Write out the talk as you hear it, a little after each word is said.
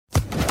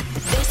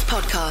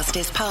podcast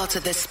is part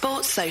of the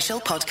Sports Social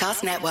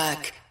Podcast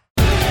Network.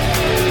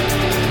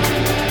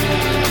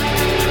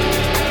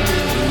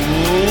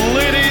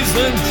 Ladies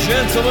and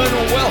gentlemen,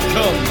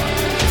 welcome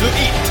to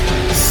Eat,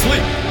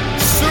 Sleep,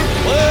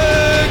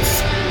 Suplex,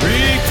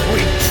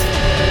 Retweet.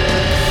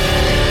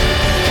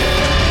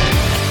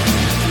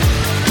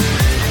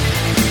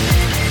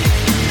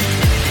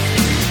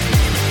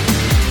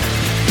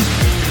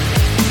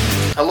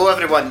 Hello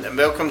everyone and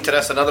welcome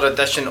to another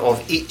edition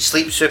of Eat,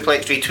 Sleep,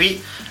 Suplex,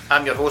 Retweet.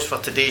 I'm your host for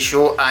today's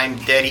show. I'm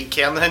Derek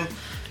Kernahan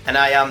and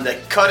I am the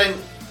current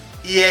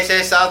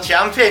ESSR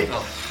champion.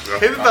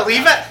 Who would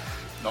believe it?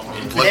 Not me.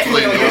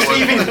 Definitely not you,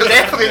 Stephen.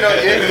 Definitely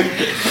not you.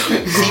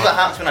 See what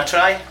happens when I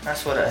try?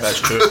 That's what it is.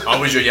 That's true. I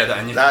always you had that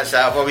in you. That's it,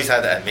 I've always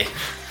had it in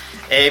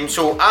me.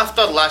 So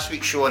after last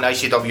week's show on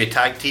ICW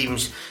tag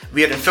teams,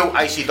 we're in full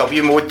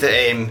ICW mode,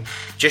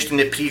 just in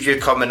the preview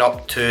coming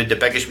up to the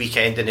biggest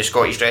weekend in the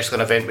Scottish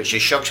wrestling event, which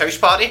is Shug's House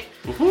Party.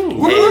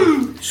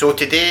 So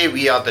today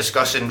we are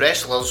discussing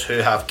wrestlers who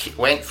have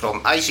went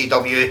from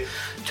ICW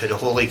to the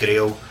Holy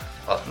Grail,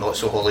 or not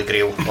so Holy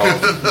Grail, of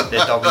the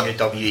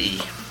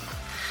WWE.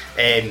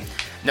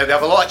 Now we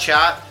have a lot of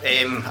chat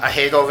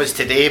ahead of us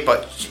today,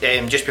 but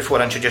just before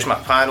I introduce my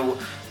panel,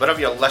 wherever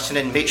you're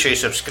listening, make sure you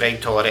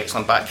subscribe to our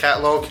excellent back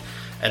catalogue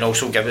and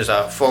also give us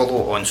a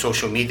follow on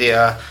social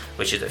media,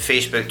 which is at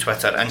Facebook,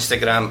 Twitter,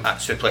 Instagram at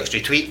Suplex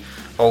Retweet.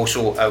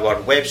 Also our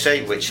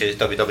website, which is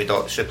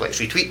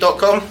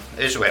www.suplexretweet.com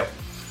as well.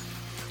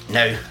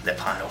 Now the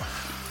panel.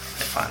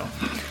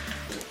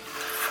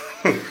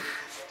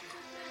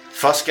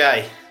 First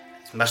guy,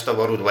 Mr.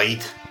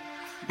 Worldwide.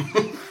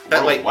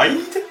 Bit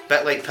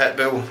like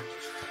Pitbull,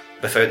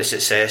 without the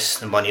success,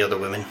 the money, or the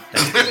women.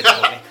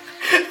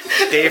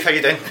 Dave, how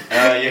you doing?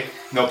 Yeah,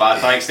 not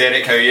bad, thanks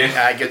Derek, how are you?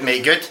 Good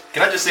mate, good.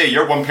 Can I just say,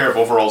 you're one pair of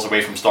overalls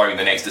away from starring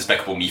the next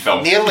Despicable Me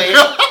film. Nearly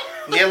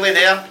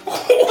there.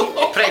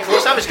 Pretty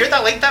close, that was good,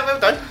 I liked that, well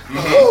done.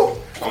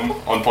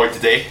 On point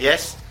today.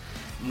 Yes.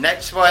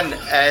 Next one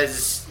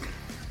is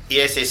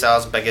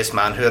ESSR's biggest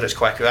man, who is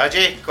Kwaku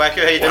Ajay.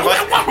 Kwaku, how you doing,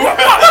 bud?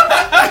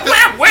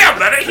 Wait a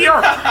minute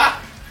here.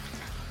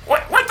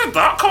 Where did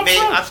that come Mate,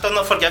 from? I've still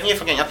not forgiven you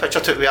for getting your picture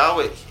took with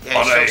our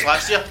Shugs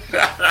last year.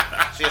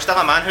 So you're still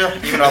a man who,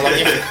 even though I love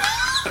you.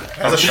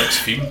 That's a Shug's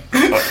theme.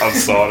 I'm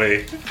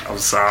sorry.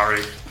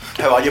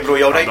 How are you, bro?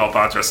 You alright? Not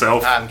bad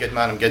yourself. I'm good,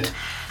 man, I'm good.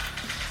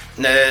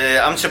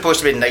 Now, I'm supposed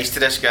to be nice to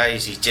this guy,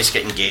 he's just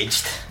getting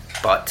engaged,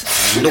 but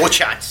no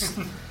chance.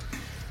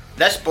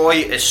 This boy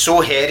is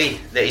so hairy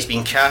that he's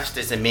been cast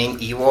as the main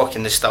Ewok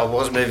in the Star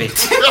Wars movie.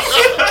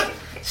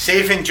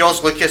 Saving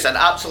George Lucas an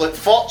absolute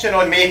fortune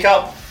on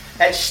makeup.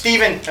 It's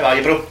Stephen. How are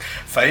you, bro?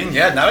 Fine,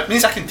 yeah. Now it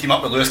means I can team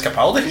up with Lewis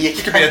Capaldi. You It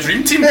could be a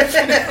dream team.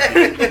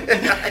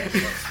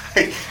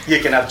 You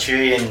can have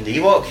Chewie and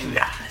Ewok.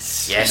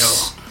 Yes.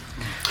 Yes.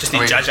 Just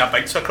need Jar Jar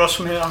Binks across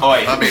from here.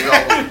 Oi. I mean,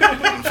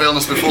 in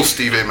fairness, before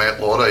Stevie met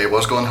Laura, he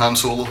was going Han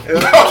Solo.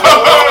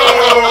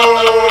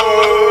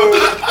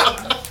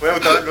 Well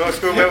done,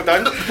 Roscoe, well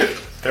done.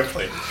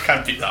 Definitely.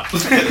 Can't beat that.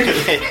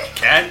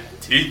 Can't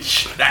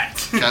teach that.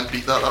 Can't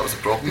beat that, that was the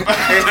problem.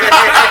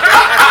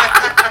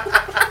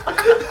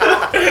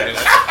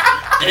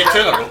 You get two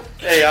in a row.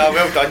 Yeah,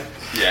 well done.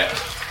 Yeah.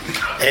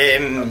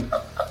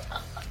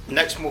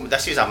 Next moment,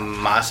 this is a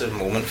massive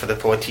moment for the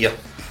pod here.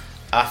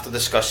 After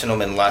discussing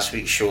him in last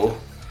week's show,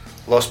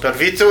 Los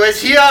Pervito is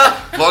here!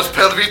 Los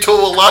Pervito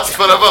will last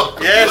forever.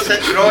 Yes,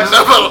 it's Ross.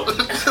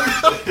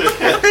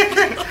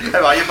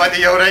 How are you,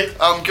 buddy? You alright?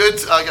 I'm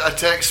good. I got a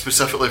text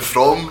specifically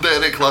from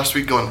Derek last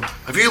week going,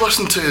 have you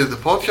listened to the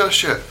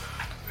podcast yet?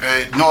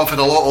 No, I've had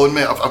a lot on,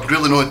 mate. I've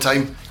really not had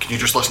time. Can you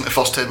just listen to the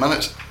first 10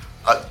 minutes?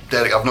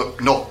 Derek, I've not...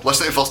 No,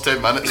 listen to the first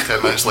 10 minutes.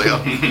 10 minutes later,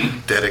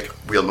 Derek,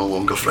 we are no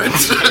longer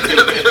friends.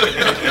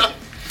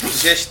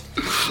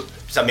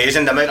 It's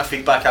amazing. The amount of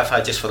feedback I've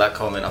had just for that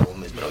comment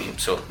alone is brilliant.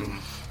 So,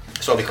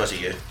 it's all because of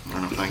you.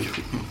 Thank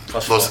you.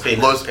 First Los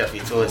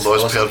Pervito. It's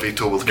Los awesome.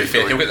 Pervito will keep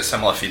You'll going. get the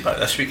similar feedback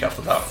this week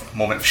after that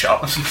moment of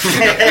sharpness. Just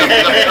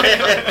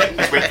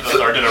wait for the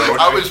third in a row.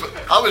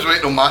 I was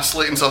waiting on mass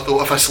slating, so I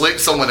thought if I slate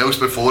someone else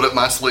before it,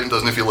 mass slating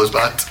doesn't feel as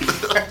bad.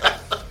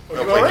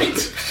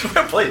 Alright.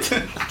 Well played.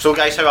 So,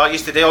 guys, how are you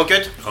today? All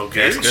good?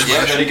 Okay, good.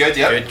 Yeah, very good,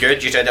 yeah.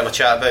 Good. You tried to have a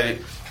chat about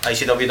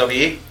ICW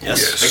WWE?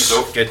 Yes. I think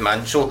so. Good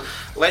man. So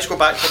let's go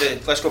back to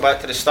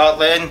the start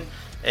then.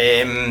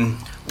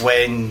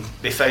 When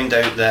we found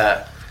out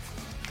that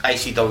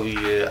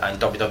ICW and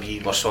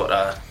WWE were sort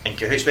of in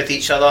cahoots with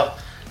each other,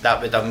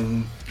 that would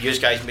you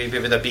guys maybe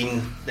would have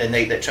been the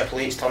night that Triple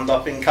H turned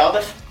up in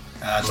Cardiff.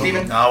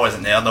 Stephen? No, I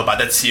wasn't there, no, but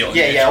I did see it on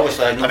YouTube. Yeah,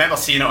 obviously. I remember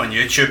seeing it on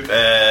YouTube.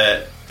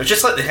 It was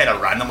just like they had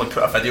randomly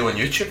put a video on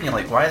YouTube and you're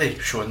like, why are they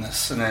showing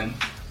this? And then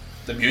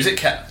the music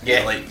hit. Yeah.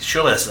 You're like,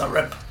 surely this is a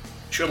rip.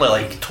 Surely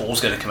like Toll's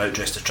going to come out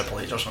dressed as Triple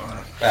H or something.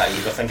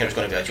 You were thinking it was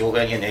going to be a joke,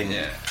 weren't you? And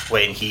then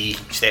when he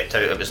stepped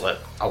out, it was like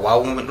a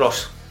wow moment,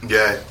 Ross.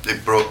 Yeah,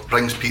 it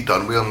brings Pete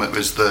Dunne with him. It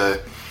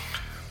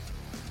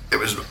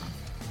was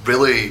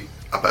really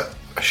a bit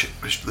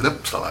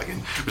start that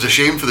again. It was a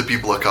shame for the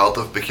people of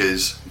Cardiff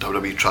because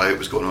WWE tryout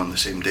was going on the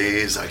same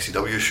day as the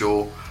ICW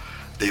show.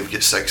 they've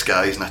got 6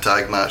 guys in a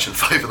tag match and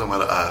 5 of them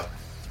are at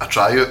a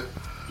tryout.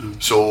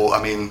 So,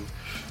 I mean,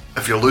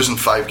 if you're losing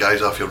 5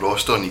 guys off your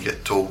roster and you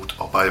get told,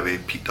 oh, by the way,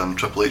 Pete Dunne and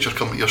Triple H are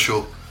coming to your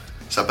show,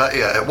 it's a bit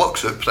it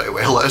works out pretty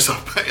well. It's a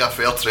bit of a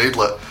fair trade.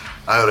 Like,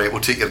 alright,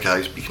 we'll take your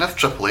guys, but you can have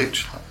Triple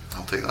H.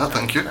 I'll take that,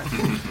 thank you.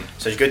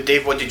 So it's good.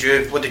 Dave, what did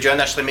you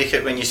initially make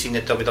it when you seen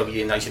the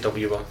WWE and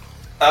ICW one?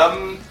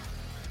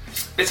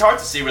 It's hard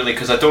to say really,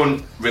 because I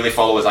don't really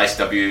follow as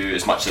ICW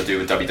as much as I do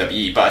with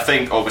WWE, but I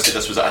think obviously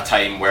this was at a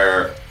time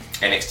where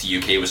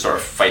NXT UK was sort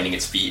of finding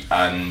its feet,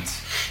 and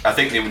I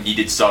think they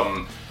needed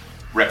some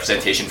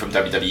representation from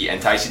WWE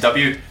into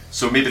ICW,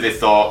 so maybe they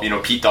thought,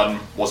 Pete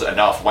Dunne wasn't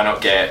enough, why not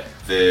get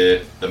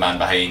the man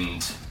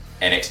behind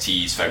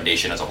NXT's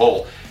foundation as a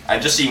whole.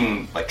 And just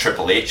seeing like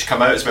Triple H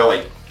come out as well,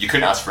 like you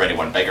couldn't ask for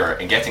anyone bigger,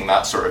 and getting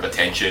that sort of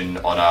attention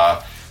on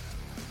a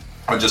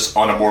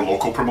more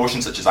local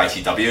promotion such as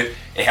ICW,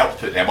 it helped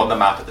put them on the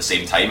map at the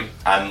same time,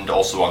 and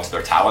also onto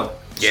their talent.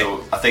 Yeah.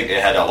 So I think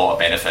it had a lot of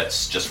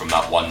benefits just from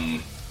that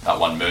one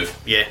move.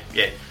 Yeah.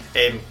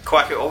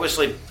 Quack,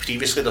 obviously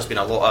previously there's been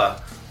a lot of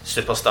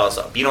superstars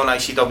that have been on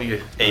ICW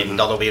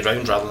the other way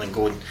around, rather than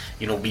going,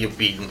 we've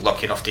been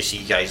lucky enough to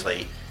see guys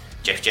like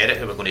Jeff Jarrett,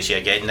 who we're going to see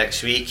again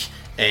next week.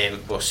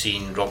 We're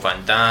seeing Rob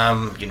Van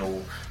Dam,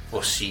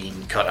 we're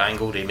seeing Kurt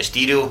Angle, Rey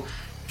Mysterio.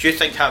 Do you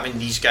think having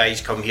these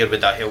guys come here, would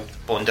that help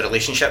bond the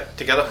relationship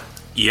together?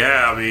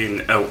 Yeah, I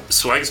mean, it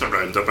swings a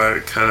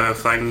roundabout kind of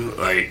thing,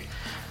 like,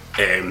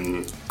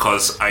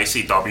 because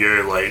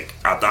ICW, like,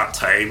 at that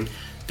time,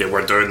 they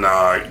were doing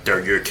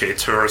their UK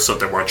tour, so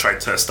they were trying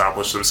to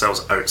establish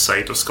themselves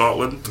outside of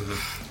Scotland.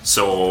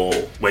 So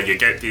when you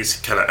get these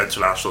kind of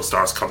international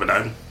stars coming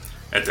in,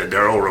 and then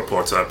they're all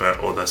reporting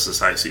about, oh, this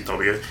is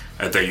ICW,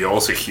 and then you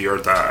also hear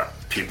that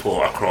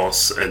people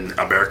across in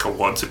America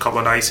want to come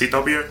on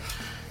ICW.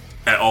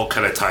 It all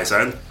kind of ties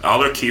in. The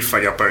other key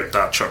thing about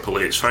that Triple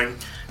H thing,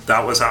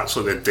 that was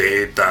actually the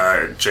day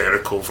that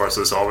Jericho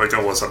versus Omega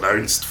was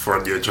announced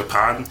for New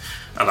Japan,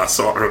 and I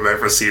sort of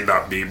remember seeing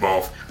that meme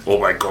of, oh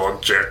my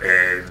god,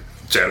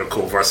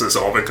 Jericho versus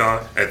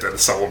Omega, and then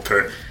someone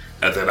put,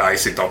 and then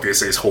ICW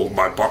says, hold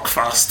my buck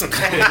fast. And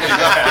then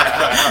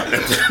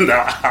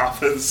that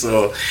happened,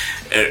 so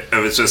it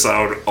was just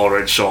an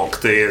orange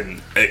shock day,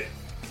 and it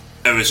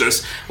was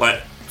just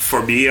like,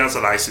 for me as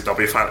an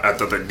ICW fan, I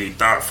didn't need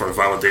that for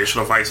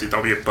validation of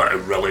ICW, but it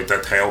really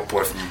did help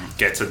with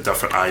getting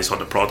different eyes on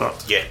the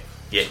product. Yeah.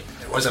 It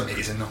was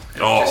amazing though.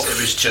 It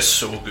was just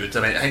so good.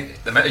 I mean, I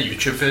think the amount of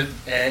YouTube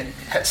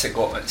hits it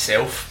got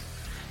itself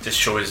just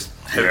shows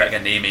how big a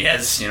name he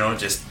is,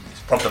 just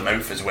pop the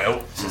mouth as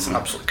well. It's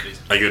absolutely crazy.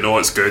 And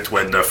it's good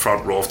when the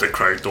front row of the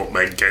crowd don't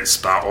mind getting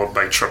spat on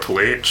by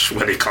Triple H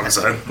when he comes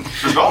in.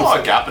 There's not a lot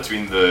of gap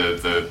between the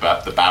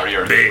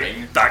barrier and the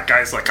ring. That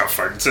guy's like a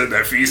fountain.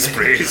 If he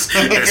sprays,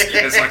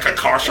 it's like a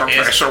kosher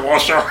pressure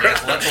washer.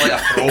 It's literally a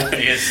pro.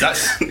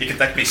 He could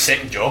think be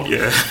second job.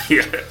 Yeah.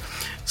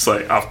 It's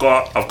like I've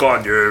got a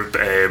new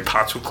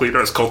patio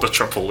cleaner. It's called the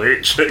Triple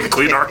H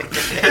cleaner.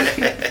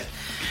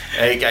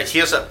 Alright guys,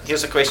 here's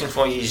a question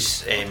for you,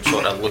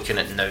 sort of looking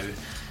at now,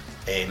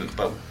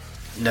 but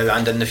now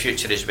and in the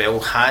future as well.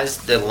 Has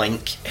the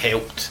link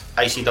helped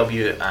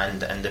ICW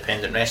and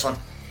independent wrestling?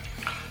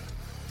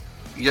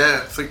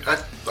 Yeah,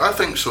 I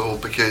think so,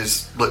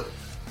 because look,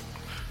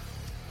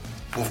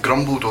 we've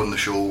grumbled on the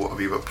show a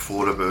wee bit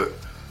before about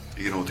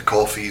the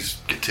coffees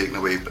get taken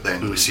away, but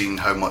then we've seen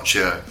how much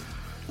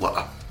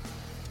like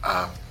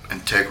a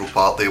integral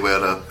part they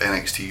were at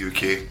NXT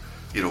UK.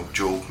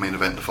 Joe main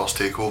event the first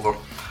takeover,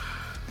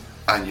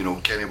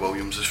 and Kenny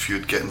Williams'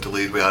 feud getting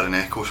delayed with Aaron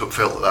Echo, so it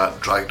felt like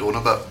that dragged on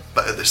a bit.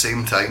 But at the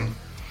same time,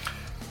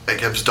 it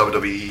gives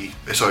the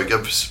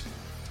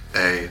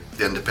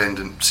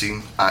independent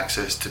scene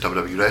access to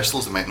WWE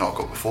wrestlers they might not have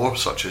got before,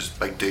 such as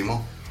Big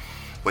Damo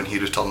when he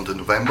returned in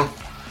November.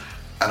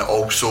 And it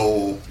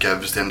also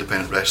gives the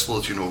independent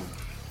wrestlers,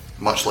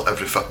 much like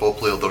every football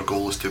player, their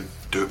goal is to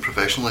do it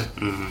professionally.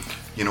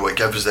 It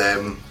gives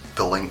them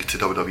the link to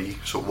WWE,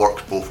 so it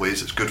works both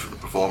ways. It's good for the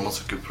performers,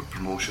 it's good for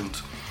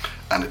promotions,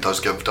 and it does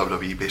give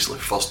WWE basically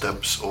first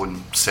dibs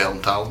on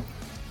selling talent.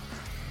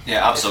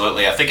 Yeah,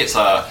 absolutely. I think it's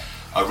a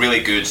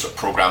really good sort of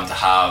program to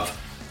have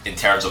in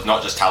terms of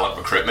not just talent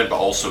recruitment, but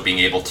also being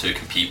able to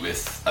compete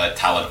with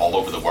talent all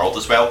over the world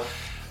as well.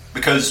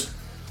 Because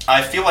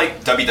I feel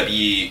like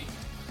WWE,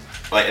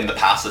 like in the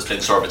past, has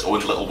been sort of its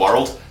own little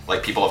world.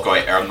 Like people have got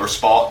to earn their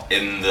spot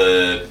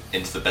into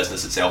the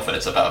business itself, and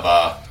it's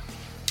a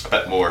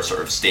bit more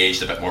sort of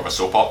staged, a bit more of a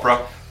soap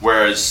opera.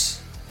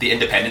 Whereas the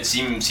independent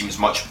scene seems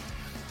much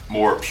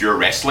more pure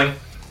wrestling,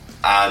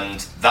 and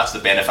that's the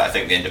benefit I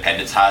think the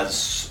independence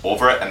has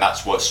over it, and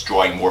that's what's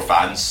drawing more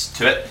fans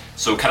to it.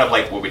 So kind of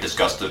like what we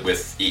discussed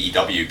with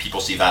AEW,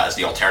 people see that as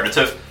the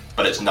alternative,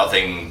 but it's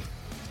nothing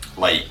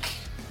like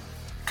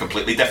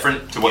completely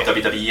different to what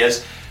WWE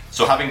is.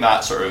 So having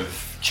that sort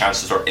of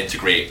chance to sort of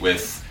integrate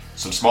with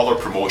some smaller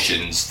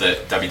promotions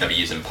that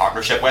WWE is in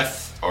partnership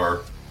with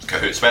or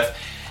cahoots with,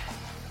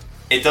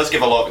 it does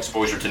give a lot of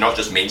exposure to not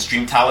just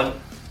mainstream talent,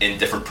 in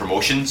different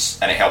promotions,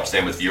 and it helps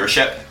them with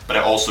viewership, but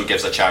it also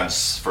gives a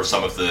chance for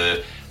some of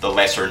the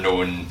lesser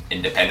known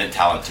independent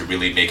talent to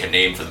really make a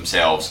name for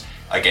themselves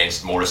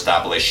against more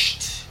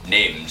established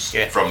names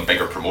from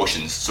bigger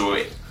promotions.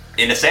 So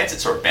in a sense, it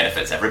sort of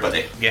benefits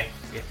everybody. Yeah.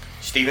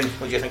 Stephen,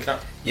 what do you think of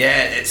that?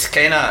 Yeah, it's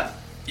kind of,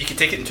 you can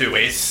take it in two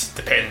ways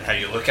depending how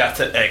you look at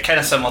it. Kind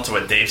of similar to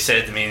what Dave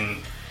said. I mean,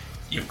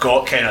 you've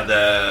got kind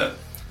of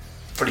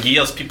for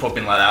years people have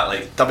been like that,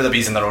 like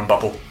WWE's in their own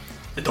bubble.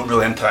 They don't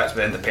really interact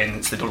with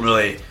independents, they don't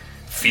really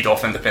feed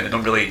off independent, they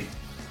don't really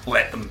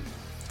let them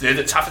do it.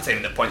 It's half the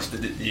time the points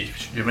that you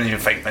wouldn't even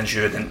think Vince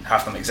and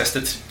half of them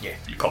existed. Yeah,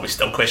 you probably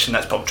still question that.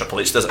 It's probably Triple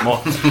H does it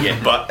more.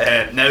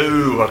 But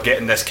now we're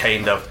getting this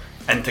kind of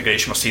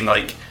integration. We're seeing,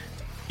 like,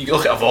 you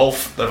look at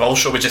Evolve, the Evolve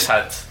show we just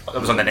had, it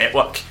was on the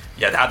network.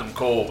 You had Adam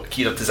Cole,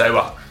 Akira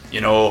Tozawa,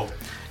 you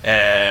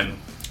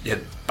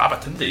had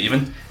Babatunde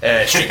even.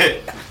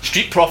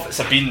 Street Profits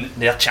have been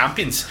their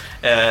champions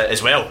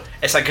as well.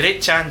 It's a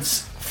great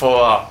chance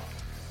for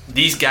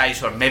these guys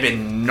who are maybe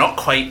not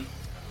quite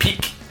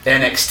peak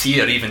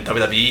NXT or even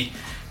WWE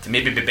to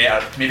maybe be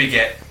better, maybe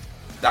get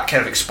that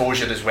kind of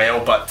exposure as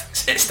well, but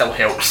it still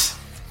helps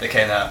the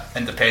kind of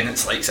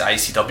independents like the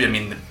ICW. I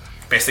mean, the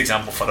best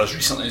example for us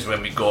recently is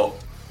when we got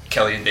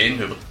Kelly and Dane,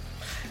 who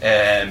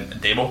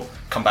Demo,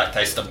 come back to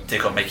ICW,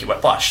 take on Mikey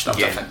Whiplash. That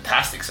was a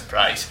fantastic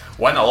surprise.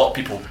 One a lot of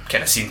people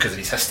kind of seen because of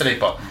his history,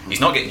 but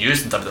he's not getting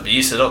used in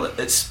WWE, so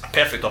it's a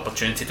perfect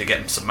opportunity to get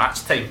him some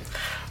match time.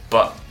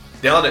 But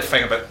the other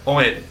thing about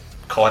only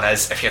Con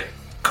is, if you're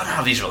going to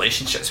have these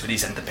relationships with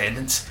these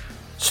independents,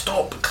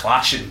 stop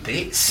clashing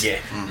dates.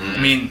 I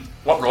mean,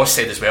 what Ross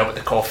said as well about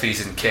the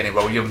Coffeys and Kenny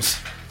Williams,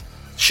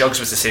 Shugs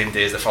was the same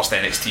day as the first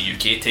NXT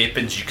UK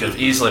tapings. You could have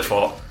easily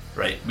thought,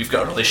 right, we've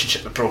got a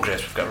relationship with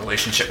Progress, we've got a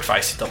relationship with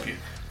ICW,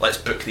 let's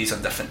book these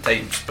on different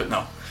times. But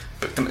no,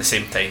 book them at the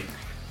same time.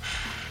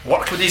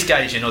 Work with these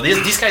guys,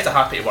 these guys are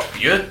happy to work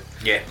with you.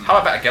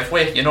 Have a bit of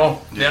giveaway,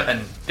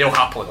 and they'll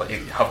happily let you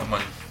have them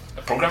on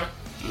the programme.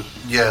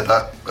 Yeah,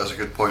 that is a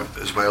good point,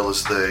 as well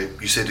as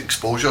you said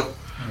exposure.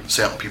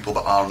 Certain people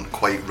that aren't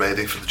quite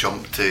ready for the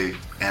jump to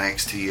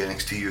NXT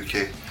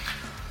UK.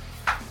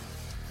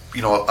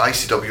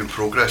 ICW and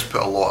Progress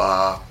put a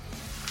lot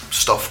of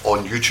stuff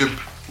on YouTube,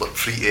 like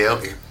free air,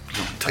 to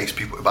entice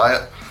people to buy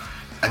it.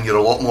 And you're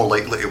a lot more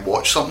likely to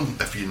watch something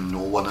if you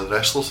know one of the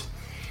wrestlers.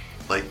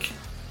 Like,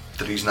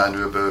 the reason I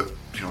knew about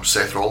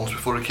Seth Rollins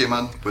before he came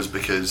in was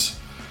because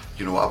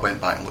I went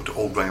back and looked at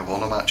old Ring of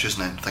Honor matches,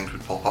 and then things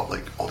would pop up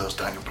like, oh, there's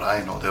Daniel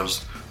Bryan, or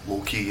there's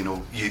Loki. You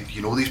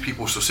know these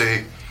people. So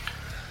say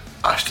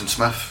Ashton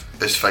Smith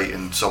is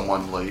fighting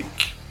someone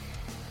like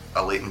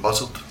a Leighton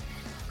Buzzard.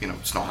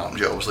 It's not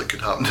happened yet. Obviously, it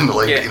could happen in the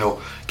league.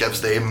 But,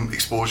 gives them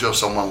exposure.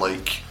 Someone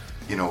like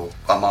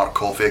a Mark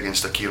Coffey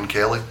against a Kieran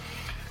Kelly.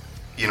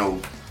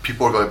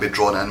 People are going to be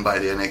drawn in by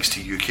the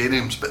NXT UK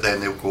names, but then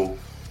they'll go,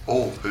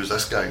 oh, who's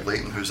this guy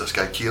Leighton, who's this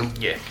guy Kieran,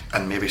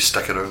 and maybe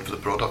stick around for the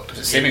product. It's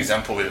the same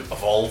example with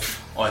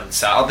Evolve on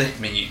Saturday. I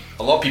mean,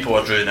 a lot of people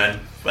are drawn in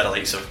with the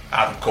likes of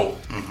Adam Cole,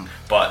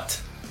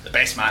 but the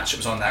best match that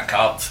was on that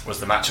card was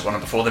the match that won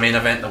before the main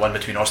event, the one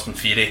between Austin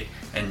Theory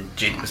and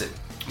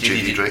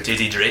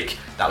JD Drake.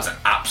 That was an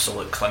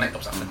absolute clinic. That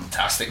was a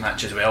fantastic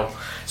match as well.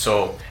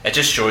 So it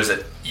just shows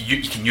that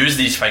you can use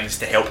these things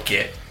to help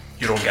get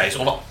your own guys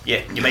over.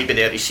 You might be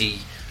there to see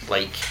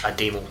like a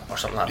demo or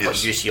something like that,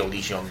 but you see all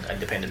these young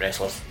independent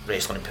wrestlers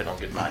wrestling and putting on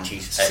good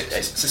matches.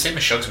 It's the same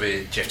as Shugs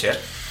with Jeff Jarrett.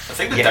 I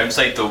think the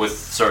downside though with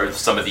sort of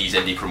some of these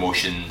indie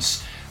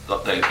promotions,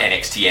 like the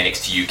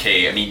NXT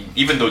UK, I mean,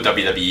 even though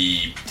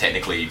WWE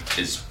technically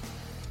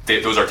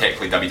those are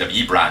technically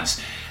WWE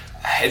brands,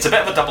 it's a bit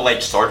of a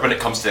double-edged sword when it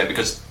comes to them,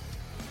 because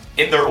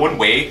in their own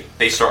way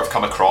they sort of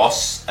come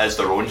across as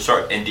their own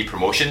sort of indie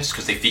promotions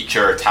because they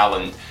feature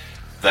talent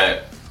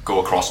that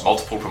go across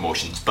multiple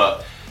promotions.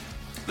 But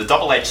the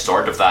double-edged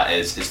sword of that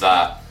is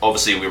that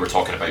obviously we were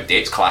talking about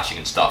dates clashing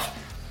and stuff.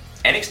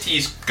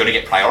 NXT's going to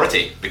get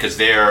priority because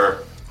they're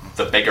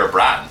the bigger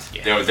brand.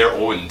 They're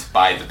owned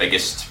by the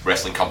biggest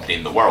wrestling company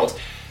in the world.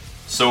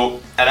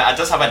 So, and it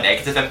does have a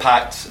negative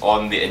impact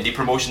on the indie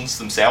promotions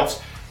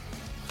themselves.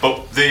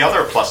 But the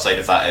other plus side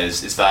of that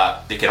is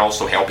that they can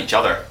also help each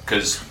other.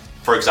 Because,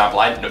 for example,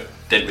 I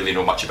didn't really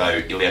know much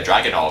about Ilya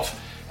Dragunov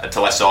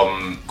until I saw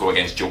him go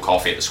against Joe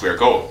Coffey at the Square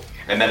Go.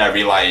 And then I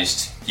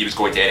realised he was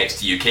going to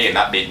NXT UK, and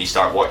that made me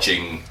start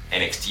watching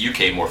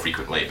NXT UK more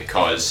frequently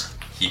because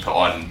he put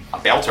on a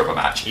belter of a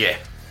match.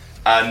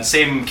 And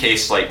same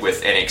case like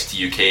with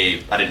NXT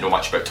UK, I didn't know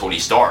much about Toni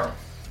Storm.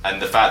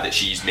 And the fact that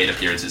she's made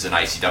appearances in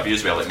ICW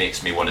as well, it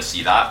makes me want to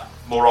see that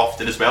more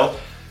often as well.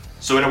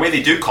 So in a way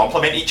they do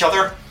complement each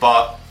other,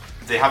 but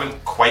they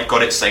haven't quite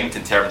got it synced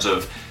in terms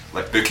of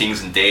like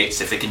bookings and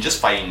dates. If they can just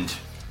find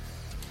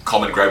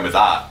common ground with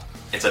that,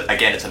 it's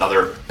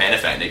another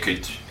benefit, and it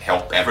could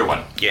help everyone.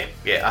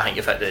 I think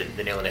you've hit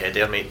the nail on the head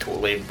there, mate,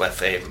 totally,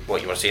 with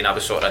what you were saying. I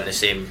was sort of in the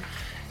same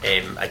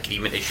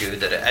agreement as you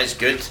that it is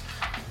good,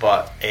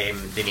 but they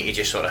need to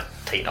just sort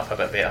of tighten up a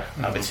bit better.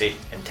 I would say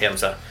in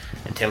terms of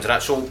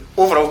that. So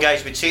overall,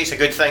 guys, we'd say it's a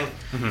good thing.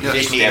 They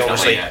just need to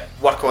obviously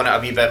work on it a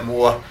wee bit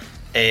more.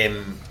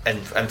 And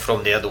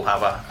from there I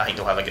think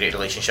they'll have a great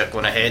relationship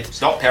going ahead.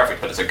 It's not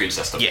perfect, but it's a good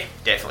system. Yeah,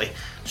 definitely.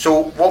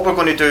 So what we're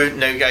going to do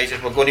now, guys,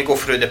 is we're going to go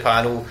through the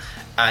panel,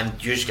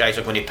 and you guys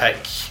are going to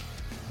pick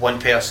one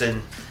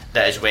person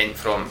that has went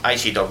from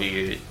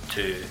ICW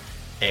to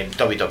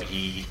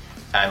WWE,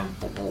 and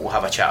we'll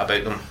have a chat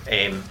about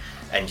them,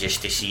 and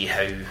just to see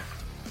how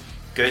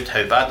good,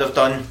 how bad they've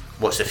done,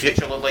 what's the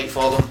future look like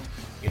for them,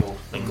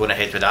 and going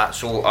ahead with that.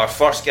 So our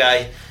first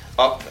guy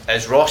up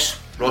is Ross.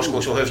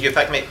 Roscoe, so who have you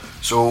picked, mate?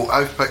 So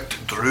I've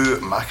picked Drew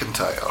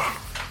McIntyre.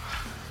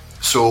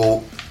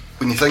 So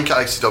when you think of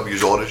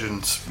ICW's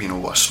origins,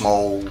 a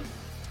small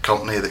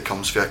company that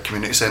comes from a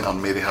community centre in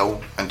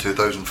Maryhill in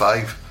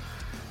 2005,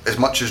 as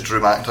much as Drew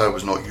McIntyre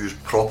was not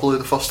used properly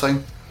the first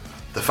time,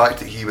 the fact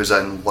that he was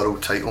in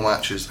world title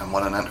matches and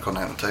won an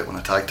Intercontinental title and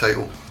a tag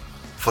title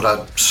for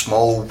a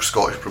small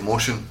Scottish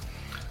promotion,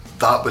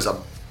 that was a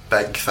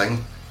big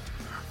thing.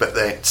 But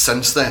then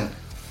since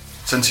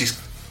he's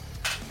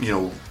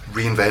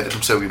reinvented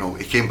himself,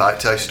 he came back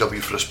to ICW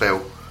for a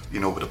spell,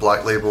 with the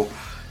Black Label.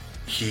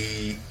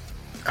 He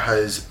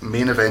has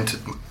main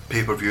evented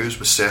pay-per-views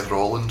with Seth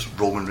Rollins,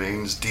 Roman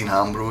Reigns, Dean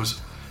Ambrose.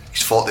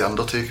 He's fought The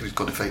Undertaker. He's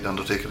going to fight The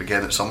Undertaker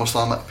again at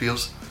SummerSlam, it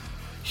appears.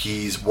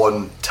 He's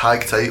won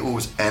tag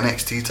titles,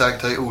 NXT tag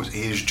titles.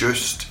 He's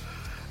just,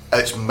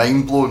 it's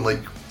mind-blowing.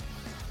 Like,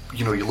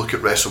 you look at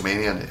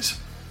WrestleMania and it's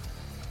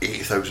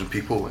 80,000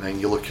 people, and then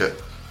you look at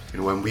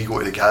when we go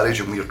to the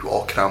garage and we're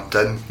all cramped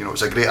in,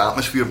 it's a great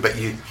atmosphere, but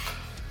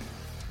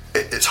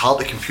it's hard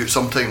to compute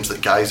sometimes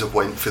that guys have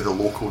went for the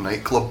local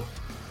nightclub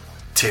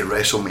to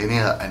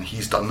WrestleMania, and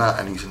he's done that,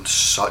 and he's in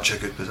such a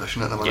good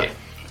position at the minute.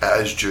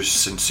 It is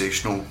just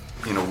sensational,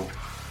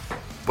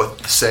 with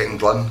the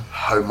second run,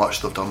 how much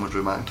they've done with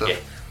Drew McIntyre. Yeah,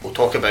 we'll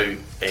talk about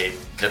the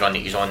run that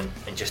he's on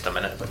in just a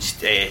minute, but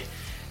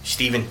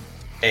Stephen,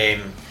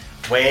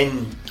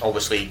 when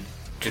obviously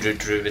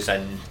Drew was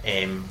in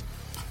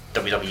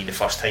WWE the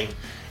first time,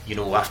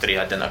 after he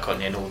had the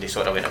Intercontinental, they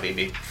sort of went away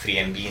with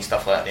 3MB and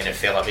stuff like that, then it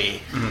fell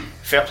away.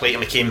 Fair play to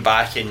him, he came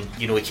back, and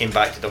he came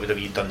back to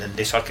WWE, done the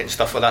indie circuit and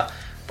stuff like that,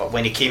 but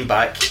when he came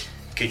back,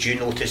 could you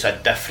notice a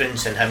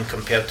difference in him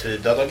compared to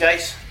the other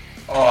guys?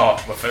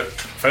 Oh,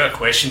 without a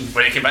question,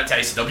 when he came back to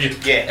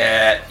ICW,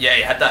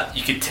 he had that,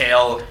 you could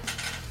tell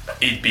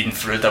he'd been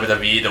through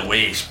WWE, the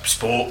way he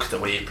spoke, the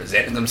way he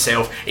presented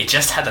himself, he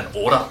just had an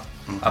aura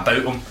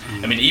about him.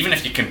 I mean, even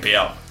if you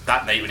compare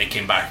that night when he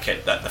came back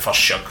at the first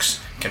Shugs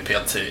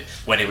compared to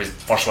when he was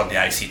first won the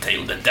IC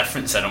title, the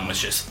difference in him was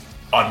just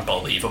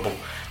unbelievable.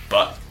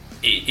 But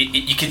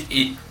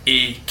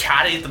he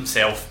carried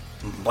himself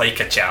like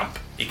a champ.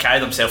 He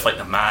carried himself like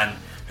the man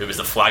who was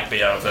the flag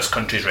bearer of this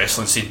country's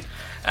wrestling scene,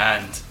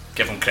 and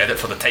give him credit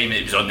for the time that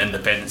he was on the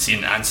independent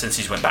scene, and since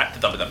he's went back to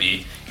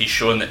WWE, he's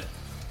shown that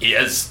he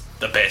is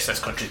the best this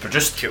country's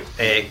produced. Cool.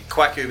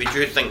 Kwaku, would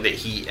you think that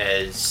he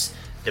is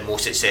the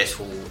most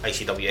successful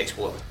ICW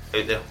export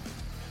out there?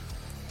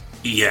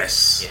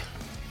 Yes.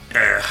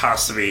 It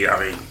has to be. I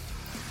mean,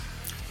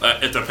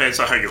 it depends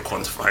on how you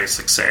quantify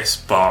success,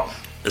 but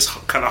it's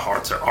kind of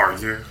hard to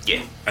argue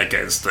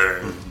against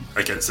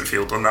the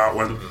field on that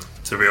one,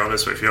 to be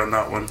honest with you on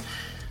that one.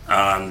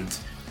 And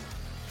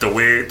the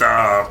way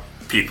that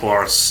people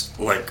are,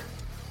 like,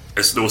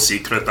 it's no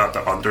secret that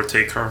The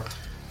Undertaker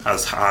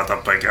has had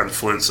a big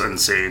influence in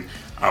saying,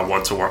 I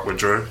want to work with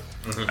Drew,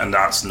 and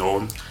that's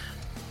known.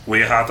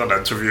 We had an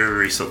interview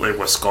recently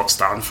with Scott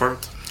Stanford,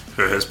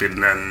 who has been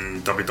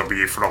in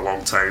WWE for a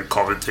long time,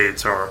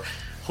 commentator,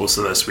 host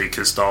of This Week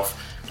and stuff,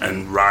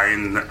 and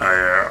Ryan,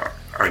 our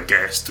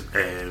guest,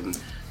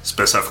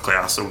 specifically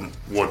asked him,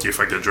 what do you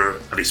think of Drew?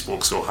 And he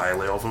spoke so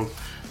highly of him,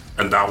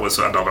 and that was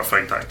another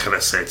thing that kind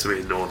of said to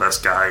me, no, this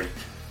guy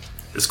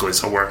is going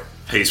somewhere.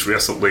 He's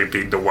recently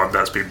been the one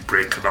that's been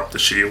breaking up the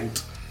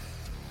Shield,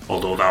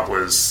 although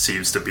that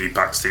seems to be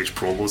backstage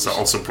promos that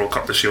also broke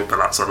up the Shield, but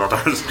that's another.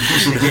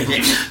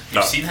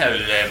 You've seen how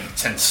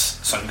since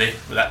Sunday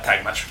with that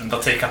tag match with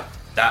Undertaker,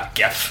 that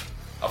gif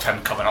of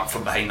him coming up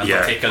from behind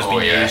Undertaker's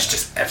been used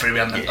just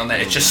everywhere on the internet.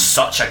 It's just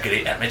such a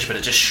great image, but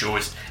it just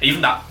shows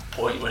even that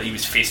point where he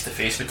was face to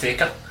face with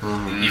Taker,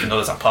 even though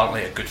there's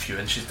apparently a good few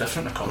inches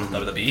different according to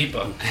WWE,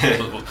 but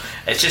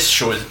it just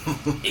shows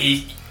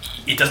he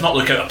does not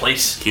look out of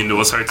place. He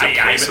knows how to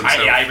place himself.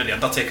 Eye with the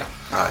Undertaker.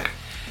 Aye.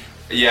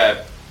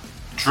 Yeah.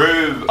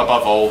 Drew,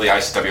 above all the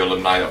ICW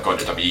alumni that have gone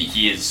to WWE,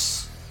 he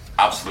is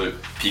absolute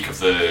peak of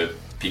the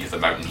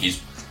mountain.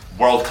 He's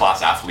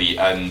world-class athlete,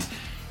 and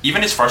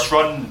even his first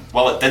run,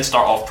 while it did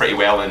start off pretty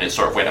well and it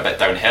sort of went a bit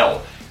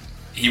downhill,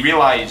 he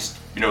realised,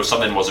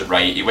 something wasn't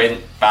right. He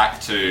went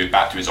back to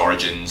his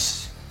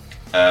origins,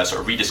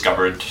 sort of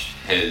rediscovered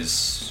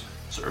his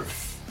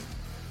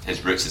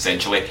roots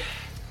essentially.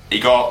 He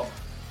got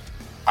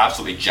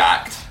absolutely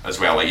jacked as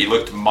well. Like, he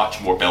looked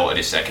much more built in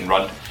his second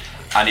run,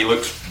 and he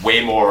looked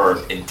way more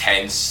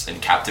intense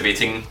and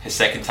captivating his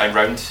second time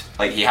round.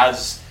 Like, he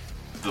has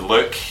the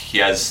look, he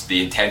has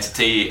the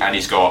intensity, and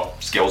he's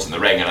got skills in the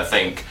ring, and I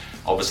think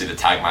obviously the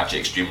tag match at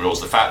Extreme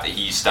Rules, the fact that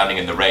he's standing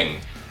in the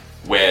ring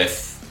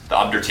with The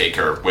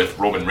Undertaker, with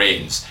Roman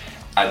Reigns,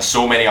 and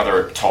so many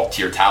other top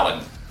tier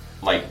talent,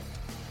 like,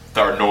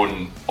 that are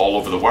known all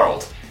over the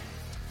world.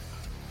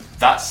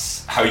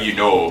 That's how you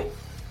know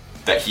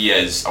that he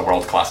is a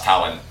world class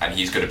talent and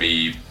he's going to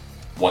be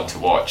one to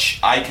watch.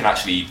 I can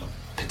actually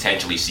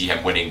potentially see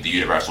him winning the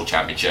Universal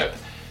Championship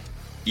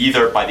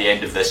either by the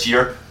end of this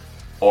year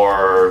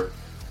or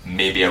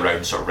maybe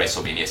around sort of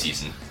WrestleMania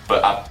season.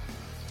 But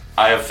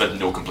I have had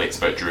no complaints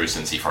about Drew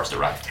since he first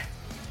arrived.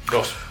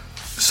 Ross.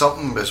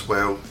 Something as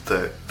well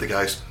that the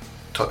guys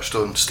touched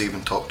on,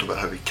 Stephen talked about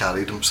how he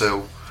carried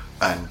himself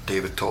and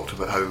David talked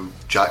about how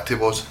jacked he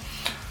was.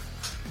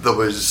 There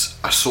was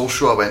a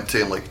social I went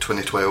to in like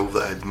 2012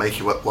 that had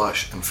Mikey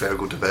Whiplash and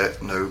Fergal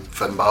DeVette, now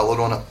Finn Balor,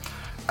 on it,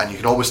 and you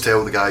can always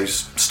tell the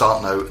guys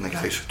starting out and the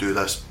guys who do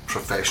this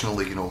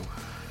professionally, you know.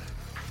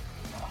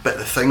 But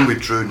the thing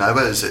with Drew now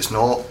is it's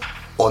not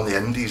on the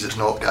indies, it's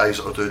not guys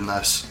that are doing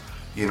this,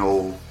 you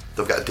know,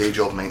 they've got a day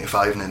job 9 to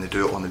 5 and then they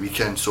do it on the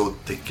weekend so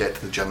they get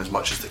to the gym as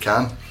much as they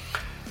can.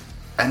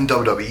 In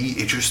WWE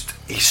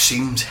he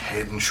seems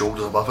head and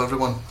shoulders above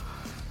everyone,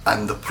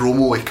 and the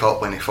promo he cut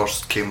when he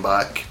first came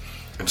back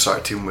and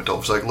started teaming with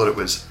Dolph Ziggler, it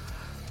was,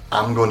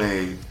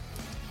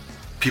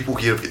 people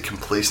here get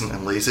complacent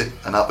and lazy,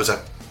 and that was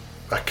a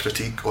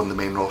critique on the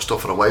main roster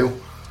for a while.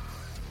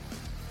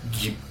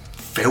 You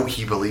felt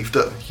he believed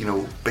it, you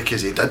know,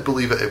 because he did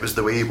believe it. It was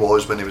the way he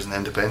was when he was in the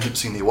independent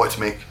scene. He wanted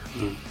to make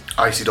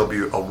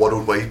ICW a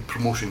worldwide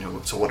promotion, you know,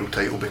 it's a world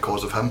title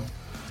because of him.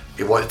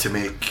 He wanted to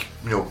make,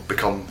 you know,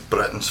 become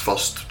Britain's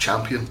first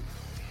champion.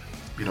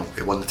 You know,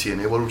 he won the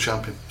TNA World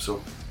Champion,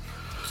 so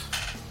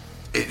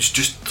it's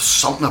just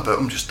something about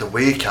him, just the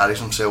way he carries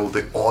himself,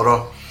 the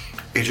aura.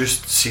 He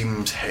just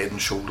seems head and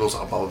shoulders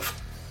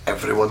above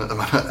everyone at the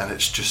minute, and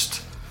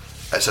it's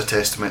a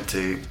testament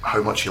to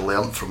how much he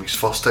learnt from his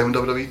first time in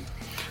WWE,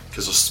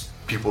 because there's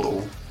people that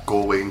will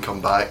go away and come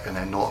back and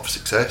then not have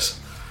success,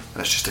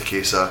 and it's just a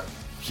case of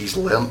he's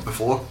learnt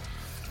before,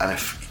 and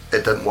if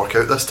it didn't work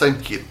out this time,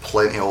 he had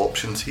plenty of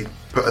options. He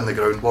put in the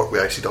groundwork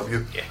with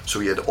ICW, so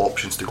he had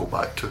options to go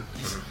back to.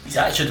 His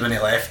attitude when he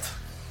left,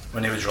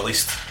 when he was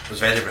released,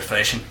 was very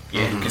refreshing.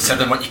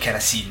 Considering what you kind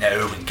of see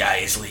now when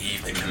guys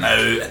leave, they come out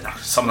and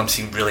some of them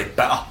seem really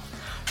bitter,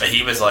 but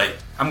he was like,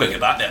 I'm going to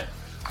get back there,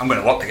 I'm going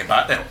to work to get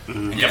back there,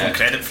 and give him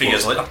credit 3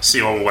 years later.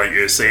 See, on what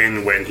you're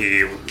saying, when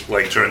he,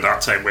 like during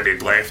that time when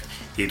he'd left,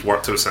 he'd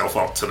worked himself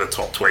up to the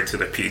top 20 of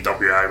the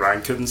PWI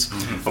rankings.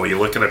 And when you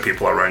look at the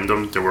people around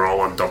him, they were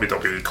all on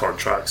WWE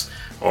contracts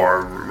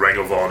or Ring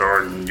of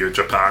Honor in New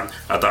Japan.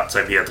 At that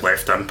time he had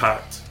left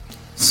Impact,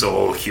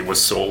 so he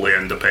was solely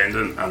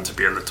independent, and to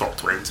be in the top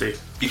 20.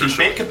 You can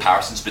make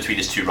comparisons between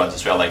his two runs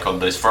as well. Like on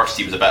his first,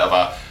 he was a bit of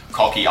a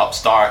cocky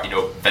upstart, you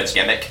know, Vince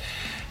gimmick,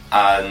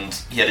 and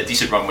he had a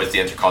decent run with the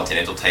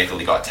Intercontinental title.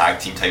 He got a tag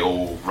team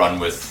title run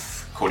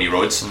with Cody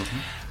Rhodes,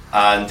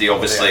 and he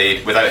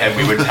obviously without him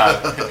we wouldn't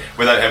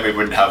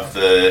have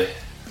the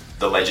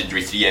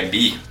legendary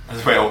 3MB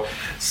as well.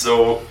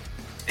 So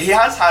he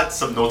has had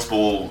some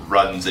notable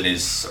runs in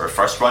his sort of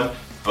first run,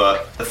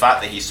 but the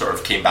fact that he sort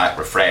of came back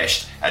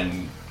refreshed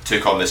and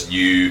took on this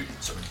new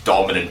sort of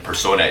dominant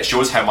persona, it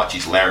shows how much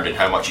he's learned and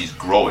how much he's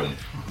grown,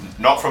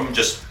 not from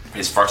just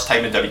his first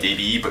time in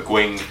WWE, but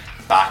going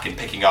back and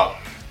picking up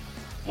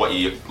what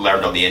he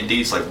learned on the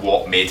indies, like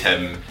what made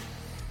him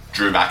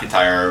Drew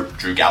McIntyre,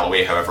 Drew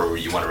Galloway, however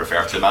you want to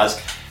refer to him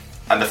as.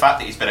 And the fact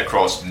that he's been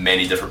across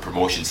many different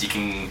promotions, he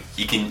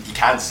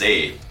can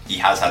say he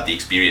has had the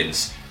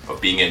experience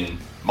of being in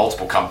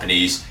multiple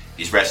companies.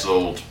 He's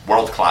wrestled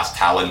world-class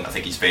talent. I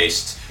think he's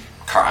faced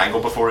Kurt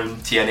Angle before in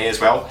TNA as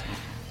well.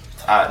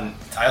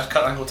 Tired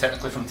Kurt Angle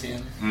technically from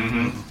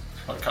TNA.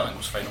 Kurt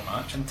Angle's final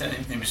match in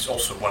TNA. He was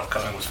also one of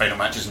Kurt Angle's final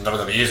matches in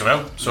WWE as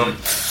well. So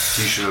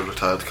he should have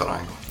retired Kurt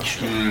Angle.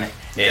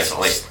 Yes,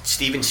 like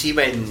Stephen, see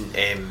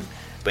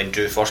when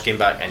Drew first came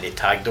back and they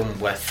tagged him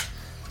with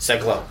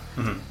Ziggler.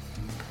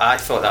 I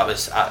thought that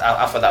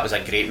was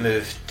a great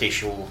move to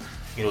show,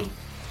 you know,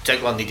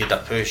 Ziggler needed a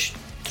push.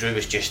 Drew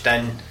was just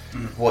in.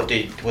 What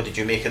did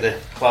you make of the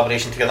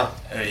collaboration together?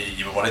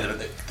 You were worried about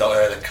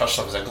the curse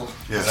of Ziggler.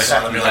 Yes.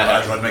 Ziggler had a really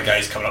bad run with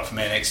guys coming up from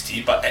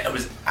NXT, but it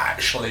was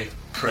actually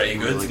pretty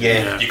good. Really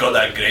good. You got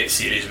that great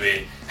series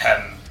with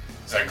him,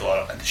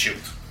 Ziggler, and the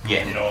Shield.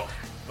 Yeah. You know,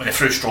 when they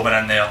threw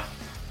Strowman in there,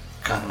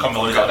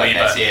 convoluted Got a wee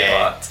that bit,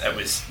 mess, but it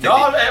was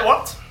it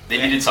worked. They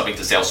needed something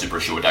to sell Super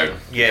Showdown.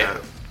 Yeah.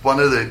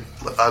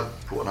 I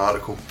wrote an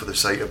article for the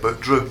site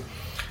about Drew,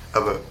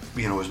 about,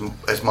 you know,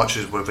 as much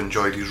as we've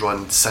enjoyed his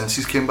run since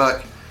he's came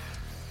back,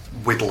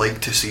 we'd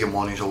like to see him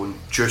on his own,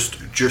 just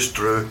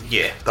Drew.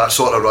 Yeah. That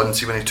sort of run,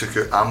 see when he took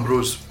out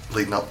Ambrose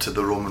leading up to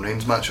the Roman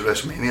Reigns match at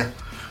WrestleMania,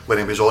 when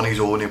he was on his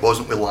own, he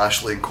wasn't with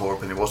Lashley and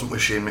Corbin, he wasn't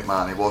with Shane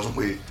McMahon, he wasn't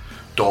with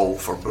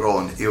Dolph or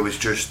Braun, he was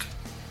just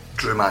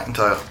Drew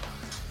McIntyre.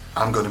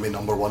 I'm going to be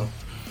number one.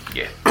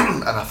 Yeah.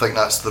 And I think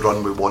that's the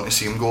run we want to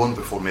see him go on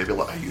before maybe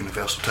like a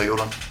Universal title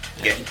run.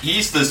 Yeah.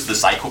 He's the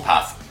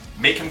psychopath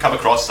make him come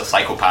across as a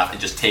psychopath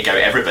and just take out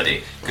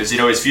everybody. Because,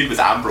 his feud with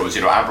Ambrose,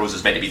 Ambrose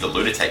is meant to be the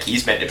lunatic,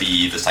 he's meant to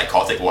be the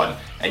psychotic one,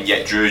 and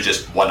yet Drew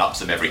just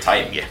one-ups him every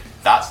time. Yeah.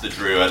 That's the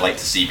Drew I'd like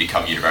to see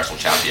become Universal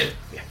Champion.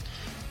 Yeah.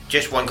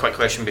 Just one quick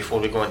question before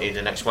we go into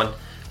the next one.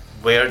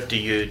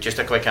 Just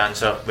a quick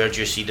answer, where do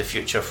you see the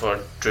future for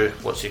Drew?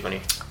 What's he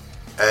going to...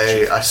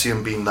 I see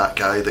him being that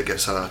guy that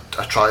gets a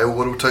trial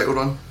world title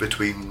run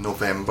between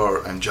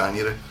November and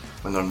January,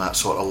 when they're in that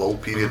sort of lull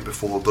period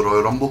before the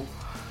Royal Rumble.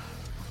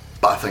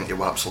 But I think he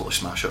will absolutely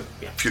smash it.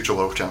 Yeah. Future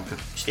world champion.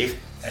 Steve?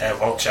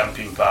 World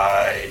champion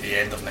by the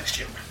end of next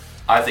year.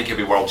 I think he'll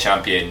be world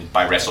champion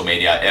by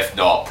WrestleMania, if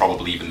not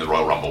probably even the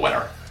Royal Rumble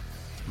winner.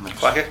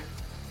 Quacker?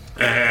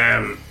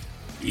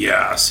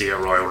 Yeah, I see a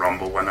Royal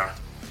Rumble winner.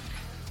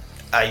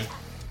 I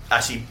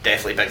see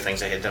definitely big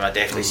things ahead of him. I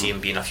definitely see him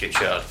being a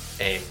future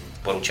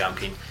world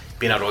champion.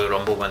 Being a Royal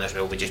Rumble winner as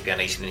well would just be a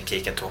icing on the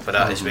cake on top of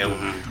that as well.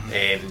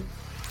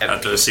 I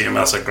do see him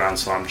as a Grand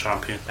Slam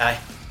champion. Aye.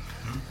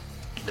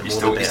 He's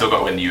still got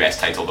to win the US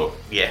title though.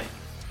 Yeah.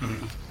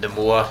 The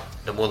more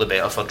the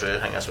better for Drew.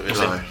 I think that's what we're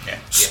saying. Yeah.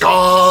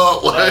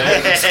 Scotland!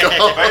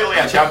 Finally,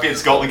 a champion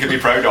Scotland can be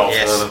proud of.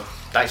 Yes.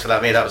 Thanks for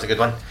that, mate. That was a good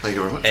one. Thank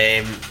you very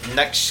much.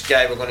 Next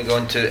guy we're going to go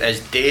into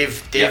is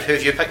Dave. Dave, who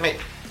have you picked, mate?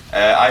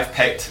 I've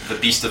picked the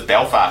Beast of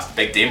Belfast,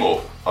 Big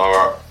Damo,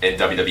 or in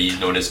WWE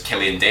known as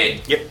Killian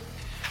Dane. Yep.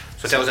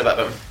 So tell us a bit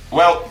about him.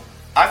 Well,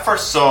 I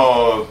first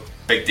saw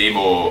Big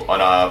Damo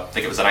on I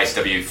think it was an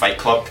ICW Fight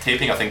Club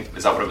taping. I think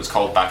is that what it was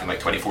called back in like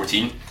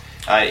 2014.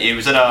 He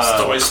was in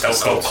a.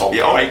 Still called.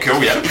 Yeah, alright,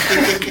 cool, yeah.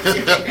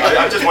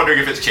 I'm just wondering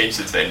if it's changed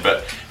since then.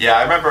 But yeah,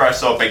 I remember I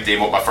saw Big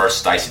Damo at my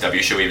first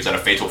ICW show. He was in a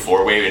fatal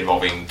 4-way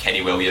involving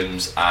Kenny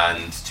Williams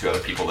and 2 other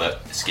people that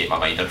escaped my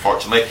mind,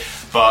 unfortunately.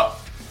 But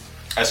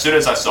as soon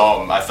as I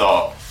saw him, I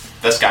thought,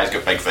 this guy's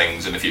got big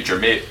things in the future.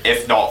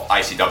 If not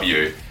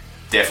ICW,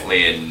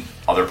 definitely in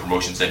other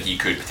promotions, then he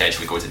could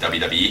potentially go to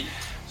WWE.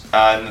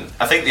 And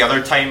I think the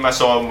other time I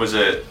saw him was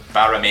at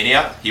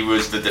Barramania. He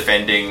was the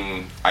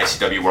defending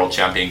ICW World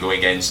Champion going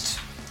against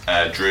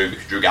Drew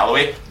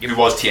Galloway, who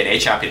was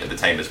TNA champion at the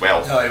time as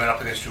well. No, he went up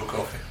against Joe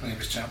Coffey when he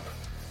was champ.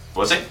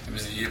 Was he? It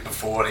was the year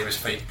before he was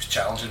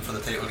challenging for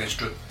the title against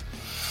Drew.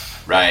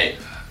 Right.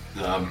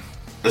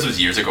 This was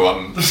years ago.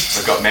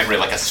 I've got memory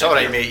like a. It's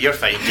alright, mate. You're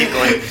fine. Keep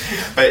going.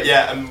 But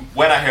yeah,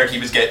 when I heard he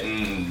was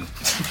getting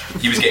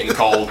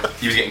called up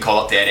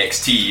to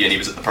NXT and he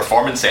was at the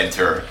Performance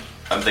Center,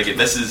 I'm thinking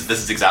this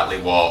is exactly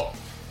what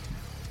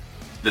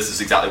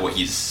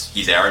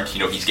he's earned.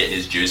 He's getting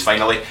his dues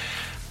finally,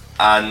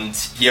 and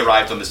he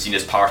arrived on the scene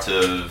as part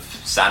of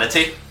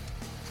Sanity,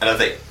 and I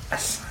think,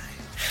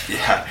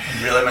 yeah,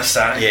 really miss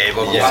Sanity. Yeah,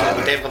 we'll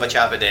definitely have a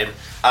chat with them.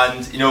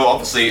 And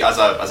obviously as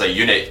a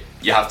unit,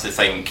 you have to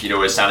think,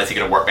 is Sanity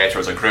going to work better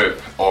as a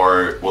group,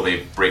 or will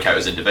they break out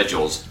as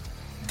individuals?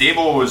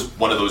 Damo was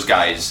one of those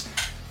guys,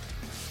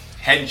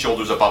 head and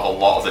shoulders above a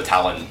lot of the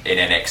talent in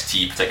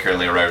NXT,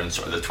 particularly around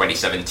sort of the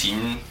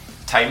 2017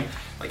 time.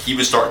 Like, he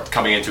was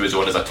coming into his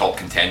own as a top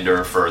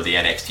contender for the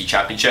NXT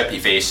Championship. He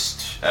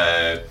faced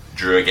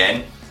Drew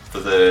again for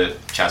the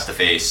chance to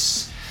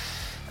face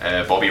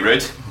Bobby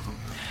Roode.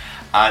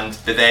 But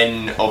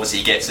then obviously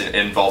he gets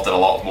involved in a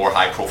lot more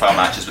high profile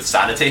matches with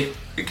Sanity.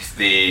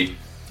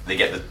 They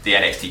get the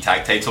NXT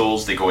tag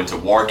titles, they go into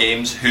War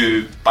Games,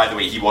 who, by the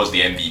way, he was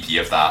the MVP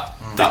of that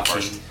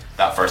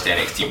first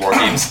NXT War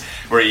Games,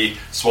 where he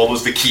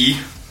swallows the key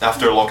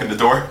after locking the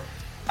door,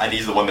 and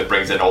he's the one that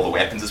brings in all the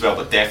weapons as well.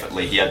 But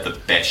definitely he had the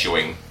best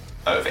showing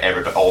out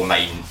of all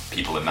 9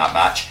 people in that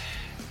match.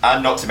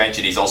 And not to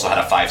mention, he's also had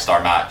a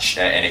 5-star match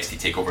at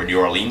NXT TakeOver New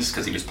Orleans,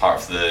 because he was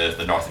part of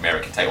the North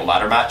American title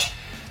ladder match.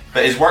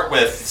 But his work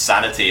with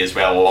Sanity as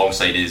well,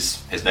 alongside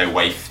his now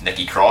wife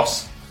Nikki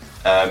Cross,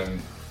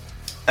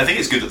 I think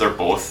it's good that they're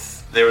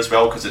both there as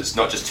well, because it's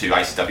not just 2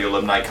 ICW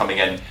alumni coming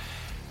in,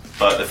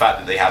 but the fact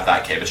that they have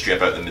that chemistry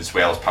about them as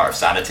well as part of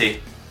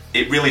Sanity,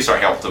 it really sort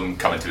of helped him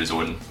come into his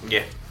own.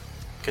 Yeah,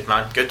 good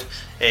man, good.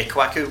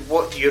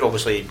 Kwaku, you're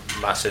obviously a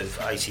massive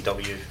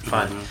ICW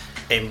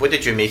fan. What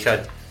did you make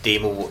of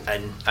Damo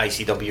in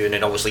ICW? And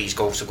then obviously he's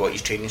also got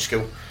his training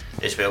school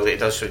as well that he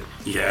does. So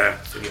yeah,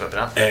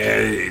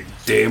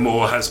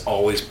 Damo has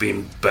always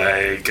been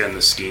big in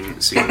the scene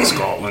in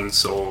Scotland.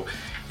 So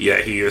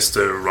yeah, he used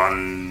to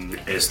run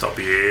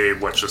SWA,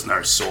 which is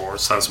now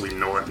Source as we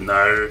know it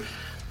now,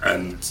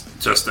 and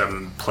just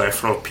a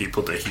plethora of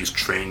people that he's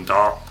trained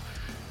up.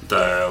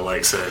 The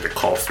likes of the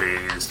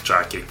Coffees,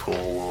 Jackie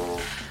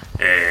Polo,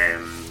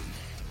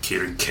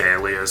 Kieran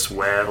Kelly as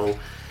well,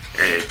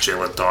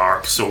 Jayla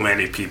Dark, so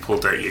many people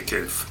that you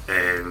could,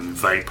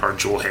 Viper,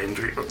 Joe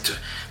Hendry,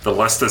 the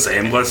list is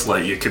endless.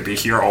 Like, you could be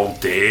here all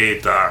day.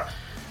 That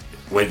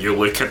when you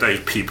look at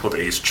the people that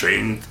he's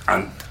trained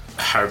and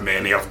how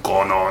many have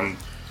gone on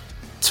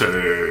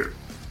to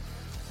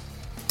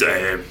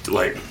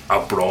like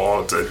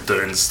abroad and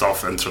doing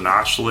stuff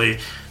internationally,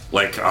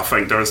 like I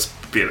think there's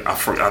been,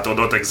 I don't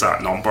know the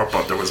exact number,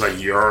 but there was a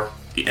year,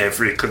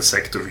 every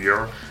consecutive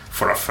year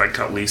for I think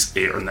at least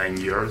 8 or 9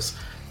 years,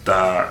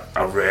 that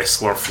a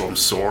wrestler from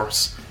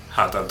Source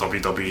had a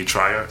WWE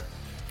tryout.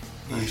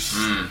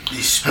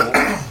 He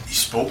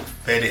spoke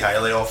very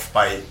highly of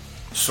by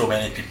so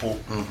many people.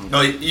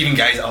 No, even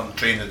guys that aren't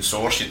trained in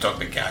source. You talk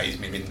about guys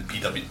maybe in the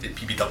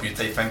PBW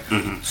type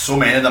thing. So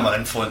many of them are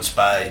influenced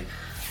by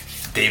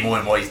Demo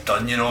and what he's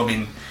done. You know, I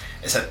mean,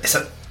 it's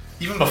a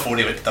even before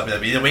he went to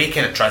WWE, the way he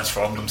kind of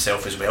transformed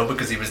himself as well,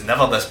 because he was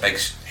never this big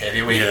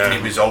heavyweight. And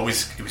he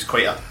was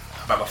quite a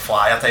bit of a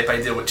flyer type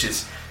idea, which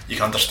is, you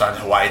can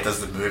understand why he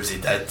does the moves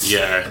he did.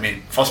 Yeah. I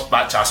mean, first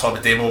match I saw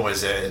with Demo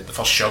was the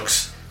first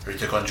Shugs, where he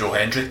took on Joe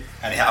Hendry,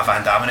 and he hit a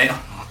Van Daminator.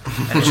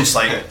 And it's just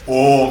like,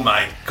 oh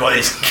my god,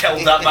 he's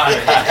killed that man.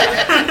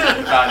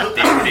 Van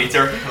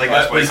Daminator, I think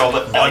that's what he called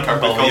it.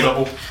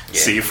 Unbelievable.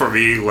 See, for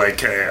me,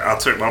 like, I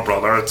took my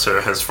brother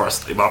to his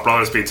first. My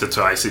brother's been to 2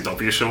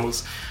 ICW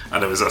shows,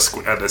 and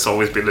it's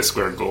always been a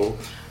square goal.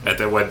 And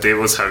then when Dave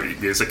was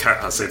having music,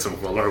 I said to my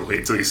brother,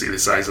 "Wait till you see the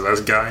size of this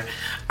guy."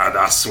 And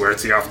I swear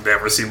to you, I've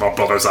never seen my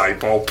brother's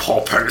eyeball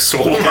pop out so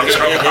much.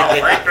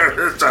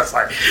 It's just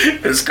like,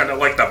 it's kind of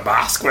like the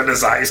mask when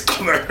his eyes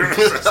come out.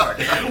 It's just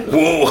like,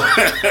 whoa.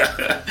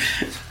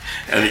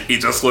 And he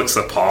just looks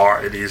the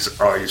part, and he's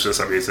just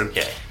amazing.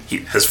 Yeah.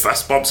 His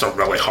fist bumps are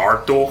really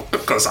hard though,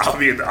 because I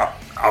mean,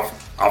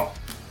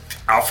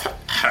 I've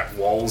hit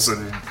walls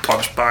and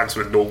punch bags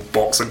with no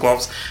boxing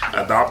gloves,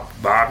 and that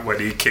man, when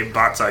he came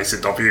back to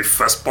ICW,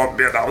 fist bumped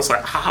me, and I was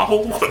like, how?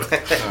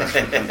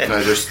 Can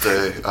I just,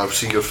 I've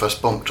seen your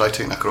fist bump, try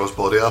taking a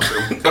crossbody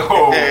after him.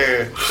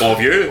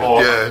 Of you?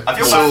 Yeah, I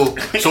feel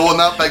so on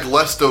that big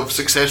list of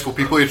successful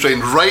people you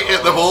trained, right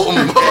at the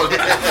bottom,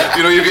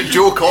 you know, you get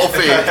Joe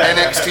Coffey,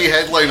 NXT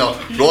headliner,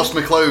 Ross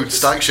McLeod,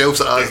 stacked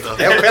shelves at Asda.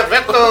 El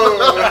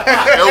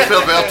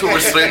Perverto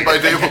was trained by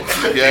Dave.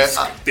 Yeah,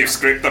 They've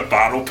scraped the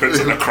barrel, put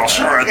it in the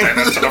crusher, and then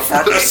into the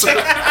furnace.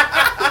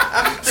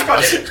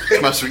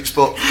 it's my sweet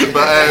spot.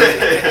 But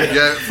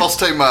yeah, first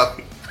time I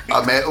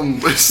met him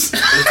was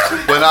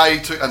when I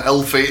took an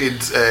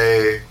ill-fated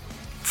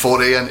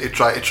foray into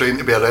try to train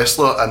to be a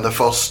wrestler, and the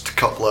first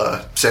couple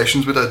of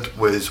sessions we did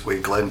was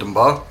with Glendon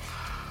Bar,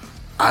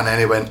 and then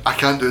he went, "I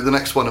can't do the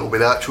next one, it'll be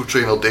the actual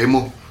trainer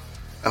Demo."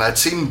 And I'd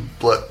seen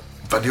like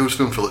videos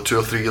of him for like 2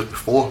 or 3 years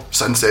before.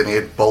 Since then he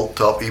had bulked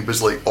up, he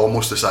was like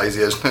almost the size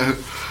he is now.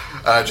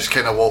 And I just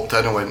kind of walked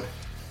in and went,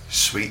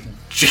 "Sweet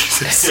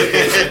Jesus."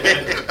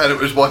 And it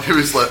was one who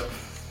was like,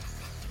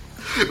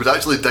 it was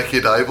actually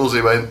Dickie Divers.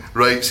 He went,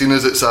 "Right, seeing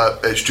as it's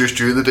just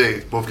you the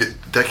day, we've got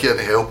Dickie in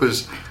to help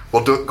us.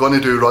 We're going to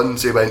do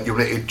runs." He went, "You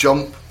need to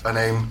jump and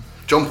then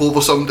jump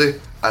over somebody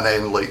and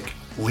then like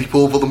leap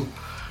over them.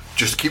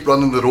 Just keep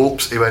running the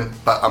ropes." He went,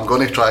 "But I'm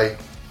going to try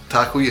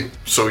tackle you,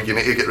 so you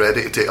need to get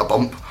ready to take a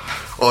bump."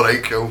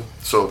 Alright, cool.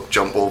 So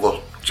jump over,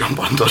 jump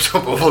under,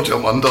 jump over,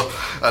 jump under,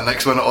 and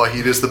next minute all I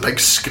hear is the big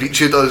screech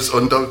he does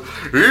on down,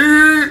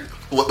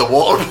 like the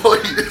water boy.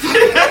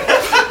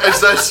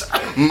 It's this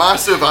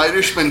massive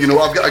Irishman, you know.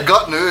 I've got a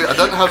gut now, I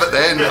didn't have it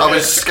then, I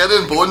was skin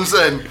and bones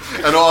then,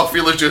 and all I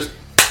feel is just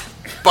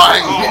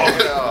bang.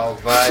 Oh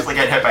man. It's like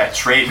getting hit by a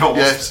train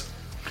almost. Yes,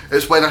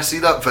 it's when I see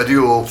that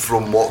video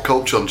from What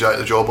Culture and Jack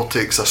the Jobber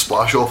takes a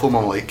splash off him,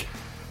 I'm like,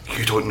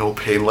 you don't know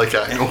pain like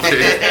I know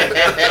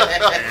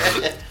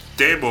pain.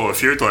 Demo,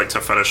 if you'd like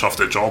to finish off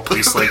the job,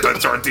 please slide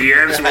into our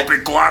DMs, we'll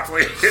be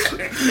gladly.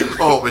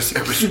 Oh,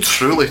 it was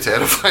truly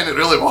terrifying, it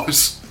really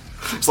was.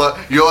 It's like,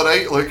 "You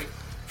alright?" Like,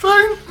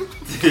 "Fine."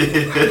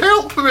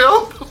 Help me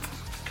up.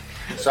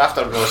 So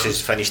after Ross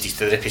has finished his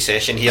therapy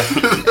session here,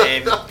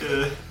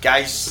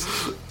 guys,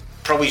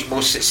 probably his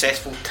most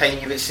successful time,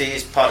 you would say,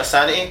 is part of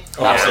Sanity.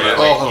 Absolutely.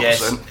 Oh,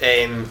 Yes.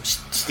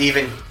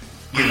 Stephen,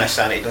 you miss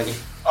Sanity, don't you?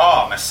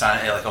 Oh, Miss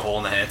Sanity like a hole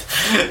in the head.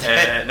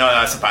 No,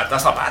 that's not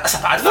bad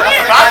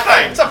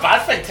thing. It's a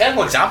bad thing.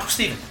 Terrible example,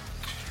 Stephen.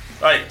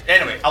 Right.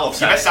 Anyway, I love You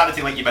Sanity. miss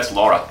Sanity like you miss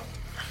Laura.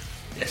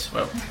 Yes.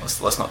 Well,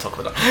 let's not talk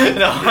about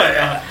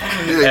that.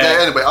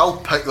 Anyway, I'll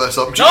pick this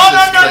up. No.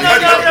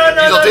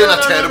 You're doing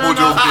a terrible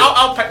job here.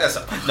 I'll pick this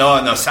up.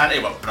 No, Sanity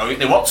were brilliant.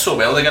 They worked so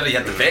well together. You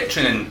had the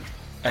veteran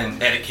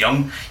and Eric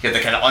Young. You had the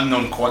kind of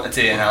unknown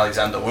quantity in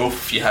Alexander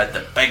Wolf. You had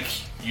the big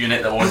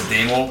unit that was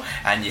Demo,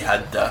 and you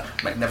had the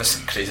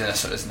magnificent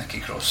craziness that was Nikki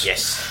Cross.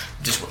 Yes.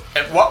 Just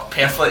it worked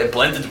perfectly. It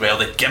blended well.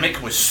 The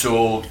gimmick was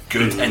so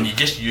good, and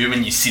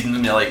when you see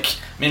them, you're like,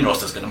 main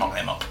roster's going to muck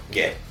them up.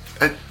 Yeah.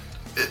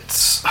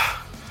 It's,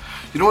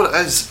 you know what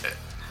it is.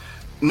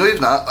 Not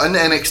even that. In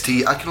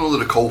NXT, I can only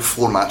recall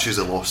 4 matches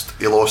he lost.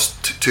 He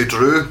lost to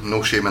Drew,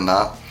 no shame in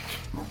that.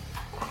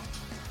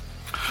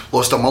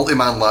 Lost a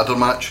multi-man ladder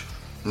match,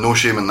 no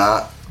shame in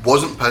that.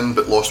 Wasn't pinned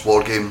but lost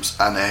War Games,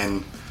 and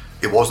then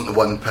he wasn't the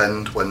one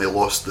pinned when they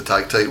lost the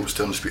tag titles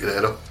to Undisputed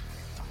Era.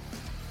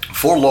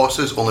 4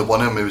 losses, only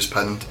one of them he was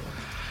pinned.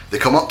 They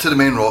come up to the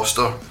main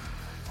roster.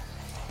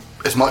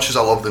 As much as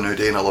I love the New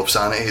Day and I love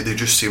Sanity, they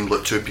just seemed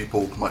like 2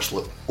 people, much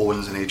like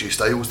Owens and AJ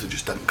Styles. They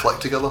just didn't click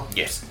together.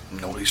 Yes.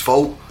 Nobody's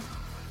fault.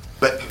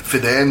 But for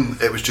them,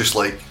 it was just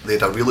like they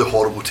had a really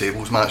horrible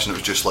tables match, and it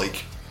was just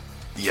like,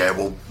 yeah,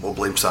 we'll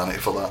blame Sanity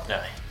for that.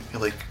 Aye.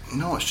 You're like,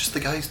 no, it's just the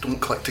guys don't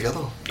click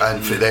together.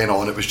 And from then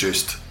on, it was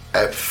just,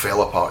 it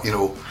fell apart. You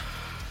know,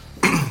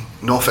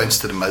 no offence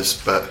to the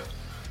Miz, but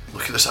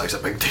look at the size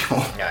of Big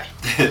Demo.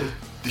 Aye.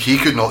 He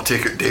could not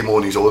take out Demo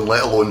on his own,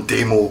 let alone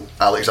Demo,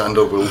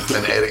 Alexander Wolf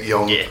and Eric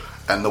Young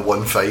in the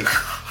one fight.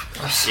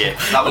 Yeah,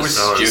 That was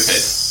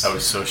stupid. That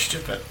was so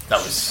stupid.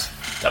 That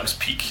was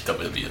peak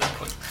WWE at that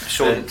point.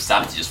 So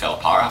Sanity just fell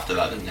apart after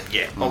that, didn't it?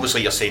 yeah,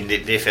 obviously you're saying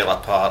they fell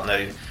apart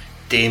now.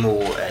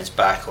 Demo is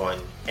back on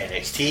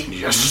NXT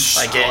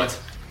Yes.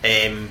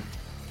 again.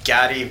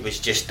 Gary was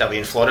just away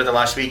in Florida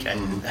last week,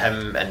 and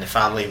him and the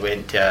family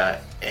went to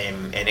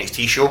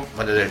NXT show,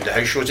 one of the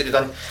house shows that they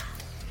done,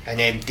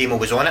 and Demo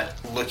was on it,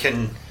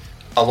 looking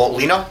a lot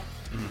leaner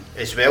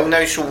as well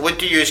now. So what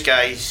do you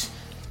guys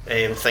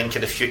think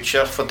of the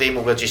future for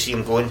Demo? Where do you see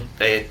him going?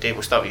 Dave,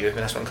 we'll start with you on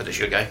this one because it's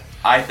your guy.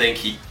 I think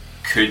he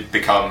could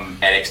become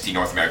NXT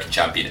North American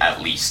champion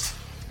at least.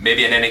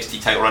 Maybe an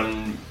NXT title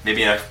run,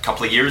 maybe in a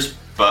couple of years,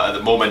 but at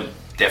the moment,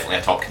 definitely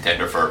a top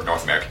contender for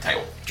North American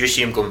title. Do you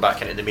see him going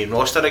back into the main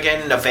roster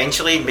again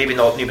eventually? Maybe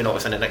not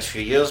within the next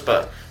few years,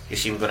 but you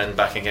see him going in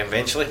back again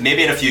eventually?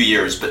 Maybe in a few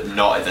years, but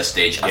not at this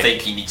stage. Yeah. I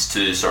think he needs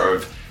to sort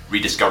of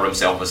rediscover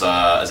himself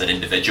as an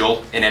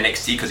individual in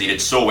NXT, because he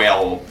did so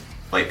well,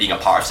 like being a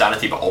part of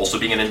Sanity, but also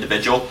being an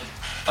individual.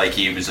 Like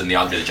he was in the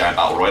Andre the Giant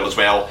Battle Royal as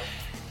well.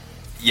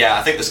 Yeah,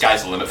 I think the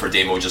sky's the limit for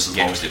Demo, just as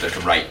long as they do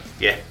him right.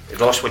 Yeah.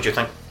 Ross, what do you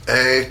think?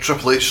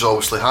 Triple H is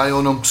obviously high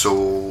on him,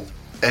 so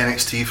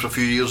NXT for a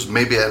few years,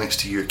 maybe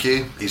NXT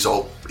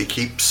UK. He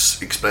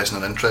keeps expressing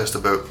an interest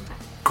about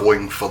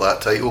going for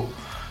that title.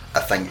 I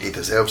think he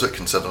deserves it,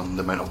 considering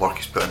the amount of work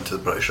he's put into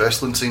the British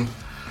wrestling scene.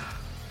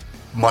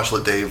 Much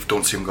like Dave,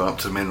 don't see him going up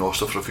to the main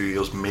roster for a few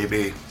years,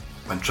 maybe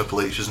when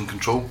Triple H is in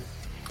control.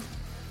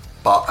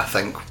 But I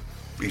think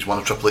he's one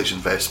of Triple H's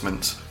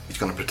investments. He's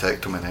going to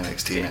protect him in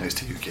NXT and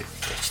NXT UK.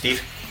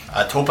 Steve?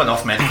 I'd hope a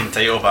North American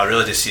title, but I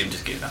really just see him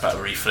just getting a bit of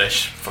a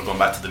refresh for going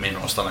back to the main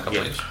roster in a couple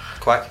of years.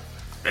 Quack?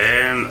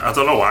 I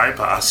don't know why,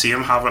 but I see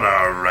him having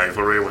a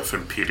rivalry with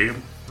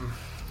Imperium,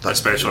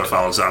 especially with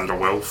Alexander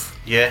Wolf.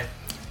 Yeah.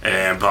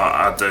 But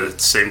at the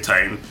same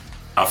time,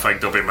 I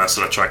think they'll be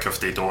missing a trick if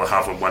they don't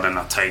have him winning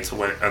a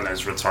title in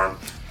his return.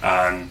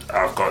 And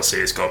I've got to say,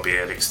 it's got to be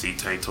NXT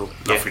title,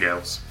 nothing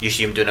else. You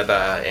see him doing a bit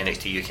of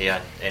NXT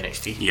UK and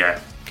NXT? Yeah.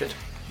 Good.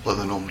 Like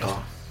the Nom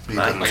Da. He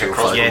Aye. did Like two a or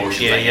cross five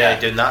promotion. motions. Yeah,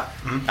 doing that.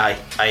 Aye,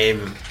 I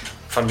am.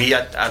 For me,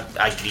 I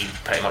agree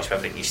pretty much with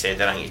everything you said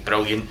there. I think he's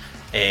brilliant.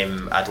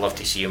 I'd love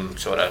to see him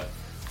sort of,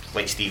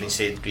 like Stephen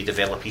said,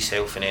 redevelop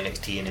himself in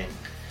NXT, and then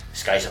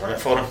sky's the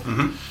limit for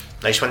him.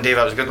 Nice one, Dave.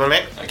 That was a good one,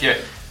 mate. Thank you.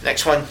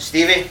 Next one,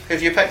 Stevie. Who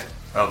have you picked?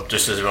 Well,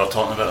 just as we were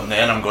talking about him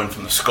then, I'm going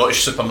from the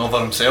Scottish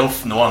supernova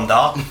himself, Noam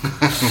Dar.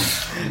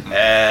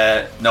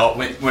 No,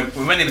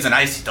 when he was in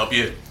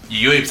ICW, you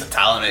knew he was a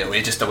talent right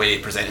away, just the way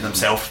he presented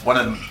himself. One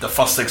of the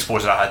first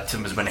exposure I had to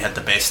him was when he had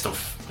the best of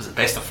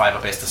 5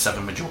 or best of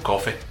 7 with Joe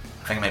Coffey.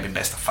 I think it might be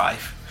best of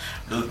 5.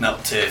 Looking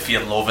up to Fear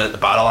and Loathing at the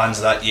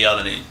Barrowlands that year,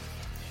 and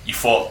you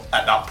thought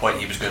at that point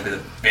he was going to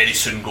be very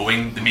soon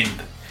going. I mean,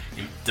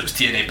 there was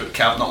TNA boot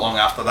camp not long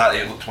after that.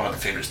 He looked one of the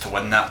favourites to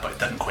win that, but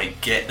didn't quite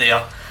get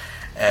there.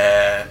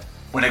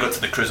 When I got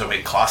to the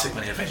Cruiserweight Classic,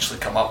 when he eventually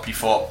come up, you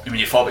fought with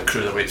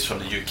Cruiserweights from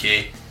the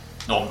UK.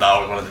 Noam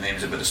Dar was one of the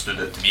names that would have stood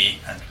out to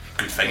me, and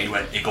good thing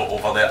he got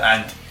over there,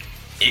 and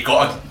he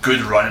got a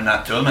good run in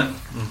that tournament.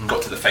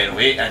 Got to the final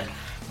 8, and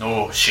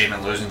no shame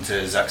in losing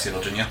to Zack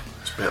Sabre Jr.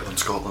 It's better than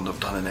Scotland have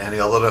done in any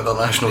other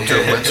international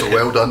tournament, so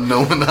well done,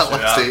 knowing that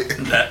last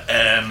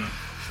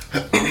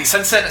 8.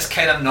 Since then, it's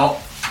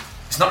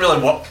not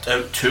really worked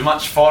out too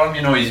much for him.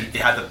 You know, he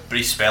had a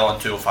brief spell on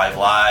 205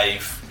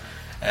 Live.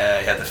 He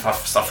had the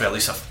stuff with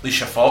Alicia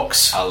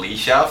Fox.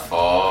 Alicia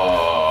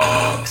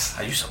Fox.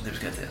 I knew somebody was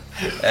good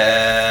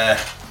there.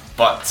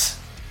 But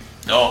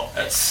no,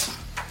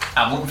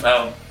 I'm looking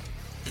for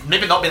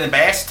maybe not being the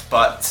best,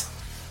 but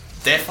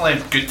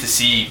definitely good to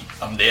see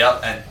him there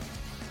and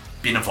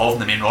being involved in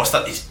the main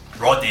roster. His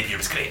Raw debut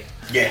was great.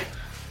 Yeah.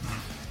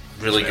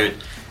 Really good.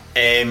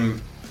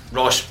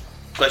 Ross,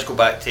 let's go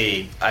back to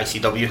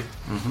ICW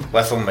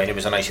with him when he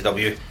was on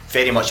ICW.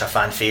 Very much a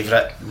fan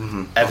favourite.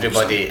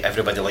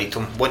 Everybody liked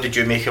him. What did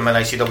you make him in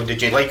ICW?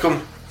 Did you like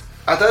him?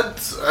 I did.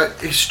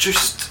 It's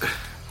just,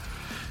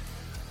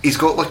 he's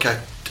got like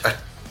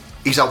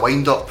he's a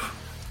wind up.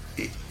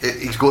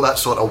 He's got that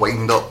sort of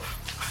wind up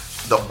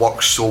that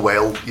works so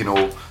well. You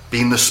know,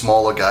 being the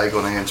smaller guy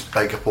going against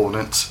big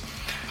opponents.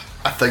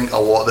 I think a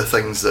lot of the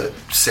things that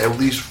sell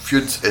these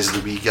feuds is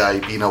the wee guy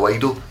being a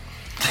wido.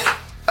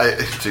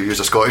 To use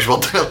a Scottish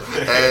word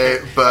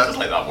there. But I just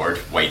like that word,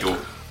 wido.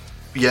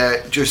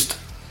 Yeah, just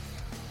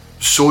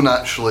so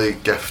naturally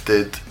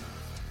gifted,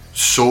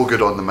 so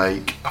good on the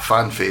mic, a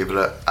fan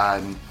favourite,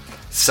 and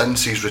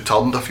since he's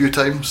returned a few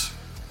times,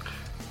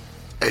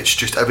 it's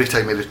just every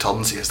time he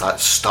returns he has that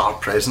star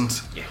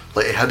presence. Yeah.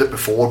 Like he had it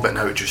before, but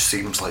now it just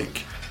seems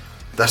like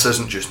this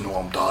isn't just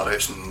Noam Dar,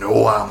 it's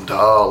Noam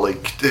Dar.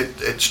 Like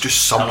it's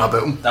just something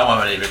about him. That one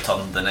when he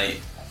returned the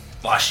night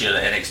last year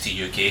at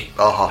NXT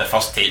UK, the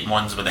first taped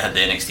ones when they had the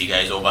NXT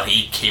guys over,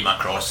 he came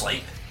across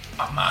like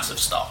a massive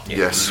star.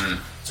 Yes.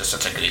 Just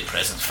such a great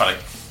presence for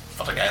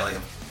a guy like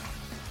him.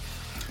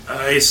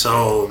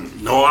 So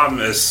Noam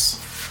is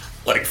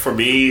like for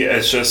me,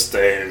 it's just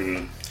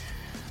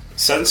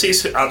since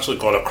he's actually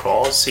got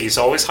across, he's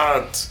now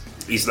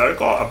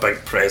got a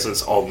big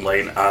presence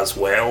online as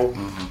well.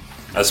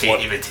 As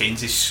he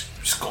retains his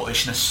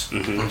Scottishness,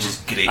 which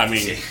is great. I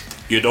mean,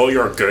 you know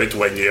you're good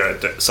when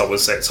someone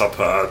sets up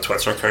a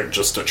Twitter account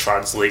just to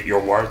translate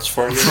your words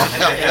for you.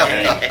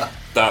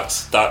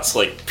 That's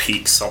like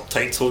peak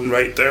subtitling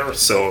right there.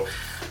 So,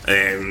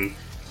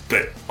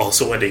 but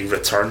also when he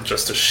returned,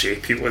 just the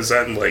shape he was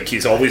in, like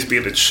he's always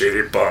been in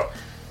shape, but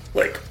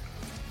like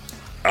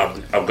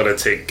I'm gonna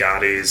take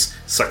Gary's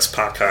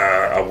 6-pack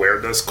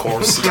awareness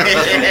course.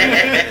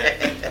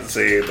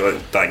 Say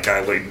that guy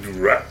like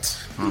ripped,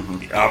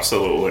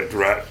 absolutely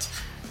ripped.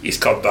 He's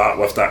come back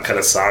with that kind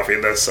of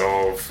savviness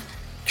of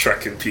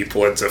tricking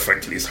people into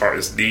thinking he's hurt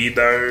his knee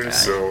now.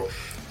 So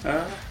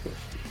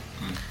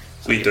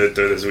we do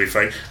this we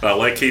thing. And I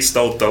like he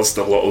still does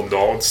the little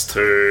nods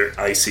to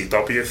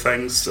ICW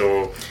things.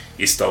 So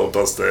he still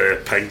does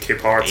the pinky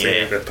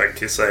party, the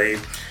pinky sign.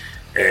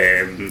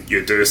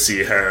 You do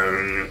see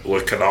him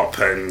looking up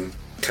and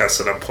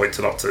kissing and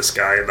pointing up to the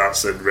sky, and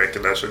that's in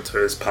recognition to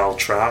his pal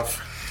Trav,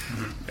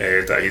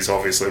 that he's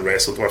obviously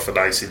wrestled with in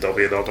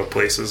ICW and other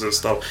places and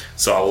stuff.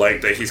 So I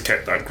like that he's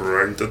kept that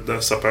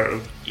groundedness about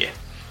him.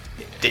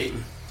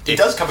 He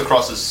does come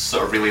across as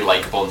sort of really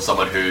likeable and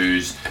someone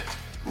who's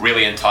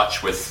really in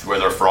touch with where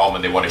they're from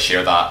and they want to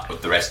share that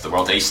with the rest of the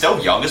world. And he's still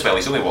young as well.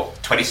 He's only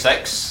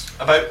 26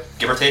 about,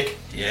 give or take.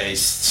 Yeah,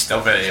 he's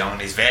still very young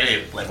and he's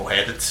very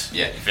level-headed.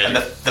 Yeah, and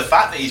the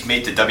fact that he's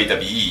made to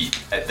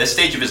WWE at this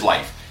stage of his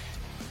life,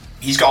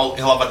 he'll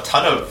have a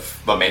ton of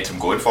momentum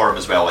going for him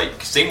as well.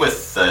 Like same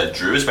with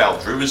Drew as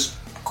well. Drew was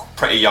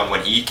pretty young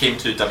when he came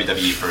to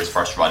WWE for his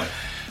first run,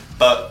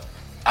 but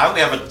I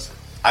only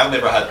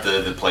ever had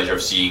the pleasure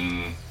of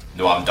seeing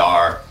Noam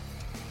Dar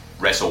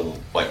wrestle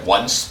like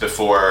once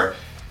before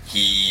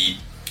he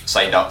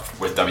signed up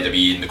with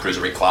WWE in the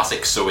Cruiserweight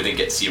Classic, so we didn't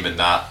get to see him in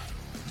that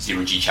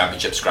Zero G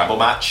Championship Scramble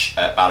match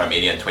at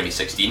Barramania in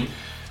 2016.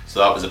 So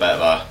that was a bit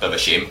of a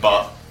shame.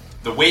 But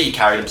the way he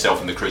carried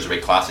himself in the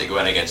Cruiserweight Classic,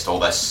 going against all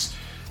this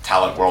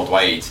talent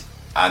worldwide,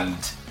 and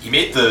he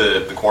made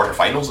the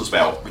quarterfinals as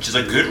well, which is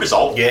a good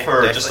result for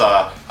definitely. Just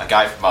a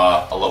guy from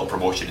a little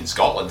promotion in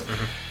Scotland.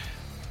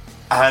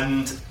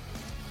 And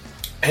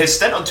his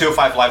stint on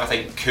 205 Live, I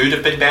think, could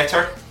have been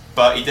better,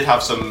 but he did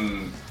have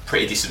some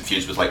pretty decent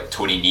feuds with like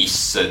Tony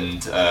Nese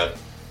and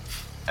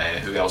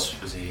who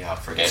else was he? I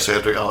forget.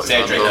 Cedric,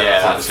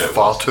 that's it.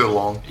 Far too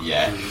long.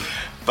 Yeah,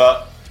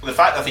 but the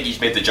fact I think he's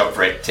made the jump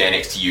to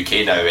NXT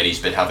UK now, and he's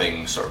been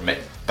having sort of a bit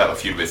of a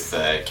feud with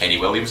Kenny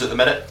Williams at the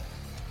minute.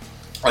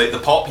 Like the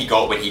pop he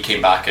got when he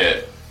came back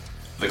at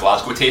the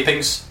Glasgow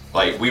tapings,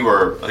 like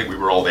I think we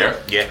were all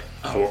there. Yeah.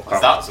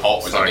 That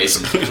pop was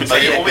amazing.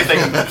 Like the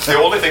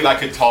only thing that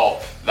could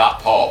top that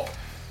pop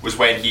was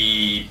when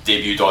he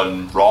debuted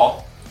on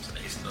Raw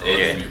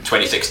in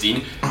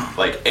 2016.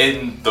 Like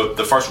in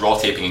the first Raw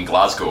taping in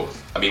Glasgow,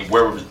 I mean,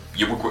 where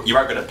you weren't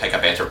going to pick a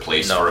better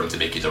place for him to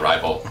make his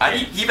arrival, and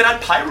he even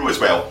had pyro as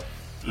well.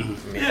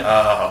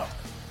 I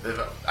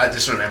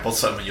just remembered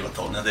something when you were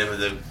talking today. With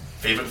the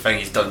favourite thing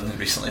he's done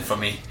recently for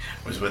me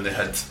was when they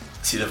had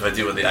see the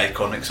video of the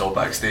Iconics all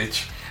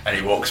backstage, and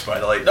he walks by,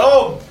 they're like,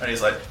 "No!" and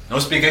he's like, "No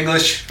speak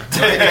English."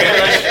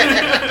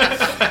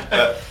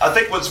 I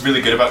think what's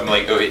really good about him,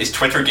 like his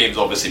Twitter game's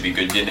obviously been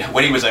good.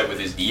 When he was out with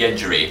his knee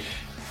injury,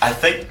 I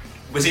think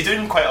was he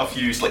doing quite a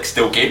few like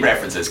still game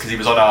references because he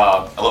was on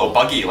a little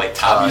buggy like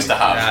Tab used to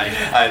have,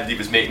 and he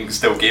was making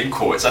still game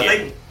quotes. I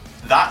think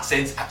that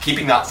sense,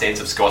 keeping that sense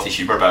of Scottish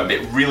humour about him,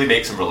 it really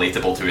makes him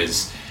relatable to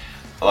his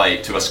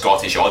to a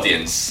Scottish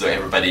audience, so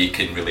everybody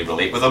can really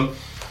relate with him.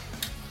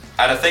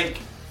 And I think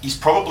he's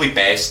probably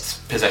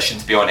best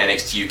positioned to be on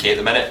NXT UK at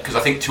the minute, because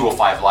I think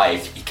 205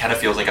 Live, he kind of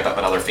feels like a bit of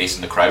another face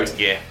in the crowd.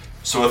 Yeah.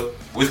 So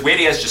with where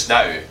he is just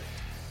now,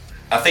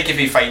 I think if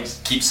he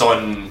keeps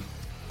on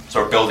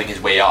sort of building his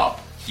way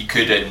up, he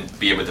could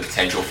be with the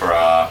potential for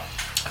a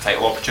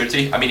title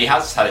opportunity. I mean, he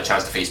has had a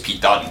chance to face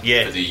Pete Dunne for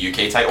the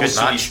UK title. Good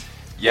match.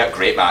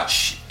 Great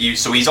match.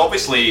 So he's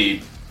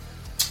obviously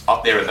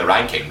up there in the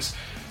rankings,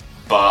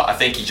 but I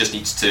think he just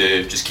needs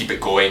to just keep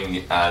it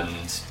going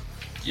and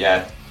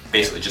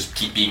basically just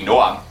keep being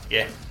Noam.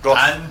 Yeah.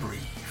 And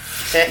breathe.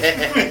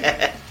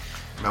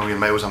 Million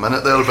miles a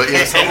minute there, but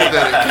yes,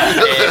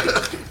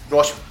 Derek.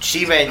 Ross,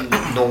 see when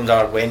Noam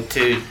Dar went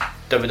to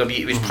WWE,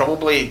 it was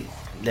probably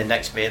the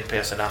next main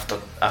person after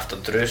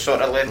Drew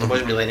sort of left. There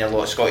wasn't really a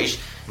lot of Scottish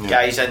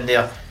guys in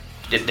there.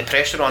 The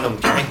pressure on him,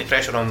 do you think the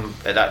pressure on him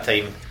at that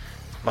time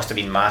must have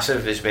been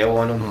massive as well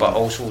on him, but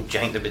also do you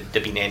think there would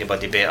have been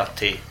anybody better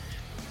to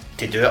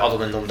do it other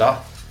than Noam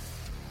Dar?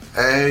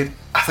 I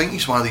think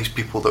he's one of these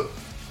people that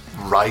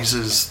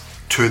rises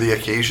to the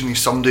occasion. He's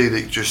somebody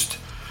that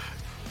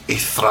he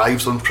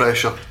thrives on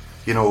pressure,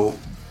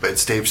 but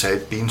as Dave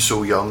said, being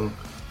so young,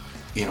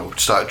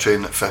 started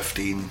training at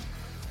 15,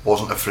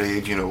 wasn't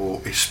afraid,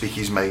 to speak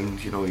his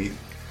mind,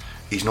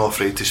 he's not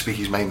afraid to speak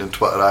his mind on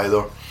Twitter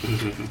either.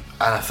 And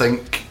I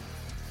think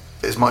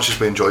as much as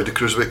we enjoyed the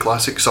Cruiserweight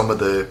Classic, some of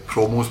the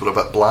promos were a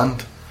bit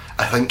bland.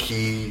 I think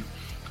he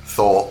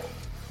thought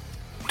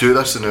do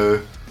this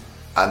now,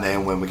 and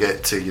then when we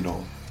get to, you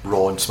know,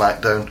 Raw and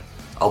SmackDown,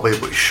 I'll be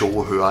able to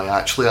show who I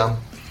actually am.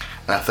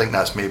 And I think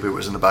that's maybe what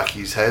was in the back of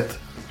his head.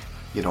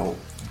 You know,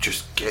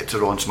 just get to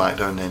Raw and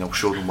SmackDown, then I'll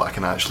show them what I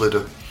can actually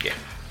do. Yeah.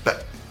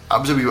 But I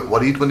was a wee bit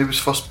worried when he was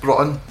first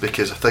brought in,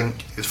 because I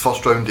think his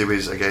first round he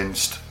was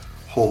against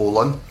Ho Ho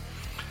Lun,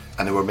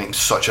 and they were making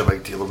such a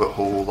big deal about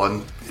Ho Ho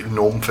Lun.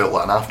 No one felt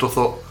like an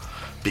afterthought,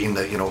 being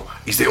that, you know,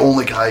 he's the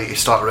only guy to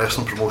start a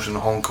wrestling promotion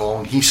in Hong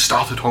Kong. He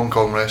started Hong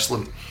Kong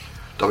wrestling.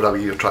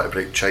 WWE were trying to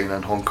break China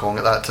and Hong Kong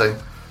at that time,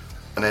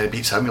 and then he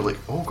beats him. You're like,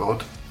 oh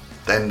god.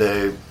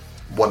 Then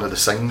one of the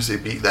Sings, he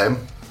beat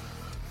them,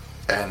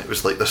 and it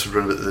was like this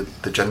around about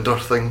the gender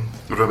thing,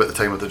 around about the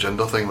time of the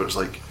gender thing, where it's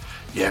like,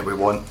 yeah, we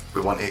want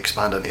to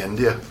expand into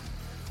India.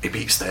 He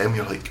beats them.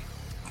 You're like,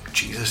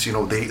 Jesus, you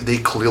know, they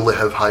clearly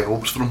have high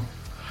hopes for him.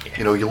 Yeah.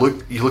 You know, you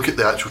look at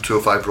the actual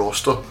 205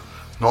 roster.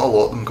 Not a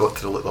lot of them got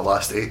to the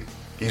last 8.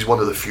 He's one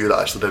of the few that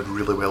actually did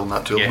really well in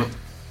that tournament.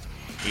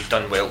 Yeah. He's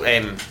done well.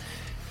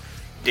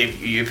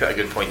 Dave, you put a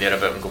good point there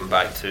about him going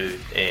back to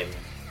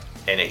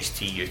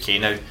NXT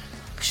UK now.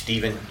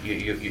 Stephen,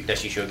 you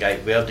this is your guy.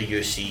 Where do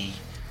you see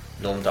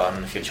Noam Dar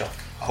in the future?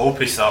 I hope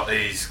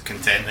he's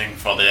contending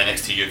for the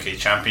NXT UK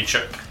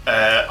Championship.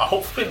 I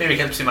hopefully maybe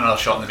get to see him another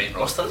shot in the main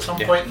roster at some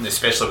point, and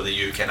especially with the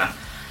new kind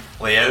of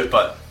layout.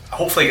 But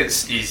hopefully he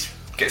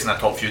gets in a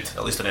top feud,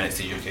 at least in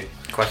NXT UK.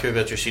 Quacky,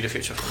 where do you see the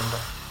future for Noam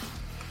Dar?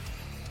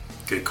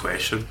 Good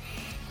question.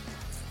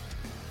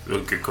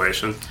 Real good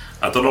question.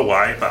 I don't know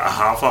why, but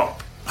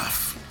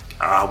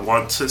I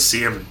want to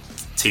see him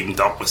teamed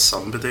up with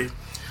somebody,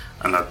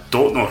 and I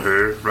don't know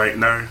who right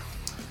now,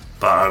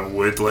 but I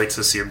would like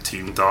to see him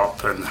teamed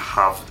up and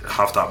have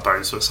that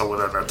bounce with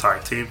someone in a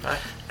tag team. Aye.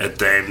 And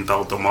then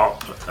build them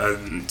up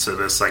into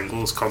the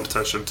singles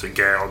competition to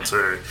get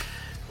onto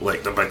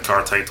like the mid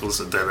card titles,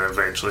 and then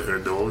eventually, who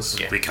knows,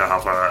 we can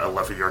have a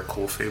 11-year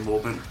Kofi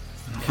moment.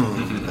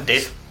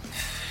 Dave?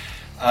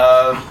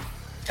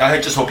 I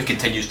just hope he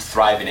continues to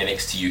thrive in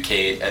NXT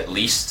UK at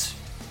least.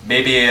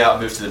 Maybe a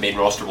move to the main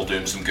roster will do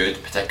him some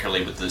good,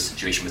 particularly with the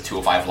situation with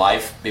 205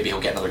 Live. Maybe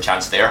he'll get another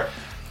chance there.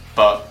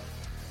 But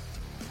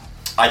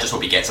I just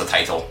hope he gets a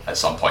title at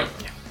some point.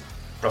 Yeah.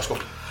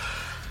 Roscoe?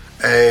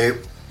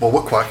 Well,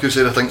 what Quaku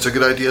said I think is a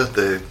good idea.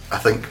 I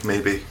think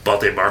maybe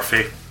Buddy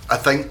Murphy. I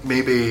think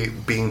maybe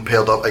being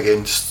paired up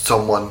against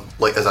someone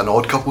like as an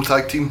odd couple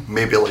tag team,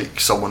 maybe like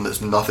someone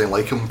that's nothing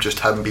like him, just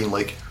him being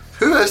like,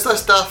 who is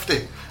this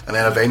dafty? And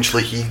then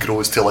eventually he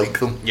grows to like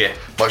them. Yeah.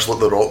 Much like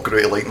The Rock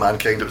grew to like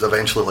Mankind, it was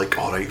eventually like,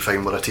 alright,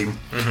 fine, we're a team.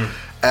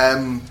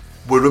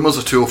 With rumours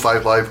of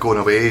 205 Live going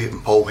away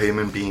and Paul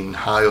Heyman being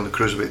high on the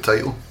Cruiserweight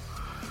title,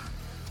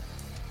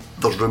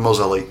 there's rumours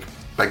of like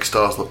big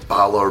stars like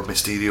Balor,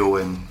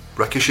 Mysterio and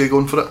Ricochet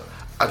going for it.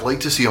 I'd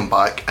like to see him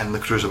back in the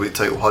Cruiserweight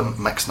title hunt,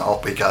 mixing it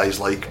up with guys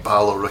like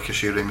Balor,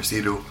 Ricochet, Rey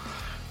Mysterio.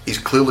 He's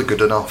clearly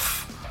good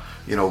enough.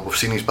 You know, we've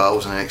seen his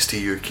battles in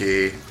NXT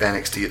UK,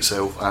 NXT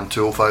itself and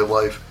 205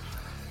 Live.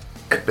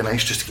 It'd be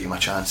nice just to give him a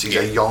chance. He's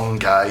a young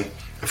guy.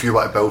 If you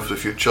want to build for the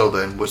future,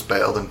 then what's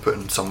better than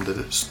putting somebody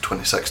that's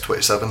 26,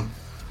 27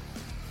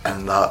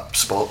 in that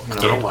spot? You know?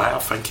 I don't know why, I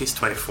think he's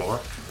 24.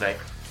 Right.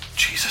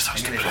 Jesus,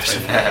 that's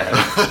depressing.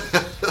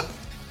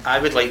 I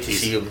would like to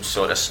see him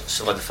sort of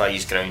solidify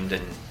his ground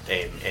in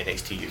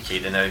NXT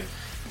UK then now,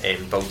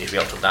 build his way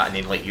up to that, and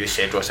then like you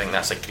said, Ross, I think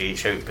that's a great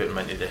shout, put him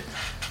into the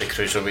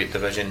Cruiserweight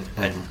division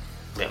and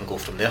let him go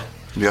from there.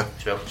 Yeah.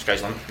 So,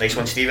 sky's limit. Nice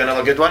one, Steve,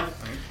 another good one.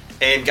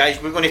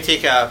 Guys, we're going to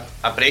take a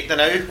break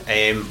now.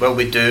 While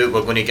we do,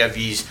 we're going to give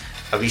you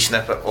a wee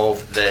snippet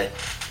of the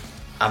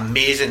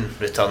amazing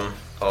return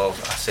of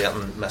a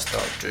certain Mr.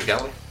 Drew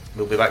Galloway.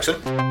 We'll be back soon.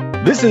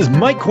 This is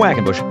Mike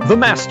Quackenbush, the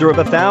master of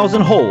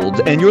 1,000 holds,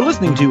 and you're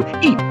listening to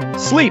Eat,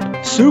 Sleep,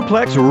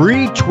 Suplex,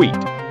 Retweet.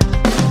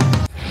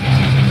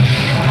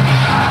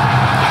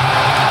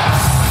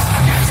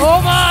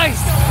 Oh my!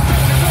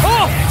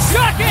 Oh,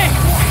 Jackie!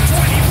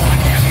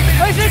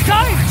 Is it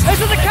time?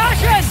 Is it the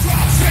cash-in?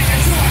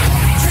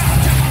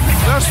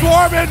 They're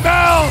swarming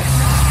bells!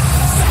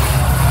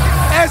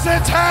 Is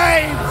it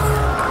time?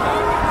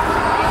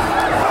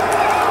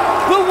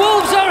 The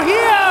Wolves are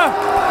here!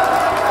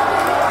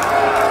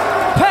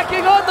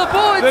 Pecking on the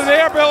boards! There's the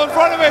air bell in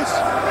front of us!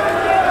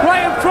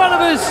 Right in front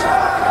of us!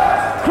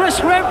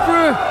 Chris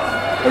Renfrew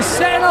is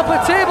setting up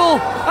a table,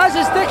 as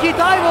is Nicky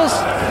Divers.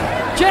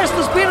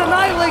 Jester's been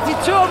annihilated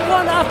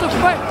 2-on-1 after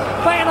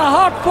fighting a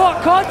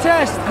hard-fought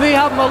contest. They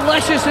have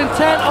malicious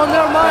intent on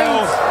their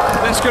minds.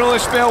 This can only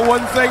spell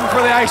one thing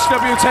for the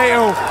ICW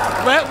title.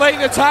 Like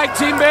the tag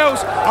team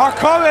belts are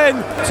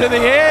coming to the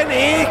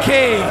NAK.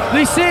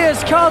 They say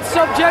it's card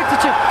subject to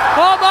change.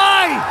 Oh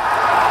my!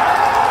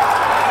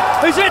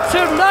 Is it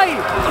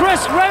tonight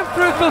Chris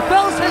Renfrew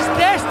fulfills his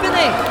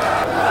destiny?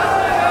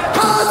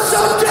 Card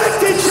subject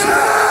to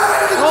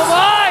change! Oh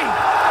my!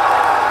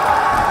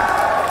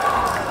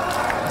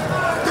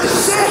 The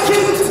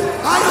second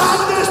I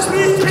hand this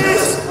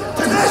briefcase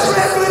to this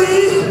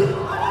referee,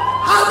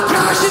 I'm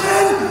cashing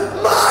in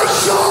my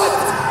shot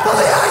for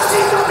the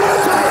ICW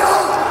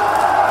title!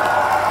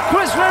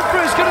 Chris Chris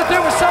Renfrew is going to do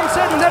what some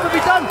said will never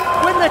be done,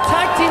 win the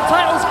tag team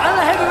titles and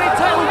the heavyweight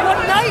title in one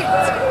night.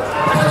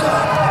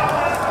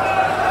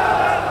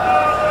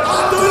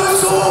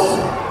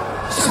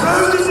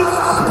 Surrounded by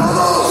our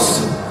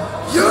brothers,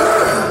 you've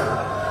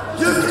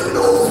got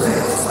no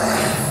faith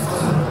left.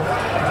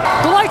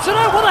 The lights are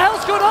out. What the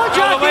hell's going on,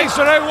 Jackie? The lights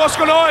are out. What's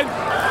going on?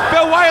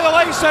 Bill, why are the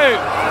lights out?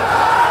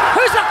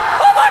 Who's that?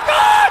 Oh my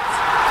God!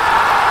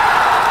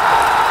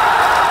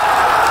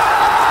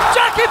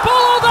 Jackie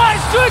Polo, that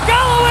is Drew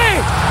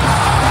Galloway!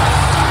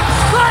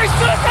 That is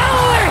Drew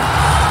Galloway!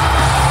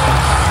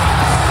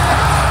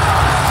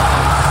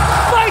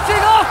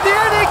 Fighting off the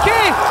NAK,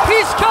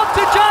 he's come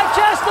to Jack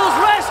Chester's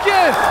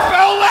rescue!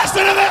 Bill,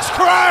 listen to this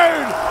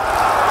crowd!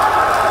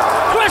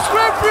 Chris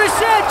Renfrew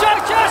said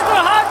Jack Chester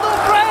had no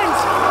friends,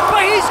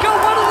 but he's got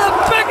one of the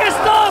biggest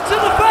dogs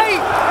in the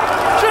fight!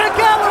 Drew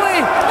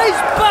Galloway is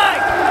back!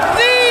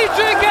 The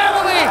Drew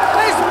Galloway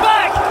is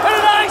back in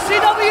an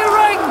ICW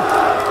ring!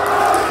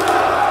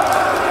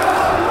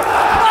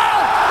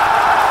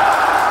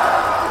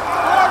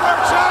 Former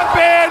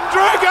champion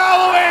Drew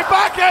Galloway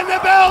back in the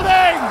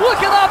building! Look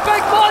at that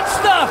big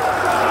monster!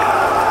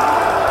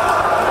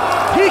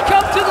 He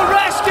come to the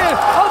rescue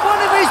of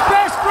one of his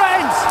best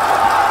friends!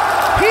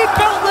 He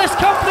built this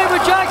company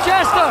with Jack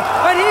Chester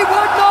and he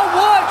would not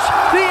watch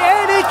the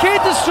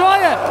NAK destroy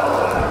it!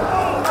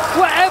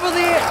 Whatever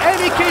the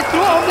NAK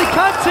throw him, they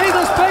can't take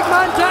this big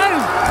man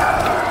down!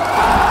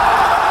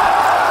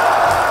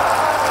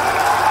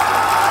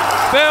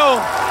 Bill,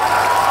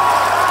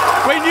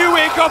 when you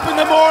wake up in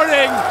the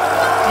morning,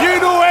 you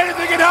know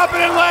anything can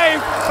happen in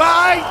life, but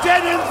I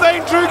didn't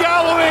think Drew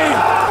Galloway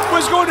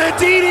was going to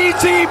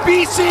DDT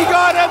BC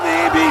God and the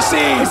ABC.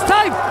 It's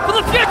time for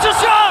the Future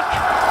Shock!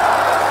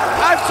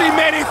 I've seen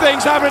many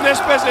things happen in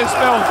this business,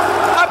 Bill.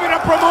 I've been a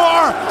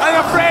promoter and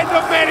a friend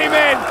of many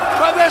men,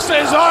 but this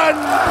is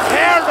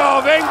unheard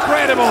of,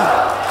 incredible.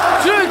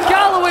 Drew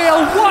Galloway,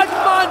 a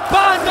one-man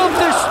band of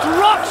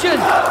destruction,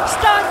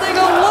 standing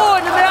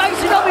alone in the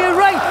ICW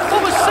ring,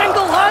 almost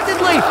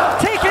single-handedly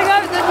taking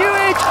out the New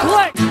Age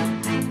Clique.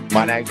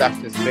 My name's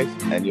Ashton Smith,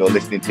 and you're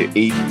listening to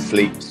Eat,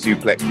 Sleep,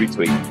 Suplex,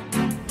 Retweet.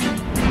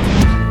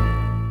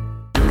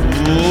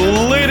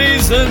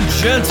 Ladies and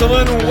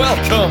gentlemen,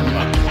 welcome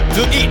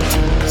to Eat,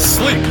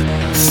 Sleep,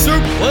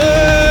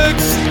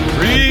 Suplex,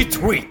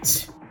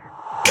 Retweet.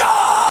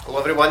 Hello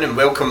everyone and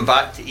welcome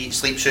back to Eat,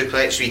 Sleep,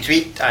 Suplex,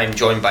 Retweet. I'm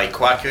joined by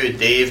Kwaku,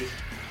 Dave,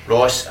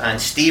 Ross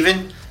and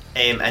Stephen,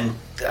 and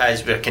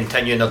as we're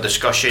continuing our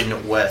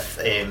discussion with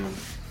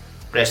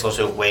wrestlers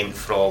who went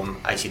from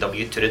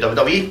ICW to the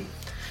WWE.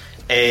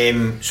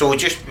 So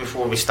just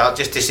before we start,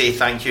 just to say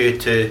thank you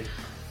to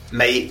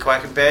Mike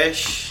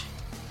Quackenbush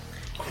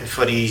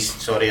for his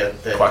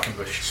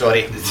Quackenbush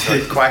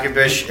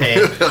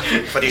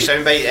for his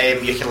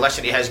soundbite. You can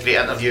listen to his great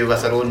interview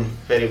with our own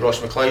very Ross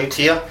McLeod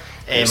here.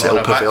 On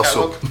our back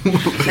catalogue.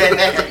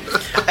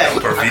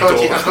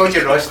 I called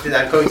you Ross, and I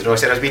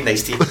was being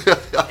nice to you. You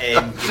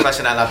can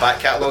listen on our back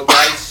catalogue,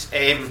 guys.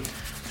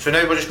 So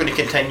now we're just going to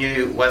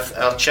continue with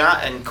our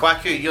chat. And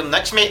Kwaku, you're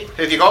next, mate.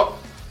 Who have you got?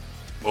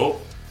 Oh,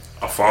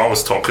 I thought I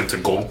was talking to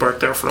Goldberg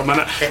there for a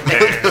minute.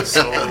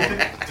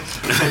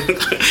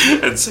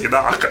 And say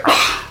that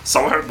I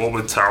somehow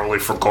momentarily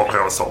forgot who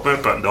I was talking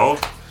about, but no,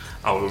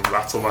 I will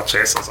rattle my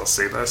chest as I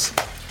say this.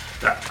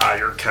 The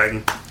Iron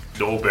King,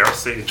 No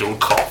Mercy, Joe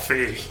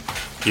Coffey.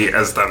 He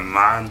is the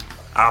man,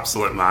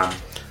 absolute man.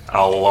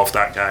 I love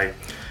that guy.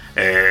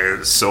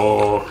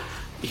 So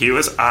he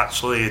was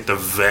actually the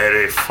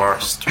very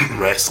first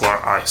wrestler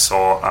I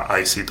saw at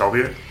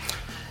ICW.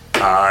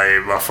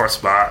 My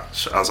first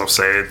match, as I've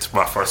said,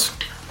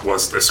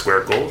 was the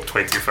Square Goal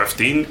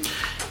 2015.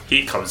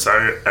 He comes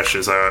out,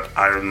 issues an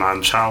Iron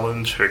Man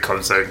challenge. Who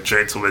comes out?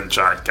 Gentleman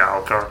Jack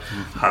Gallagher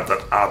had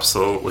an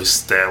absolutely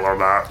stellar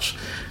match.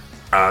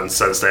 And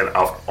since then,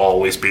 I've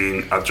always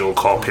been a Joe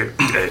Coffey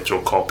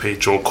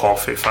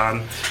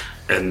fan.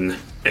 And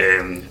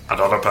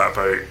another bit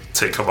about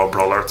taking my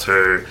brother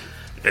to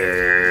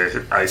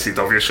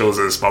ICW shows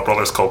is my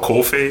brother's called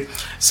Kofi.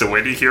 So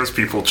when he hears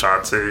people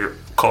chanting,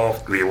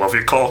 "We love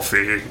you,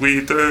 Coffee,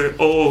 we do,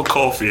 oh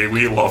Coffee,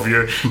 we love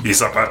you,"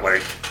 he's a bit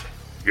like,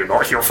 "You're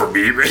not here for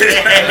me, mate."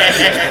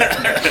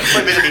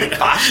 What would have been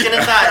basking in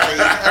that?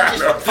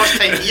 Like, first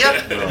time here.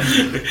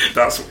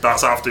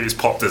 That's after he's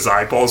popped his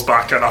eyeballs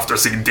back in after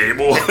seeing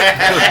Demo.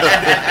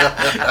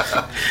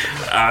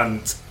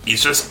 And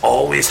he's just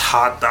always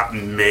had that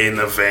main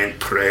event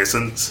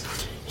presence.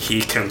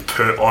 He can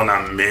put on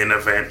a main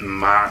event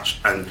match,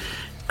 and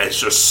it's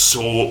just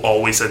so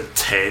always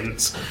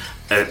intense.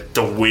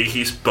 The way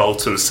he's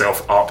built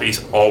himself up,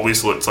 he's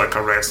always looked like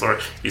a wrestler,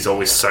 he's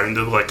always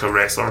sounded like a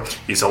wrestler,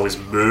 he's always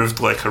moved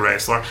like a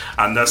wrestler,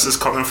 and this is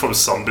coming from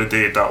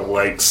somebody that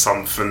likes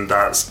something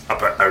that's a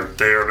bit out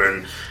there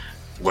and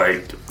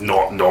like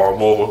not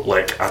normal,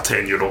 like a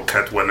 10-year-old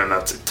kid winning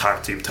a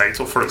tag team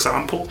title, for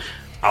example.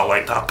 I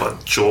like that,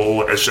 but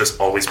Joe has just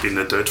always been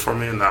the dude for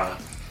me, and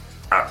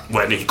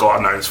when he got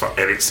announced for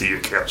NXT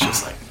UK, I was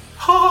just like,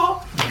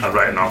 ha! And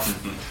right enough.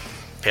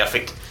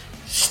 Perfect.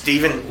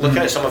 Stephen, looking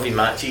at some of his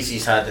matches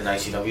he's had in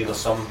ICW, there's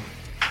some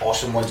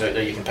awesome ones out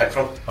there you can pick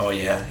from. Oh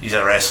yeah, he's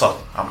a wrestler,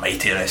 a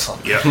mighty wrestler.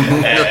 Yeah.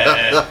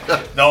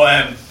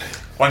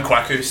 One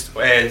Kwaku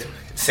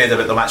said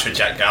about the match with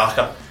Jack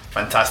Gallagher.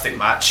 Fantastic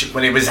match.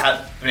 When he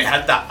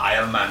had that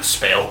Iron Man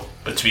spell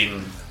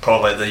between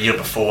probably the year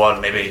before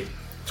and maybe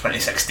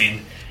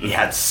 2016, he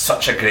had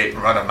such a great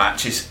run of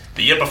matches.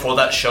 The year before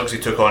that,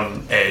 Shugsy took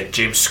on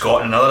James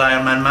Scott in another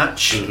Iron Man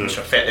match, which was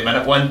a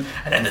 30-minute one,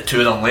 and then the two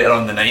of them later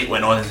on the night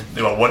went on.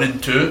 They were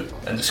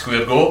 1-2 in the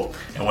square go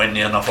and went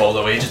near enough all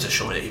the way just to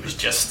show that he was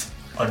just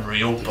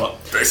unreal.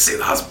 But they say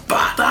that's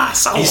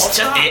badass.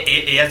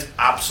 He is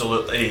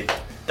absolutely.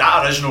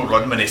 That original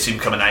run when he seen him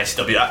coming to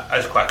ICW,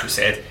 as Kwaku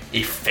said,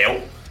 he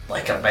felt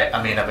like a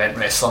main event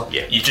wrestler.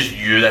 Yeah. You just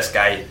knew this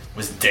guy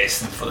was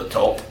destined for the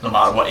top, no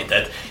matter what he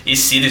did.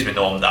 He's series been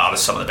known that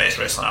as some of the best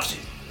wrestling I've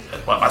seen.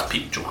 That's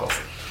Pete Joe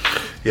Coffey.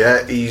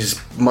 Yeah,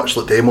 he's much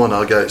like Damo,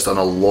 another guy that's done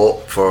a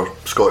lot for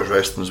Scottish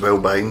wrestling as well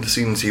behind the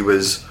scenes.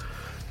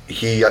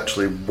 He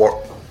actually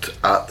worked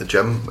at the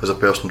gym as a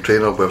personal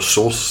trainer where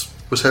Source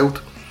was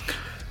held,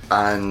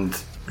 and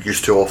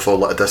used to offer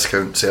like a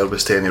discount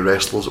service to any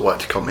wrestlers that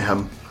wanted to come to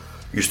him.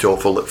 Used to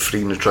offer like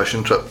free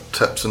nutrition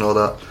tips and all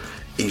that.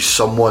 He's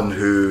someone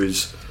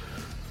who's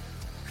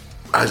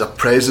has a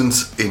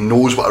presence. He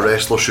knows what a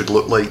wrestler should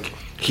look like.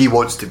 He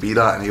wants to be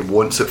that, and he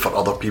wants it for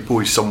other people.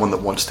 He's someone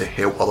that wants to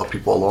help other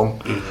people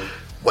along.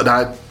 When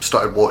I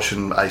started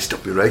watching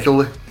ICW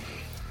regularly,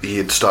 he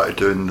had started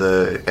doing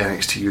the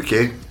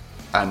NXT UK,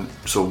 and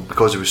so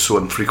because he was so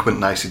infrequent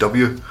in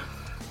ICW,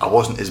 I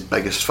wasn't his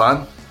biggest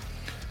fan.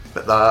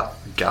 But that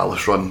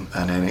Gallus run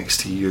in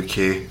NXT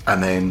UK,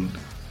 and then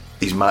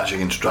his match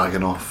against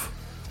Dragunov,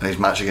 and his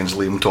match against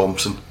Liam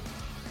Thompson,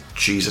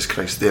 Jesus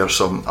Christ, there are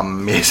some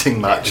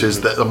amazing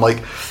matches that I'm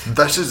like,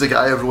 this is the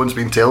guy everyone's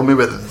been telling me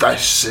about.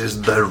 This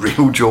is the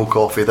real Joe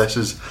Coffey. This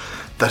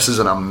is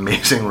an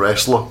amazing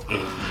wrestler.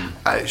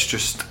 It's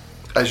just,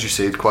 as you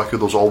said, Kwaku,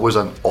 there's always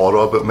an aura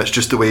about him. It's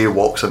just the way he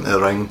walks into the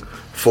ring,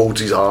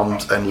 folds his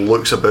arms, and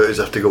looks about as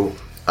if to go,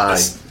 aye,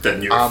 the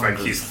new I'm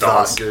thing he's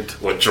done good.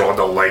 with drawing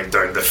a line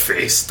down the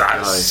face.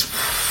 That's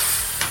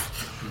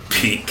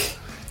peak.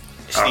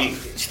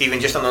 Stephen,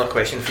 just another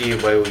question for you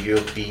while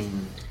you've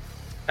been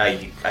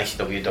a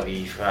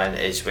ICW fan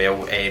as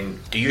well.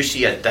 Do you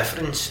see a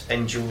difference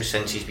in Joe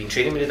since he's been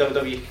training with the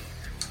WWE?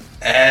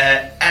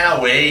 In a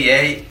way,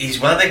 yeah.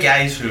 He's one of the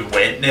guys who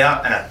went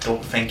there, and I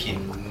don't think he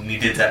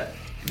needed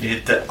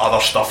the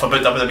other stuff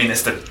about WWE. I mean,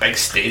 it's the big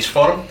stage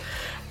for him,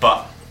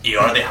 but he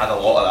already had a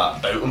lot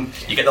of that about him.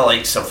 You get the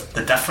likes of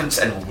the difference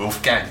in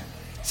Wolfgang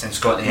since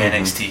going to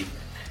NXT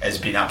has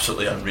been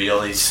absolutely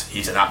unreal.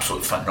 He's an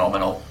absolute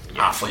phenomenal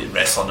athlete and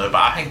wrestler now,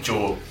 but I think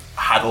Joe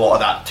had a lot of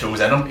that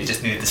tools in him. He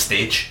just needed the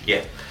stage.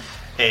 Yeah.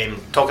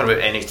 Talking about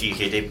NXT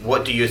UK, Dave,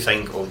 what do you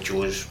think of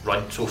Joe's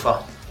run so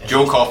far?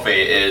 Joe Coffey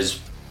is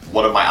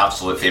one of my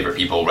absolute favourite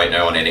people right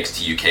now on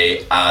NXT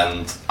UK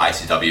and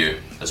ICW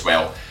as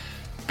well,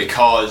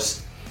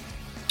 because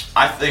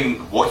I think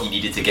what he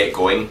needed to get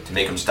going to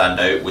make him stand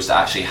out was to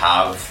actually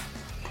have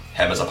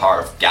him as a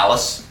part of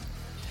Gallus.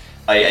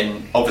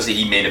 And obviously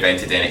he main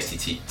evented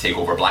NXT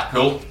TakeOver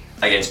Blackpool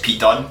against Pete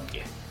Dunne.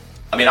 Yeah.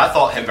 I mean, I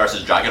thought him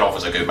versus Dragunov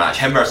was a good match.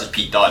 Him versus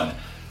Pete Dunne,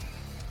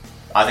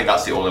 I think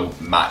that's the only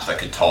match that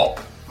could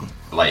top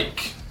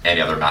like any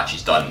other match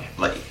he's done.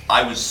 Like,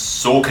 I was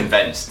so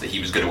convinced that he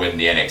was going to win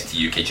the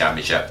NXT UK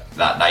Championship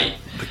that night.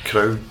 The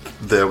crowd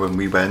there when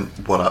we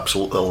went were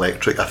absolutely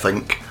electric. I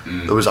think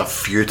there was a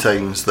few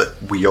times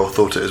that we all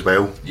thought it as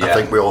well. Yeah. I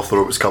think we all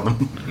thought it was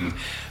coming.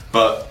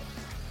 But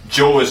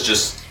Joe has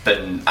just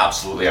been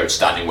absolutely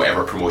outstanding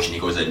whatever promotion he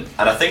goes in,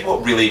 and I think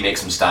what really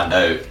makes him stand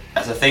out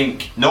is I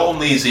think not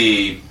only has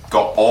he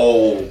got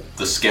all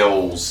the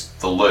skills,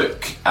 the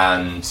look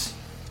and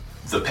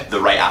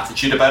the right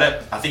attitude about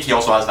it, I think he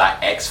also has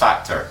that X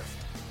factor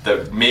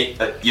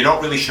that you're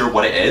not really sure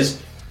what it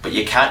is, but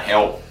you can't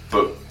help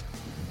but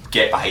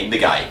get behind the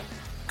guy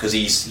because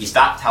he's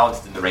that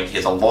talented in the ring. He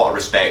has a lot of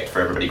respect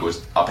for everybody he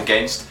goes up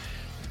against,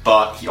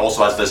 but he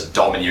also has this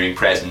domineering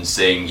presence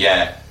saying,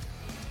 yeah,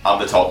 I'm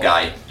the top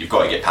guy, you've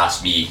got to get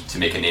past me to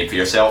make a name for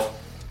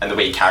yourself. And the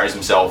way he carries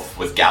himself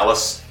with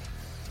Gallus,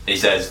 he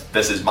says,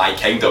 this is my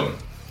kingdom,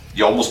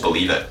 you almost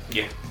believe it.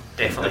 Yeah,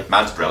 definitely.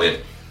 Man's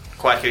brilliant.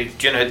 Kwaku,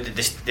 do you know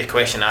the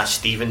question I asked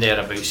Stephen there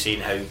about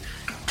saying how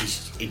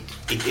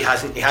he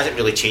hasn't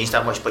really changed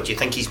that much, but do you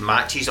think his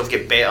matches have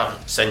got better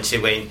since he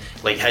went,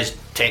 like his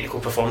technical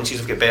performances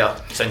have got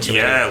better since he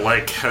went? Yeah,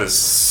 like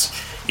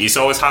he's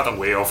always had a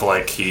way of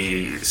like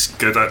he's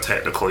good at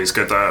technical, he's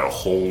good at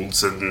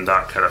holds and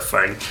that kind of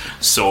thing.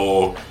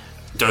 So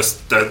there's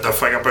the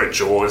thing about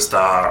Joe is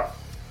that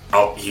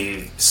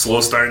he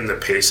slows down the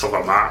pace of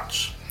a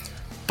match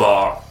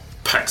but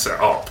picks it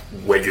up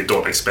when you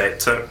don't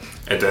expect it,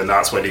 and then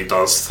that's when he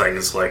does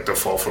things like the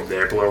fall from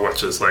Nebula,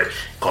 which is like,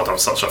 God, I'm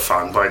such a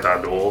fanboy that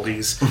I know all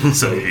these.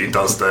 So he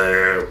does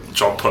the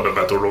jump on the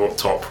middle rope,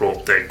 top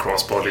rope, then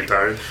crossbody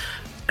down,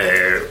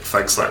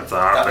 things like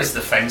that. That was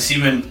the thing.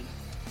 See, when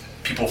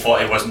people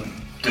thought he wasn't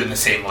doing the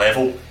same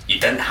level, you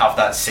didn't have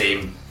that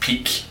same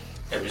peak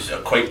it was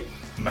a quite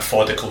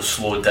methodical,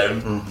 slowed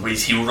down. With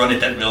his heel run, he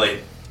didn't really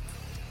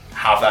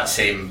have that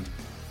same,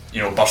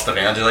 burst of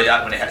energy like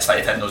that when he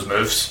started hitting those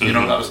moves.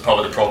 That was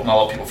probably the problem. A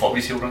lot of people thought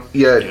with his heel run.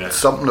 Yeah,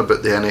 something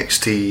about the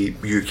NXT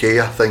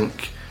UK, I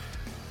think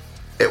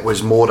it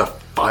was more a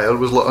fire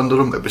was lit under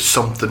him. It was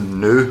something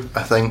new,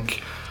 I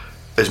think.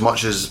 As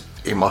much as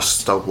he must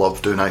still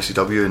love doing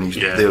ICW and he's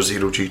their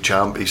Zero G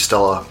champ, he's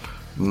still a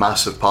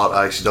massive part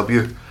of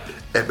ICW.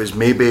 It was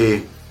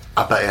maybe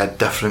a bit of a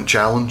different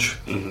challenge.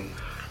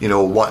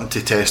 Wanting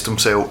to test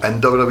himself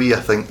in WWE. I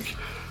think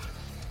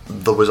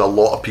there was a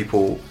lot of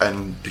people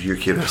in the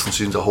UK wrestling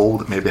scene as a whole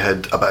that maybe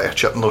had a bit of a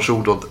chip on their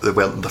shoulder that they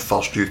weren't in the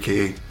first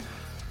UK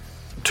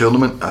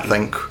tournament. I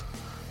think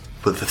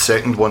when the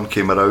second one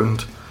came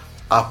around,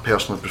 I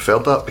personally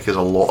preferred that because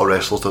a lot of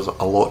wrestlers has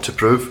a lot to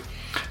prove,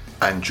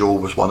 and Joe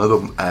was one of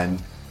them.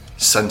 And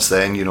since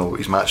then,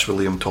 his match with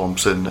Liam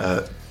Thompson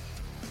at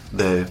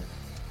the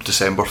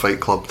December Fight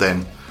Club,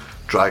 then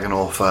dragging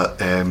off at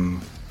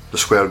the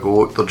Square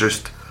Goat,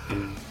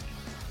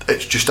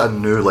 it's just a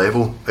new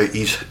level.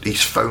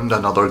 He's found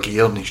another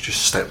gear and he's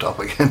just stepped up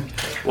again.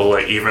 Well,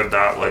 even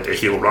that, the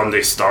heel run,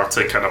 they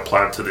started kind of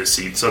planting the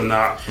seeds on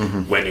that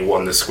when he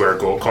won the Square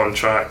Go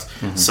contract.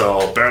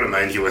 So bear in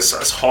mind, he was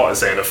as hot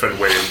as anything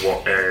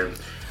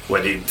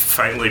when he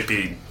finally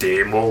beat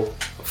Demo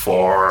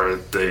for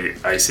the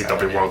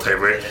ICW World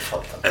Heavyweight,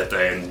 and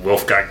then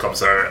Wolfgang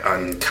comes out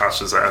and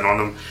cashes it in on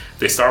him.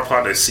 They start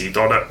planting a seed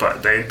on it,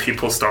 but then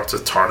people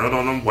started turning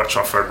on him, which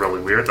I found really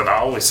weird, and I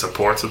always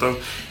supported him.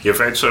 He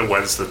eventually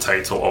wins the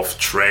title off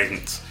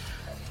Trent,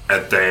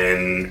 and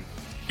then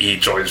he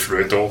joins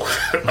Rudo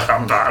at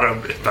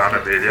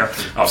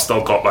Baramania. I've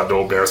still got my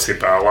No Mercy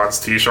Badlands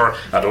t-shirt.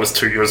 I know it's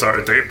 2 years out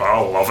of date, but I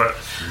love it.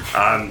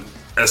 And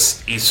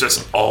he's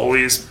just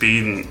always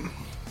been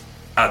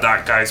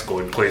that guy's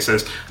going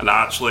places. And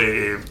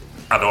actually,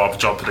 I know I'm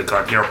jumping the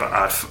gun here, but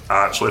I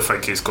actually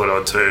think he's going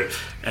on to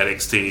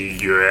NXT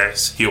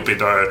US. He'll be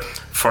the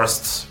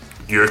first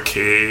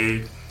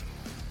UK,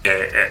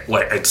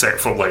 except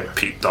for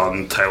Pete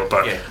Dunne, Tyler,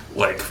 but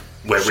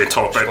when we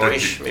talk about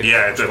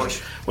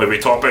when we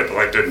talk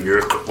about the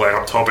new,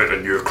 I'm talking about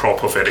the new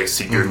crop of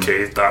NXT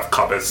UK that have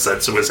come in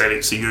since it was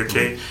NXT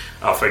UK.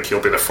 I think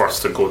he'll be the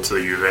first to go to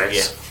the US.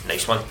 Yeah,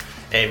 nice one.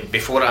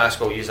 Before I ask,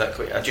 I'll use that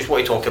quick. I just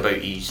want to talk about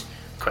his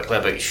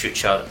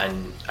future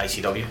in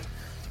ICW.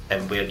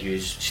 And where do you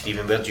see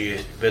him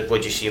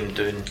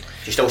doing? Do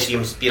you still see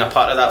him being a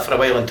part of that for a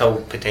while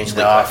until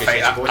potentially? No, I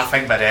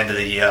think by the end of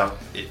the year,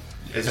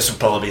 this will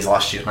probably be his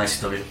last year in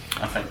ICW.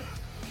 I think.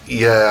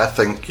 Yeah, I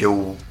think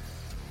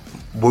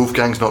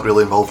Wolfgang's not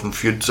really involved in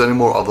feuds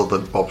anymore, other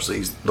than obviously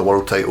he's the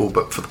world title.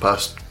 But for the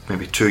past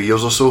maybe 2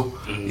 years or so,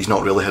 he's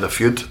not really had a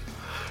feud.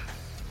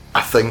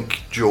 I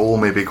think Joe will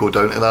maybe go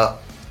down to that,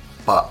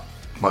 but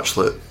much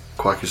like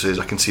Quacky says,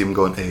 I can see him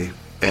going to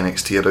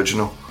NXT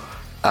Original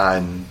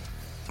and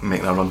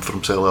making a run for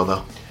himself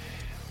there.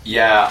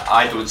 Yeah,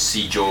 I don't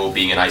see Joe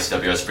being in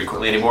ICW as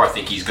frequently anymore. I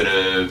think he's going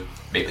to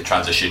make the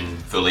transition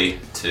fully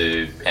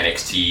to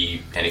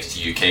NXT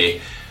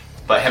UK.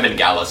 But him and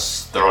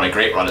Gallus, they're on a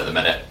great run at the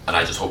minute, and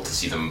I just hope to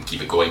see them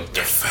keep it going.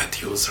 Their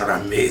videos are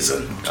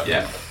amazing.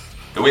 Yeah.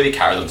 The way they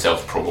carry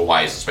themselves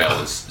promo-wise as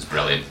well is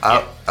brilliant.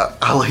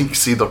 I like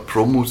see their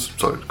promos.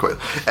 Sorry, quite.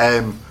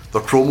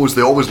 Their promos,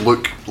 they always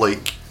look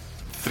like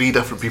 3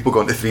 different people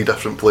going to 3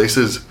 different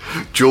places.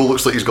 Joe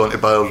looks like he's gone to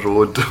Byre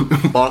Road,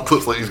 Mark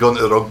looks like he's gone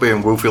to the rugby,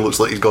 and Wolfie looks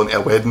like he's gone to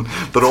a wedding.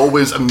 They're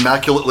always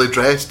immaculately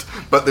dressed,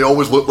 but they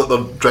always look like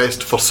they're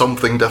dressed for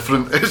something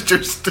different.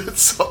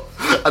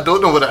 I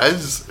don't know what it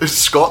is. It's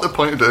Scott that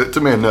pointed it out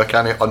to me and I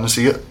can't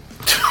unsee it.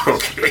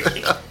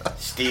 Okay.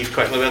 Steve,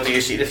 quickly, where do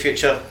you see the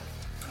future?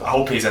 I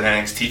hope he's an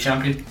NXT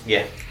champion.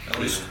 Yeah. At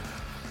least.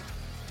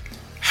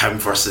 Him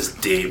versus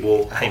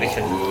Demo. I think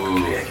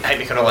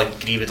we can all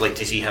agree we'd like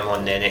to see him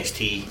on the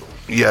NXT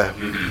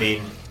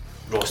main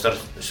roster,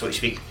 so to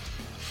speak.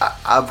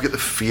 I've got the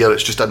fear,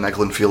 it's just a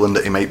niggling feeling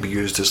that he might be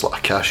used as like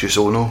a Cassius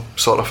Ohno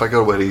sort of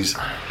figure, where he's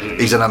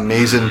an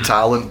amazing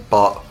talent,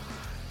 but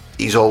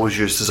he's always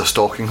used as a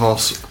stalking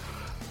horse,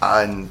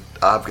 and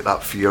I've got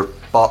that fear.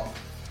 But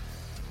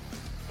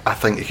I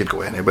think he could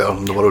go anywhere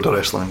in the world of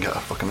wrestling and get a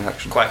fucking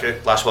reaction. Quacky,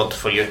 last word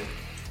for you.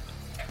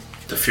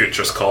 The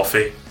future's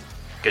coffee.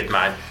 Good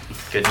man.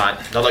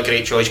 Another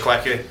great choice,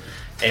 Quacky.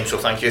 So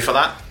thank you for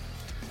that.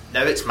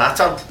 Now it's my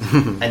turn,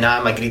 and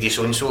I'm a greedy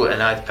so-and-so,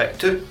 and I'd pick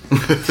 2.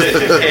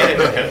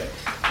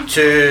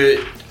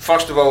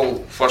 First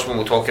one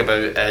we'll talk about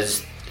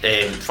is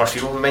first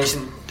female that's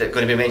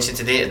going to be mentioned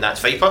today, and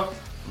that's Viper.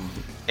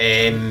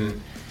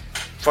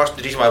 First,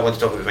 the reason why I wanted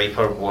to talk about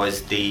Viper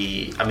was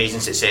the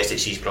amazing success that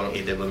she's brought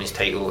to the women's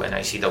title in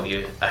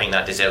ICW. I think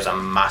that deserves a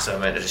massive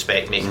amount of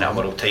respect, making that a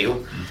world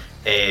title.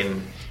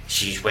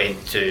 She's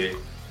went to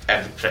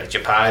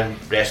Japan,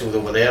 wrestled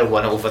over there,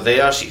 won over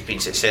there. She's been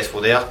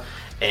successful there.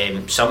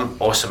 Some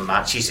awesome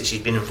matches that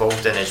she's been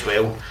involved in as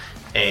well.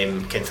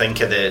 Can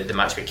think of the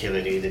match with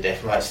Kaylee Ray, the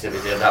death match that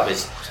was there. That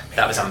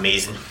was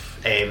amazing.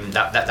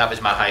 That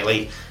was my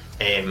highlight.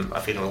 I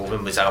feel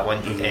Owen was that one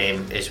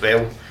as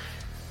well.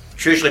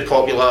 hugely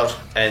popular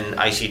in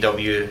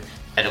ICW,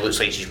 and it looks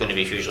like she's going to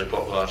be hugely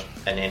popular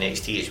in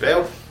NXT as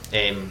well.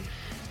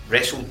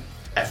 Wrestled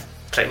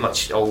pretty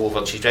much all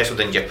over. She's wrestled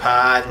in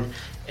Japan,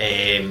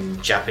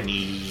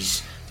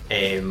 Japanese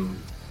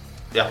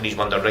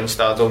Wonder Ring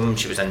Stardom.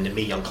 She was in the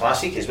Mae Young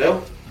Classic as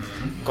well.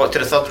 Got to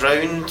the third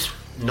round.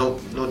 No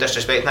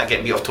disrespect in that,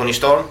 getting beat off Toni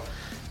Storm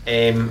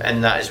in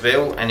that as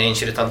well. And then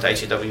she returned to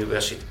ICW,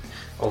 where she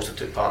also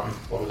took part in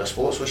World of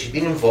Sport. So she's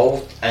been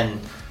involved in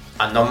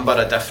a number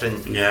of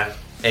different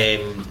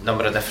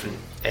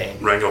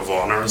Ring of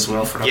Honor as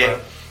well for a bit.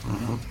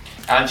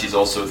 And she's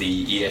also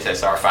the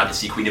ESSR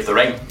Fantasy Queen of the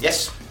Ring.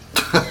 Yes.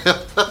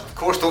 Of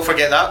course, don't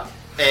forget that.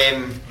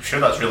 I'm sure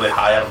that's really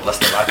high on the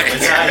list of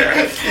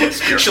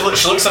accolades. she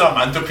looks at a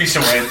mantelpiece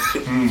and went,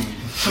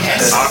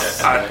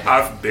 Yes.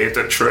 I've made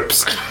the trips.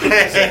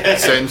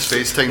 Sends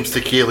FaceTimes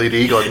to Kaylee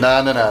Lee going,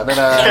 nah.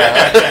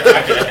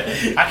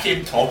 I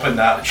came top in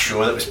that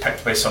show that was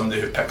picked by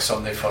somebody who picked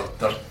somebody for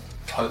their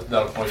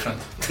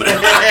boyfriend.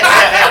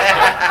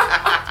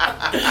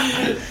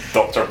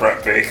 Dr.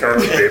 Britt Baker,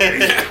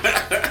 baby.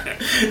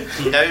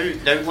 Now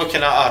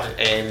looking at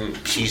her,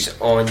 she's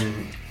on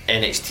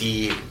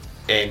NXT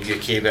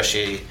UK, where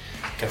she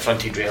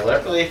confronted Rhea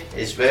Ripley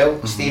as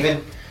well.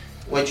 Stephen,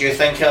 what do you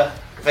think of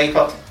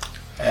Viper?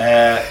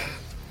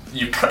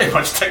 You pretty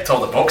much ticked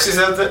all the boxes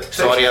there.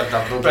 Sorry, I've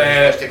not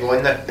to go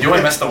in there. You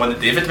only missed the one that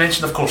David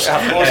mentioned, of course.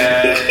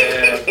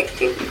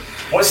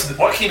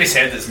 What can be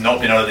said that's not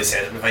been already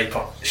said with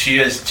Viper? She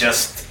has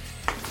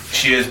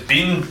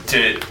been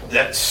to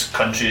this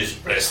country's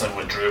wrestling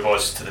what Drew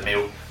was to the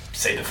male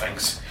side of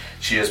things.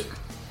 She has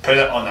put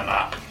it on the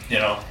map,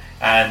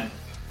 and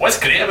what's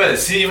great about it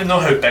is, even though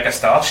how big a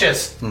star she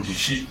is,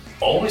 she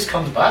always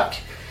comes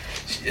back.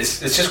 It's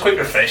just quite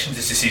refreshing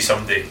just to see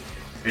somebody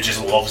who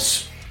just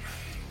loves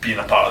being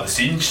a part of the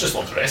scene. She just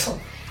loves wrestling.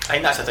 I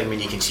think that's the thing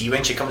when you can see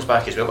when she comes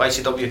back as well.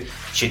 ICW,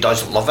 she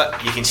does love it.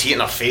 You can see it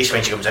in her face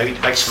when she comes out.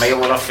 Big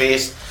smile on her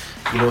face.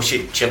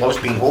 She loves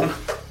being home.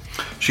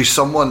 She's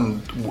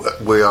someone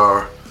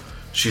where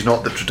she's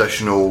not the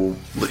traditional.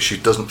 She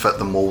doesn't fit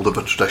the mold of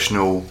a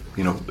traditional,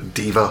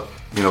 diva.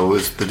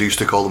 As they used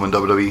to call them in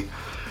WWE.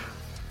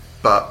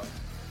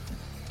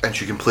 And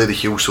she can play the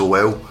heel so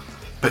well.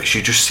 But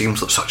she just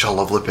seems like such a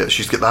lovely bit.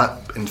 She's got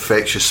that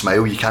infectious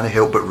smile. You can't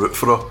help but root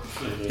for her,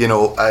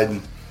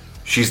 and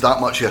she's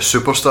that much of a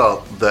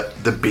superstar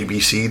that the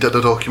BBC did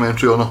a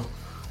documentary on her.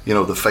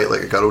 The Fight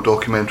Like a Girl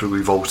documentary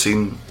we've all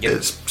seen. Yep.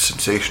 It's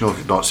sensational. If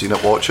you've not seen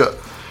it, watch it.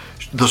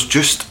 There's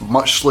just,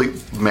 much like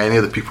many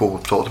of the people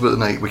we've talked about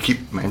tonight, we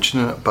keep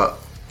mentioning it, but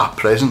a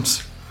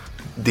presence.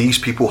 These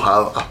people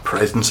have a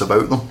presence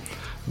about them.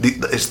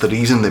 It's the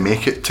reason they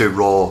make it to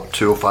Raw,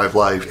 205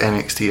 Live,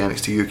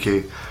 NXT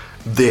UK.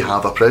 They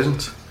have a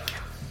presence.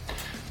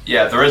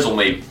 Yeah, there is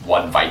only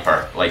one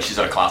Viper. She's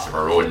in a class of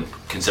her own,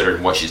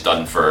 considering what she's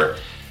done for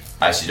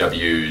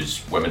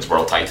ICW's Women's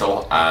World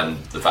Title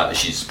and the fact that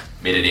she's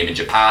made a name in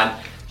Japan.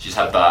 She's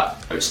had that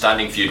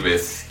outstanding feud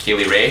with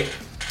Kaylee Ray,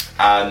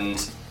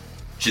 and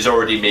she's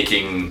already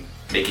making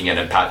an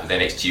impact with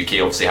NXT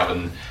UK. Obviously,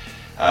 having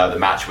the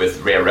match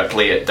with Rhea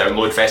Ripley at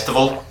Download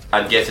Festival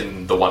and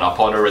getting the one up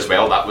on her as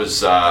well. That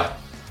was, I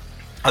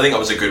think, that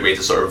was a good way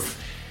to sort of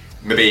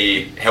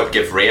maybe help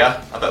give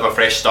Rhea a bit of a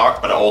fresh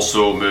start, but it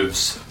also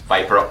moves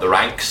Viper up the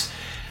ranks.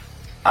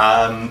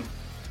 I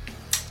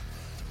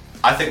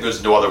think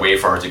there's no other way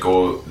for her to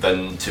go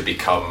than to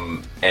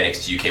become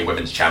NXT UK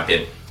Women's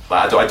Champion.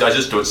 I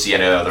just don't see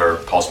any other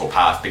possible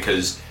path,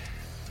 because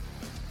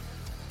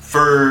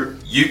for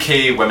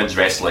UK women's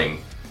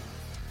wrestling,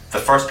 the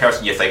first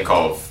person you think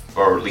of,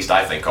 or at least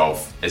I think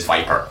of, is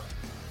Viper,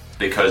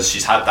 because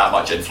she's had that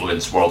much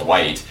influence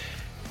worldwide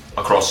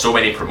across so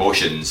many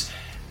promotions.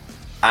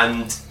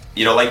 And,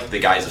 like the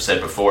guys have said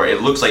before,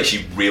 it looks like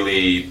she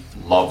really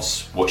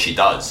loves what she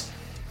does,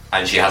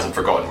 and she hasn't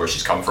forgotten where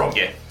she's come from.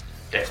 Yeah,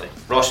 definitely.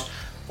 Ross,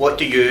 what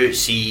do you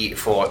see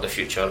for the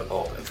future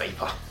of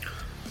Viper?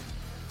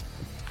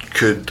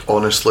 Could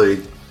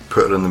honestly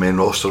put her in the main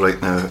roster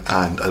right now,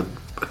 and I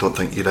don't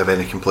think you'd have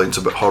any complaints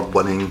about her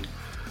winning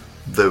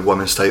the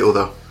women's title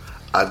there.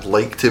 I'd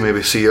like to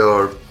maybe see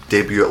her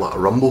debut at a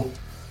Rumble.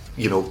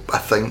 I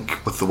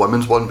think with the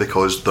women's one,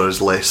 because there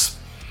is less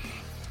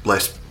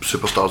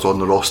superstars on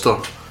the roster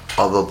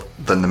other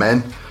than the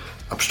men.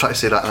 I'm just trying to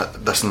say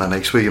this in a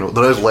nice way.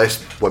 There is less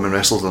women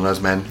wrestlers than there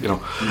is men.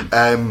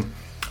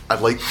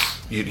 I'd like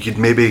you'd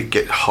maybe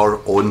get her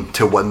on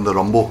to win the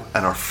Rumble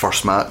in her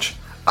first match.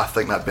 I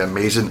think that'd be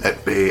amazing.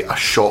 It'd be a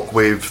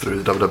shockwave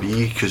through the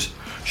WWE, because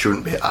she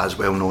wouldn't be as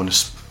well known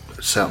as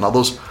certain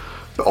others.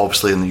 But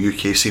obviously in the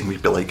UK scene,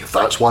 we'd be like, if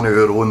that's one of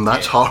our own,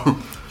 that's her.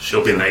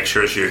 She'll be next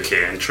year's UK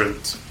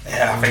entrant.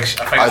 Yeah, I think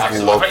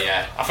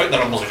the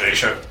Rumble's a great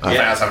show. I think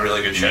that's a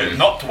really good show.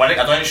 Not to win it,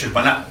 I don't think she'd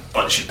win it,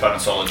 but she'd put on a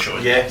solid show.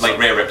 Yeah, like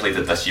Rhea Ripley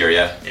did this year.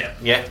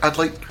 Yeah.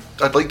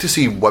 I'd like to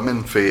see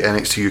women for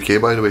NXT UK,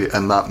 by the way,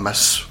 in that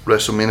Miss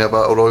WrestleMania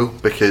Battle Royal,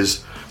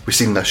 because we've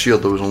seen this year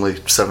there was only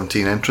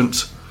 17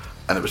 entrants,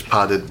 and it was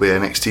padded with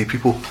NXT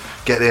people.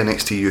 Get the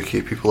NXT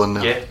UK people in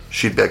there. Yeah.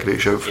 She'd be a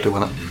great shout for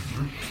doing it.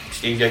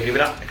 Steve, you agree with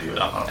that? I agree with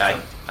that.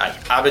 Aye.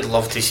 I would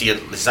love to see it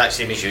the exact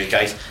same as you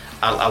guys.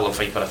 I love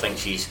Viper. I think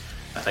she's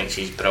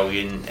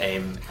brilliant.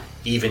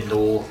 Even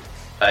though,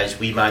 as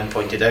Wee Man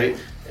pointed out,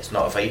 it's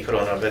not a Viper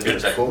on her video,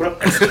 it's a Cobra.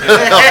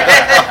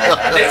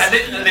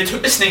 they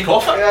took the snake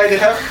off it. Yeah, they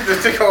have. They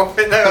took off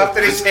it now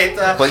after he said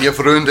that. But you've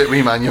ruined it,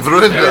 Wee Man. You've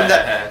ruined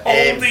it.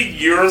 All the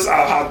years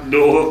I had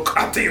no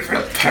idea.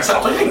 Can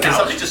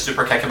somebody just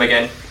super kick him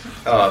again?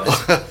 Oh,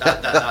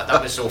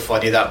 that was so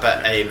funny, that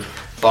bit.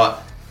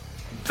 But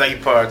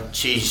Viper,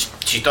 she's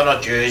done her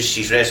dues.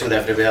 She's wrestled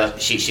everywhere.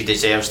 She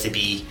deserves to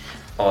be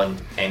on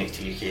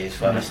NXT UK as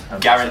far as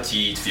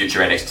guaranteed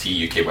future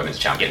NXT UK Women's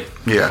Champion.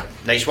 Yeah.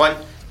 Nice one.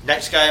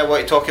 Next guy I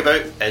want to talk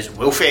about is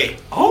Wolfie.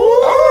 We're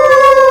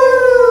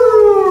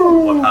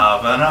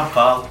having a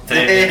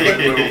party.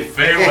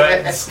 Wolfie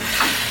wins.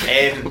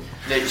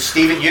 Now,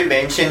 Stephen, you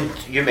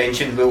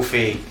mentioned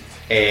Wolfie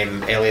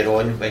earlier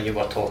on when you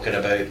were talking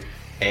about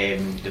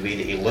the way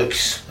that he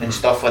looks and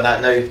stuff like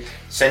that. Now,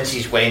 since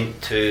he's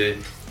went to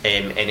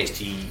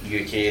NXT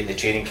UK and the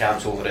training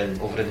camps over in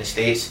the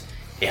States,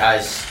 he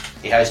has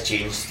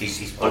changed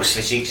his box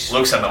physiques.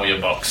 Looks $1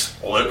 million.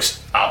 Looks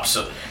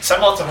absolutely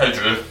similar to how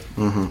Drew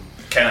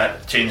kind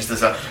of changed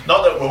his.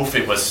 Not that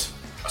Wolfie was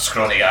a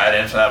scrawny guy or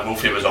anything like that.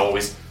 Wolfie was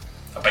always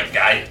a big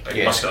guy,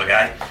 muscular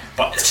guy,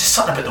 but it's just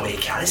something about the way he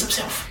carries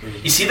himself.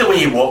 You see the way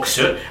he walks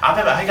out. I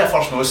think I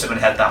first noticed it when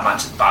he had that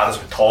match at the Barras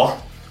with Tor.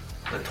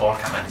 The Tor, I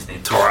can't remember his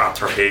name. Tor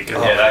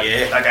Hagen.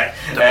 That guy.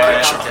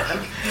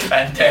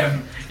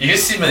 And you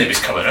just see when he was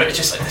coming out, it's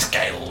just like this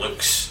guy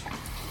looks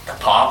the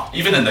part.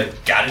 Even in the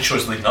garage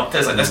shows leading up to it,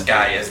 it's like this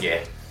guy is.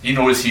 Yeah. He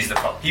knows he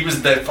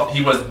was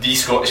the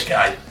Scottish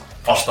guy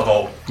first of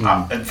all,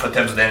 in terms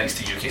of the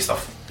NXT UK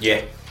stuff.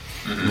 Yeah.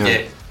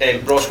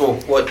 Roscoe,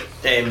 what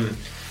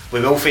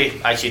with Wolfie,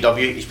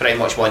 ICW, he's pretty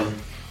much won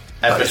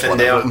everything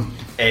there.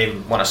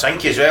 Won a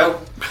Sync as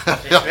well. So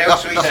he's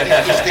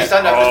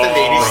done everything that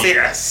he needs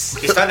to.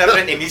 He's done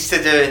everything he needs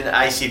to do in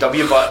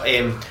ICW, but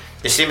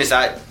the same as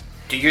that,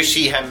 do you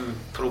see him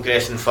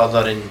progressing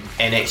further in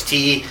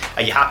NXT?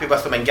 Are you happy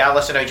with him in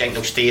Gallus, and how do you think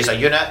they'll stay as a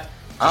unit?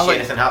 Do you see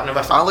anything happening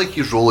with him? I like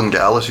he's rolling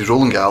Gallus. He's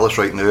rolling Gallus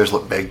right now. He's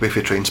like Begbie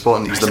for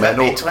Trainspotting. He's the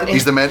mental.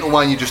 He's the mental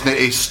one. You just need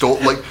to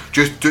stop. Like,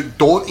 just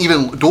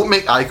don't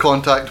make eye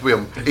contact with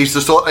him. He's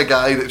the sort of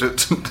guy that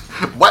just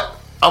what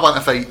I want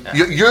to fight.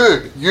 Yeah.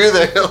 You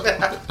there.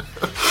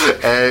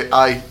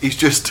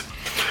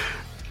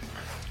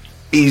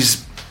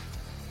 He's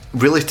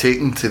really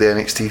taken to the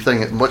NXT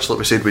thing. Much like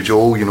we said with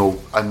Joel,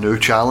 a new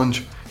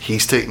challenge.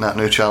 He's taking that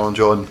new challenge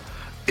on.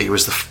 He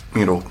was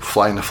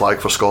flying the flag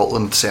for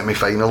Scotland,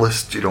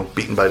 semi-finalist,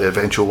 beaten by the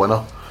eventual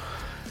winner.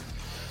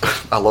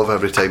 I love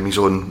every time he's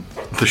on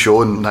the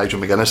show, and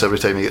Nigel McGuinness every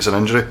time he gets an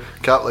injury.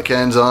 Cap like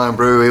Ken's iron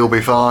brew, he'll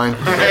be fine.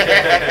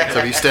 It's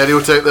a wee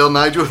stereotype there,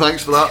 Nigel,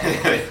 thanks for that.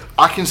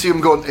 I can see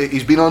him going,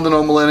 he's been on the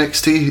normal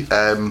NXT,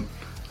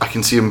 I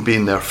can see him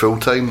being there full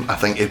time. I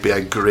think he'd be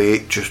a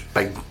great, just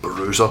big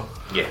bruiser.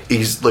 Yeah.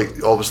 He's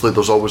like, obviously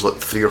there's always like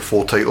 3 or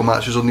 4 title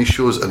matches on these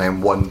shows and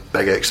then one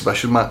big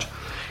exhibition match.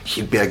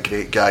 He'd be a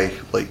great guy,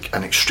 like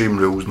an Extreme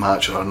Rules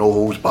match or a no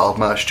holds barred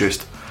match.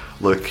 Just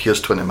look,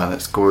 here's 20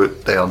 minutes, go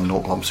out there and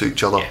knock lumps at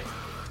each other.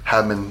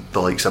 Him and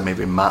the likes of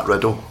maybe Matt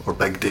Riddle or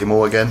Big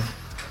Damo again,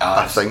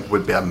 I think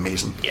would be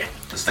amazing. Yeah,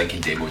 the stinking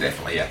Damo,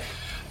 definitely. Yeah,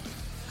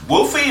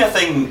 Wolfie, I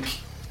think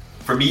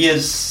for me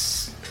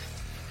is,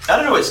 I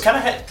don't know, it's kind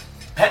of hit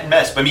and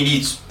miss. But I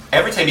mean,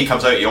 every time he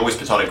comes out, he always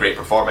puts on a great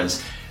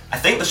performance. I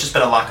think there's just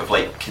been a lack of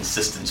like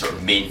consistent sort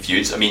of main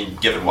feuds. I mean,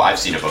 given what I've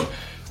seen of him.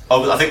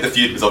 I think the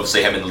feud was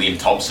obviously him and Liam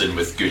Thompson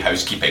with Good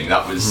Housekeeping.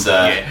 That was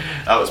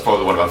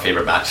probably one of my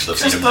favourite matches I've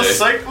seen him do. Just a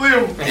sick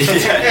Liam.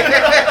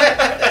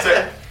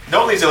 So,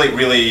 not only is he like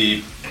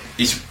really,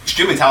 he's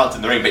extremely talented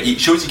in the ring, but he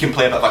shows he can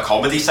play a bit of a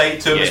comedy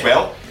side to him as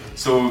well.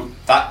 So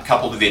that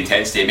coupled with the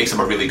intensity, it makes him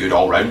a really good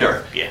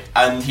all-rounder. Yeah.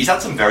 And he's had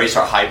some very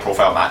sort of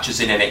high-profile matches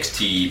in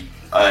NXT,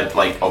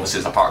 like obviously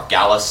as a part of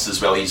Gallus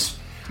as well. He's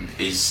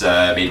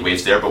made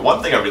waves there. But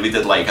one thing I really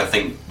did like, I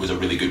think was a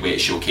really good way to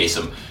showcase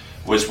him,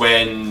 was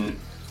when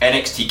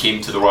NXT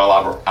came to the Royal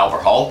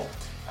Albert Hall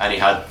and he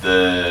had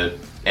the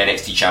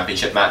NXT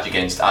Championship match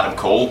against Adam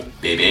Cole,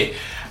 baby.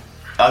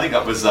 I think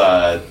that was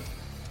a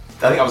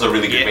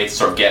really good way to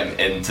sort of get him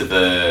into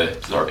the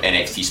sort of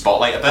NXT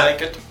spotlight a bit.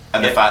 Good.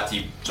 And the fact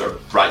he sort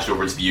of branched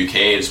over to the UK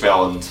as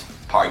well and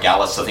part of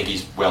Gallus, I think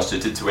he's well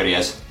suited to where he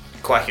is.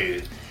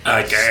 Quacky.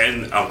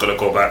 Again, I'm going to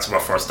go back to my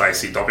first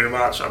ICW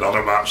match.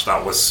 Another match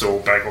that was so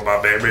big on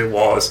my memory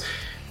was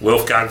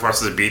Wolfgang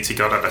versus BT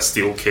Gunn in a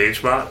steel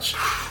cage match.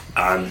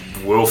 And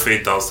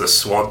Wolfie does the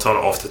swanton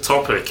off the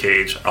top of the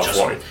cage,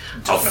 avoiding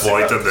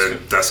the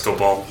disco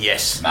ball.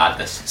 Yes.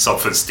 Madness.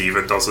 Something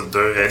Steven doesn't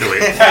do anyway.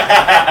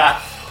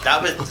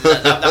 That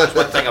was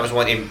one thing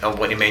I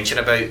wanted to mention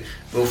about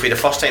Wolfie. The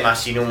first time I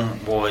seen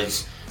him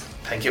was,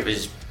 I think it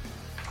was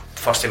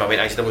the first time I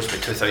went ICW was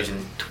about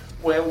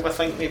 2012, I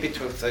think, maybe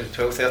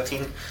 2012,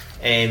 13.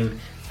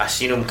 I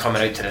seen him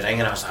coming out to the ring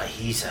and I was like,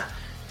 he's a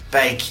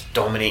big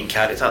dominating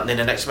character. And then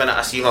the next minute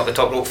I see him up the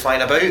top rope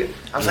flying about.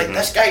 I was like,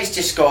 this guy's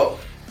just got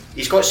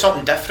he's got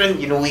something different.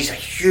 You know, he's a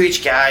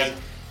huge guy,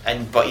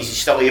 but he's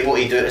still able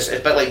to do it. It's a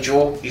bit like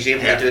Joe. He's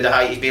able to do the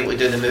height. He's able to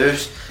do the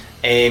moves,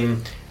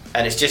 and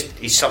it's just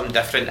he's something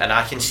different. And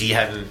I can see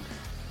him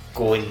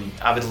going.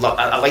 I'd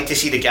like to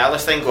see the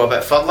Gallus thing go a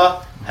bit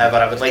further. However,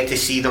 I would like to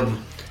see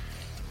them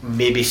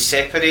maybe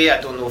separate.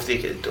 I don't know if they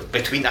could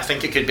I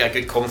think it could be a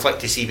good conflict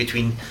to see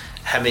between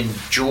him and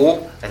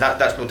Joe, and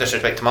that's no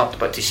disrespect to Mark,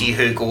 but to see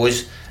who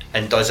goes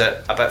and does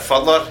it a bit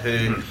further,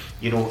 who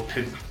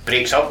who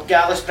breaks up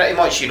Gallus pretty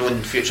much,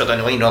 in future down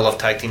the line. I love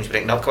tag teams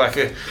breaking up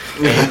Kwaku.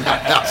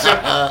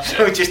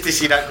 So just to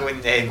see that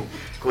going down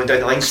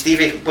the line.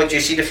 Stevie, what do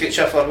you see the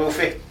future for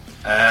Wolfie?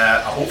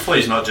 Hopefully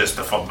he's not just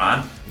the third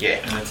man.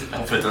 Yeah. And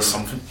hopefully he does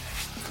something.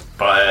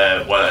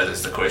 But what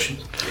is the question?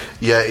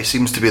 Yeah, he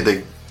seems to be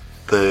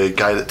the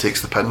guy that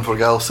takes the pin for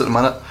Gallus at the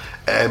minute.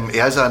 He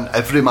has an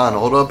everyman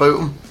aura about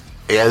him.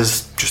 He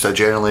is just a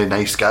generally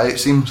nice guy, it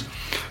seems.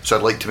 So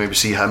I'd like to maybe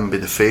see him be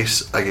the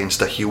face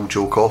against a heel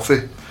Joe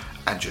Coffey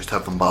and just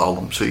have them battle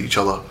them to each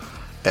other.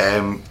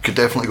 Could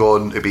definitely go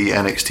on to be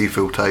NXT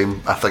full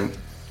time. I think,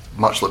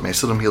 much like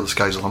most of them here, the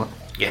sky's the limit.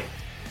 Yeah.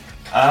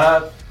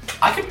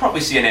 I could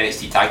probably see an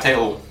NXT tag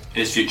title in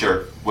his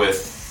future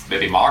with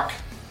maybe Mark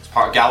as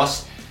part of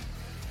Gallus,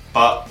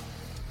 but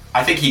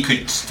I think he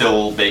could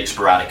still make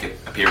sporadic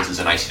appearances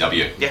in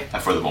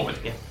ICW for the moment.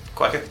 Yeah,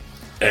 quite good.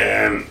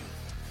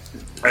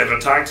 Either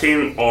tag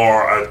team,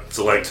 or I'd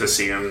like to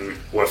see him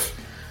with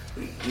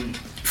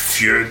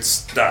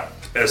feuds that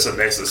isn't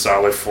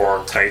necessarily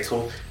for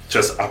title,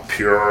 just a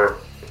pure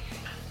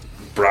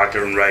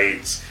bragging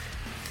rights.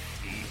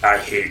 I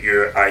hate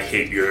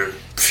you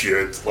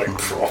feud, like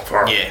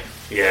proper.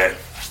 Yeah.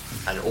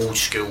 And old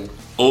school.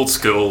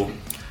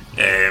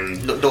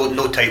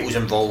 No titles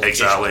involved.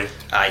 Exactly.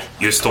 Aye.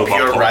 You stole my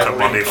pocket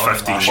money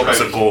 15 years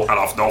ago, and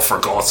I've not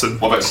forgotten.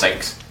 What about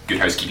Stinks? Good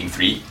Housekeeping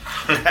 3?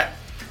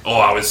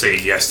 I would say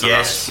yes to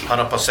yes,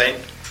 100%.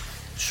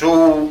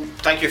 So,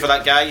 thank you for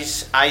that,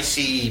 guys. I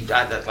see,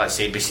 let's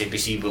say,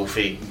 BC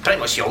Wolfie, pretty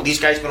much see all these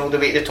guys going all the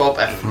way to the top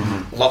if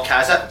luck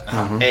has it.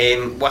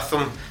 With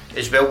them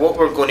as well. What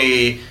we're going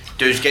to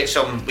do is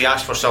we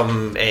asked for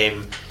some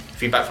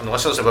feedback from the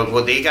listeners about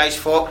what they guys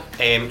thought.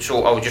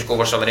 So, I'll just go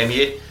over some of them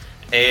here.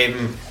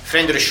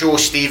 Friend of the show,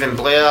 Stephen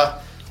Blair,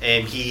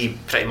 he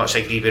pretty much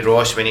agreed with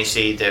Ross when he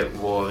said it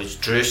was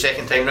Drew's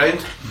second time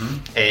round.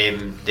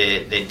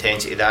 The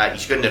intensity of that,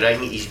 he's good in the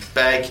ring, he's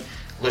big,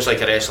 looks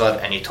like a wrestler,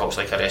 and he talks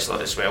like a wrestler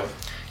as well.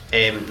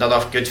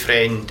 Another good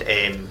friend,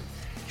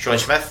 Sean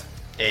Smith,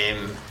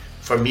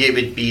 for me it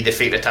would be the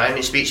fake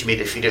retirement speech he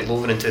made at Fear at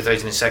Lover in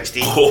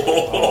 2016.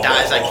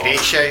 That is a great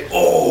shout.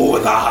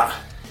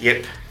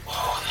 Yep.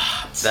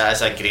 That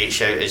is a great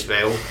shout as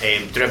well.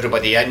 Drew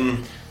everybody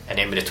in, and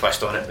then with a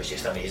twist on it was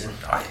just amazing.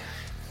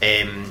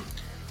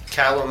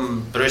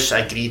 Callum Bruce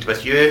agreed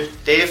with you,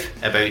 Dave,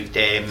 about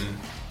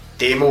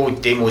Demo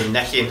and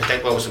Nikki in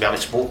particular. Obviously we haven't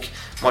spoke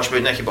much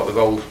about Nikki, but we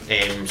will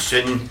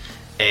soon.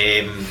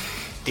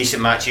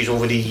 Decent matches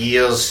over the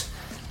years.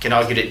 Can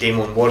argue that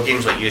Demo and War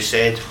Games, like you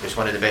said, was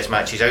one of the best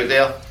matches out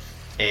there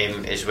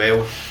as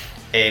well.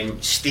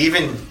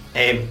 Stephen,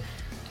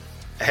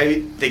 how do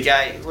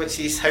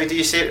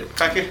you say it,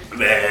 Kaku?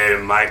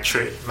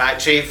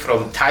 Maitre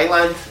from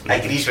Thailand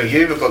agrees with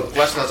you. We've got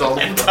listeners all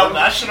over.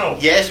 International.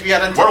 Yes, we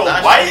are international.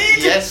 Worldwide.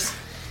 Yes.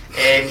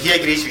 He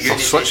agrees with you.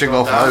 Switching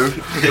off now.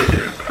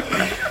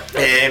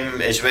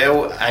 As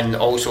well, and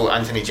also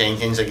Anthony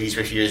Jenkins agrees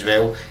with you as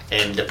well.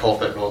 The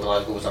pop at Rob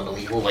Glasgow was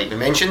unbelievable, like we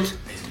mentioned.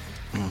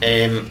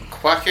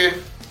 Kwaku,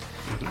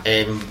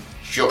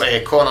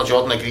 Connor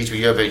Jordan agrees with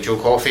you about Joe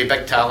Coffey.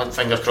 Big talent,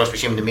 fingers crossed we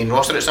see him in the main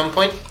roster at some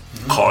point.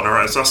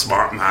 Connor is a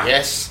smart man.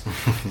 Yes.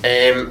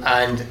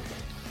 And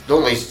the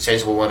only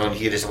sensible one on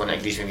here is the one that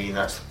agrees with me, and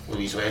that's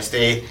Louise West.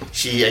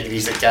 She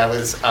agrees that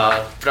Gallows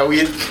are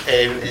brilliant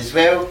as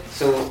well,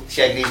 so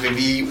she agrees with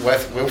me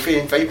with Wolfie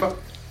and Viper.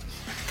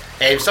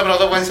 Some of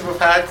the other ones that we've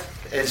had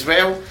as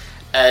well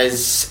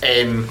is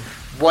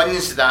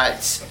ones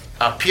that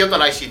appeared on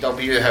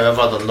ICW,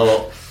 however they're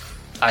not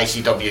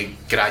ICW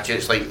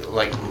graduates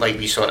like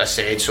we sort of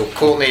said. So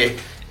Courtney,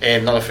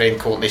 another friend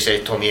Courtney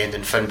said Tommy End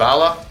and Finn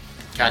Balor.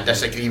 Can't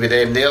disagree with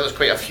them there. There's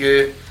quite a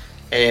few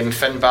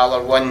Finn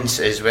Balor ones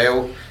as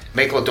well.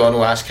 Michael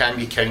O'Donnell asked, can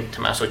we count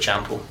Tommaso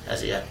Ciampa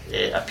as he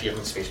appeared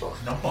in Spaceball?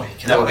 No, you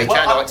can't. No, we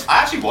cannot. I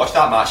actually watched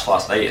that match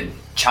last night, and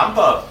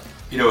Ciampa,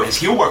 his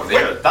heel work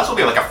there, that's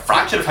only like a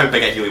fraction of how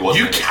big a heel he was.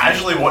 You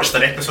casually watched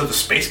an episode of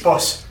Space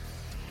Boss?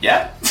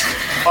 Yeah.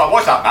 Well, I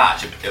watched that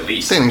match at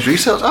least. Saying his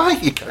research,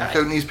 you can't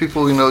count these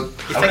people, I wouldn't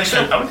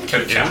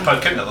count Ciampa,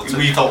 I'd count the other two.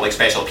 We talk like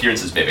special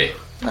appearances, maybe.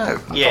 No.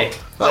 Yeah.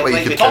 That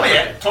way you could Tommy,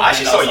 I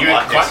actually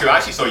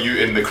saw you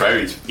in the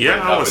crowd. Yeah,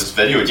 that was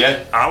videoed,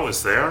 yeah. I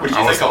was there. What did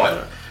you think of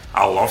it?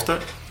 I loved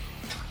it.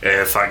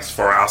 Thanks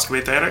for asking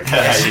me, Derek.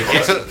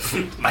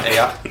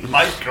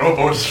 My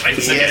crowbar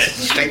strikes again. Yes,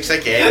 strikes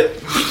again.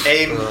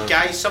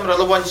 Guys, some of the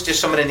other ones, just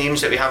some of the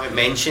names that we haven't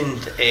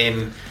mentioned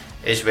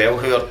as well,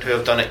 who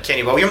have done it.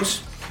 Kenny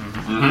Williams,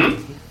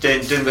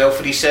 doing well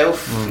for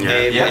himself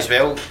as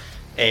well.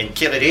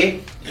 Kaylee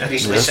Ray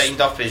recently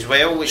signed up as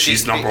well. Which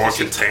she's number one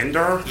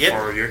contender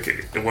for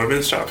UK, the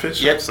women's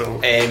championship. Yep.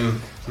 So.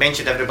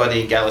 Mentioned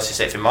everybody in Gallus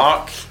except for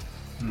Mark.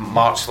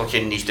 Mark's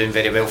he's doing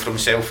very well for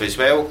himself as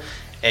well.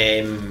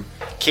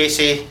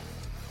 Casey,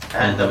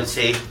 and I would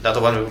say the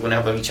other one we were going to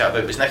have a wee chat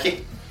about was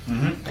Nikki.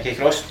 Nikki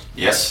Cross.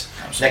 Yes.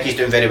 Nikki's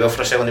doing very well for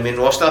herself on the main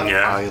roster.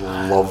 Yeah. I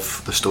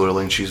love the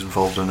storyline she's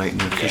involved in right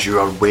now because you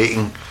are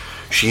waiting.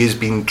 She is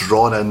being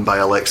drawn in by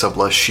Alexa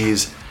Bliss.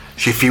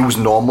 She feels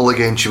normal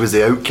again. She was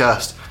the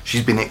outcast.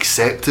 She's been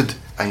accepted,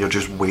 and you're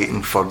just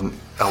waiting for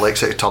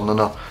Alexa to turn on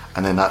her,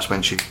 and then that's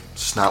when she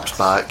snaps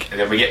back. And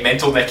then we get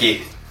mental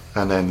Nikki.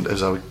 And then,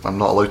 I'm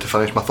not allowed to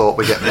finish my thought,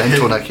 we get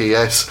mental Nikki,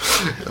 yes.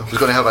 I was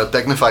going to have a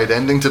dignified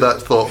ending to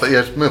that thought, but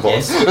yes, move on.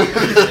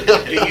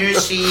 Do you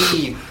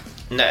see,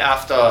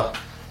 after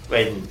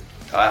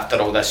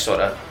all this sort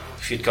of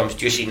feud comes,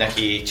 do you see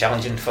Nikki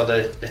challenging for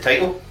the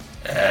title?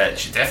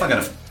 She's definitely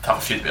going to have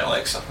a feud with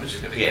Alexa, which is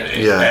going to be great.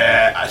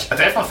 Yeah. I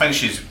definitely think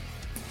she's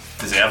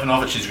deserving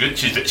of it. She's good.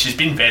 She's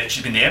been the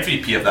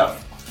MVP of that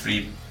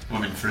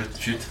 3-woman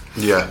feud.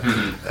 Yeah.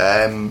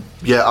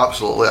 Yeah,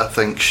 absolutely. I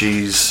think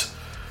she's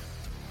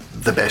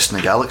the best in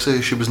the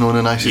galaxy. She was known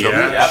in ICW.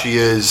 Yeah. She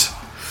is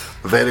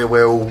very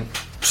well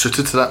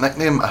suited to that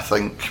nickname. I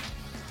think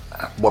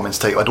women's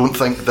title. I don't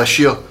think this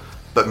year,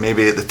 but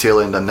maybe at the tail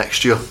end of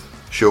next year,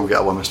 she'll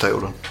get a women's title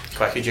run.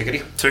 Quick, would you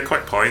agree? 2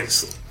 quick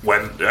points.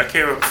 When I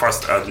came out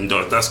first,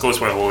 this goes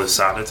with all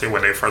insanity.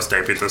 When they first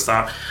debuted as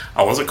that,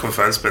 I wasn't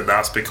convinced, but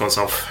that's because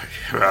of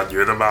who I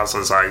knew them as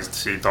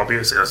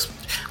ICW. So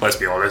let's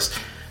be honest,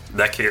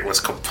 Nikki was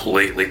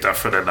completely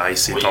different in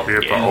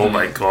ICW, but oh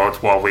my god,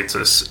 what a way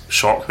to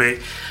shock me.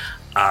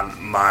 And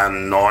my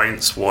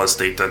annoyance was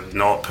they did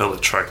not pull the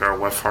trigger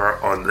with her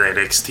on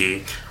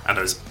NXT, and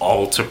it was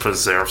all to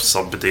preserve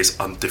somebody's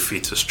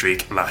undefeated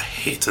streak, and I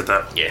hated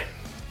it. Yeah.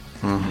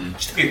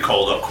 She did get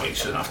called up quite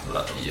soon after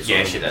that.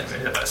 Yeah, she did.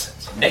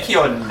 Nikki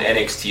on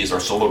NXT is her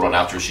solo run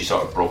after she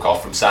sort of broke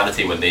off from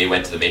Sanity when they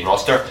went to the main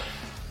roster.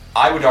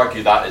 I would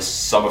argue that is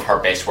some of her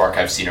best work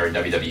I've seen her in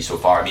WWE so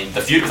far. I mean, the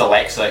feud with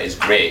Alexa is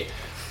great,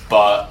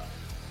 but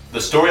the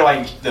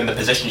storyline and the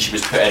position she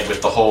was put in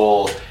with the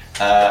whole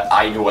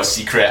I know a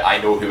secret, I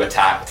know who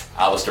attacked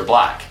Aleister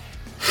Black,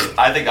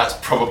 I think that's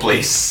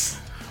probably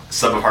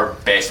some of her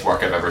best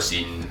work I've ever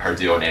seen her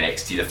do on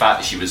NXT. The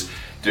fact that she was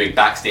doing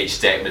backstage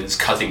segments,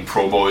 cutting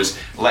promos,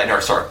 letting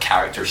her sort of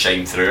character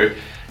shine through,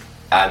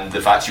 and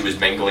the fact she was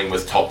mingling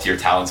with top tier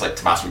talents like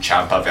Tommaso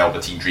Ciampa,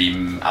 Velveteen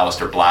Dream,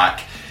 Aleister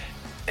Black,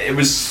 it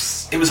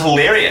was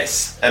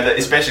hilarious. And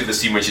especially the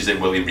scene when she's in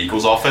William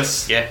Regal's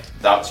office. Yeah,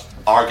 that's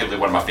arguably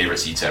one of my favourite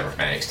scenes ever from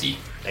NXT.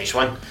 Nice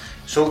one.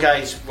 So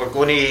guys, we're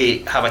going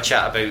to have a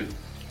chat about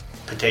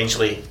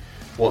potentially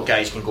what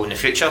guys can go in the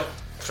future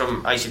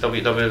from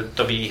ICW,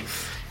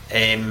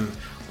 WWE.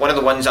 One of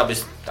the ones I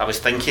was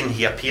thinking,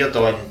 he appeared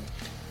on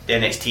the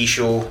NXT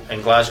show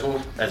in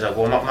Glasgow as a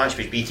warm-up match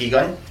with BT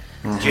Gunn.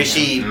 Do you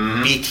see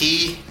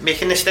BT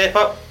making the step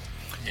up?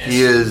 Yes.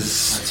 He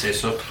is. I'd say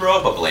so.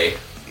 Probably.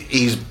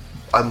 He's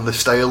in the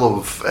style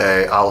of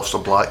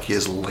Aleister Black. He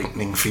has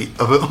lightning feet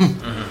about him.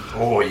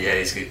 Oh yeah,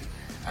 he's good.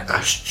 And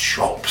those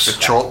chops. The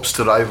chops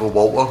to rival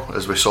Walter,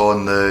 as we saw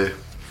in the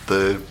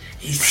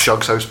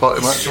Shug's house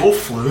party match. He's so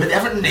fluid.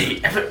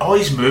 All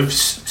his moves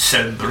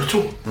sound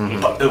brutal,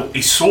 but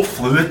he's so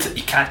fluid that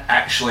you can't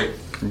actually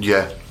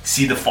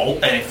see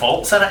any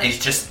faults in it.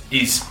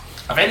 He's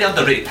a very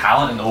underrated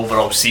talent in the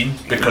overall scene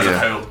because of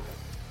how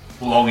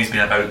long he's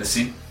been about the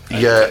scene.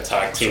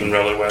 Tag team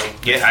really well.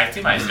 Yeah, tag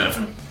team, he's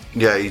good.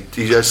 Yeah,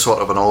 he is sort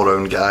of an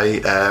all-round guy.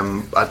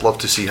 I'd love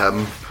to see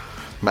him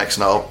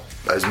mixing it up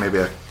as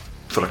maybe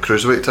for a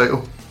cruiserweight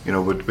title. You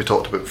know, we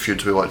talked about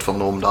feuds we watched for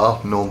Noam Dar,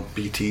 Noam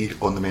BT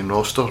on the main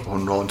roster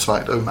on Raw and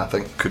SmackDown. I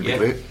think could be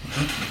great.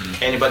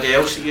 Anybody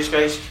else that you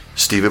guys?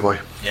 Stevie Boy.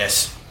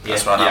 Yes,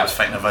 that's what I was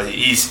thinking about.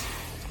 He's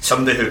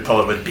somebody who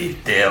probably would be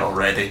there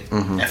already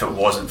if it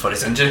wasn't for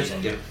his injury.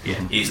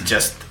 He's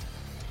just.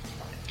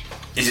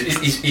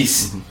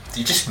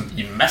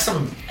 You miss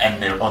him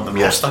on the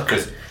roster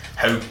because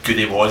how good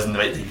he was in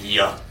the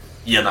year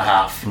and a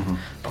half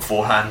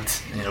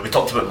beforehand. You know, we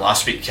talked about him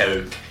last week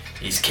how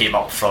he's came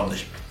up from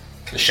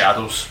the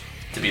shadows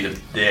to be the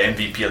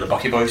MVP of the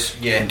Bucky Boys.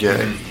 He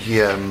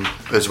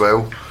as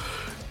well.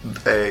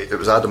 It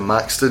was Adam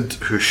Maxted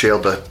who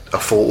shared a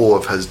photo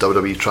of his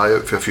WWE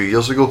tryout for a few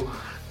years ago,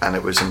 and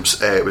it was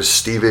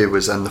Stevie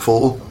was in the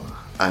photo,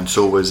 and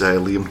so was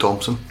Liam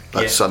Thompson.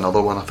 That's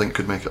another one I think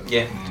could make it.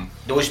 Yeah,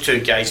 those two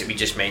guys that we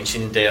just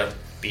mentioned there,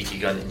 BT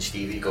Gunn and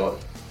Stevie, got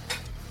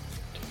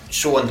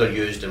so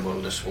underused in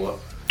World of Sport.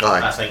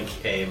 I think,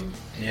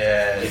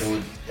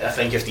 I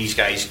think if these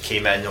guys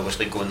came in,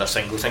 obviously going their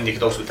single thing, they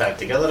could also tag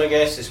together, I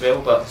guess, as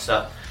well. But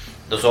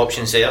there's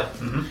options there.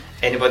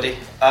 Anybody?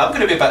 I'm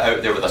going to be a bit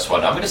out there with this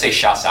one. I'm going to say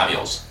Shah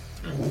Samuels.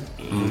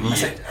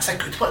 That's a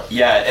good one.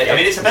 Yeah, I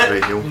mean, it's a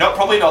bit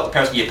probably not the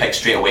person you pick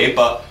straight away,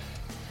 but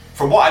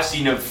from what I've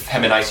seen of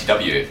him in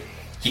ICW,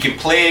 he can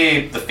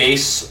play the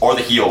face or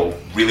the heel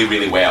really,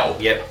 really well.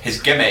 Yep.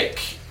 His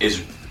gimmick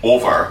is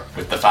over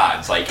with the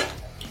fans. Like,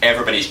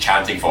 everybody's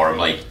chanting for him,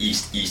 like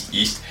East, East,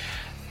 East.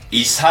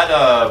 He's had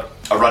a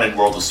run in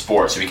World of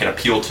Sport, so he can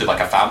appeal to like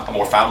a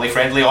more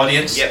family-friendly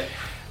audience. Yep.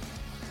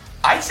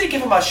 I'd say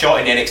give him a shot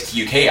in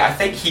NXT UK. I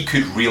think he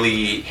could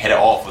really hit it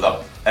off with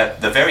at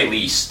the very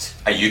least,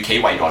 a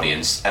UK-wide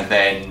audience, and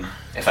then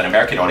if an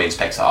American audience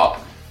picks it up,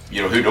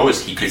 who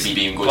knows? He could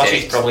maybe even go to NXT.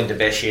 He's probably in the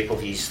best shape of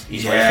his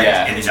life.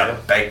 And he's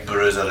a big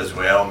bruiser as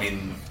well. I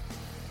mean,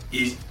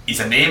 he's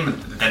a name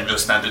that didn't really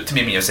stand out to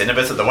me when you're saying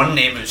about it. The one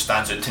name that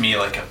stands out to me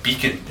like a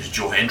beacon is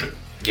Joe Hendry.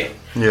 Yeah.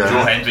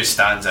 Joe Hendry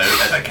stands out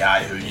as a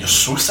guy who you're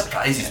so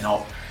surprised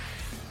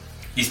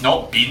he's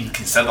not been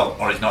considered,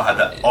 or he's not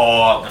had it,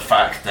 or the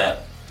fact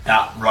that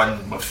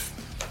run with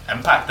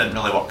Impact didn't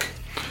really work.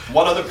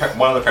 One other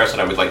person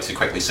I would like to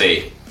quickly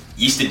say,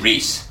 Easton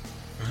Reese.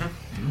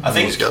 Mm-hmm. I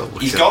think he's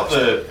got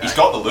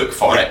the look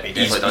for it.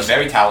 He's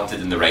very talented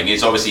in the ring.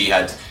 He's obviously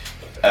had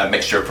a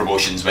mixture of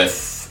promotions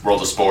with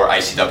World of Sport,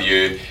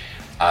 ICW,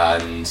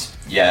 and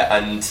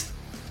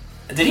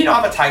did he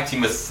not have a tag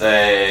team with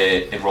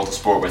in World of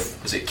Sport with,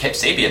 was it Kip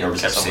Sabian or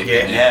was it someone?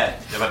 Yeah.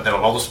 They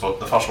were World of Sport,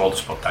 the first World of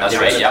Sport tag team.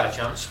 That's right.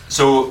 Yeah.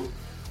 So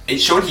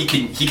it's shown he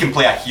can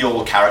play a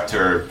heel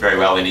character very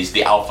well, and he's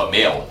the alpha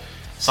male.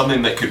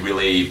 Something that could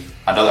really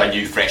a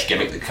new fresh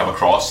gimmick that could come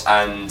across,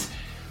 and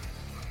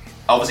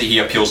obviously he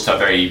appeals to a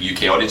very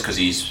UK audience because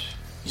he's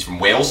from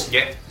Wales.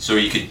 Yeah. So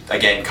you could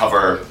again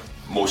cover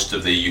most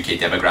of the UK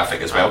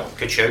demographic as well.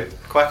 Good shout.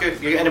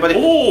 Kwaku, you got anybody?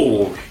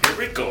 Oh, here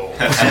we go.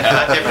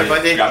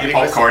 Everybody, grab your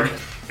popcorn.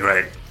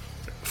 Right.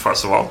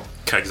 First of all,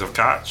 Kings of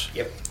Catch.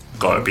 Yep.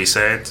 Gotta be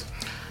said.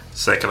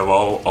 Second of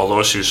all,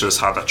 although she's just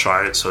had a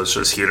tryout, so it's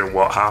just hearing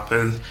what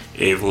happened,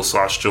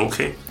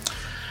 evil/jokey.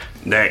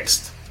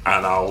 Next,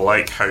 and I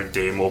like how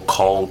Damo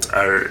called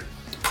out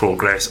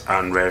Progress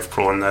and Rev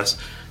Pro in this.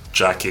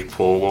 Jackie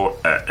Polo,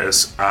 it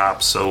is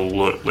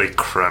absolutely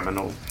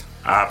criminal.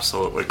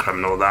 Absolutely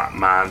criminal. That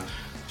man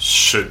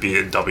should be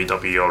in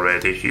WWE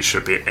already. He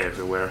should be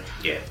everywhere.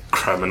 Yeah.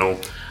 Criminal.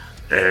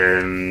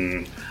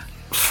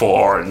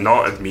 For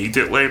not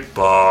immediately,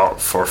 but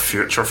for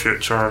future,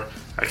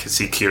 I can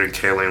see Kieran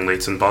Kelly and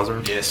Leighton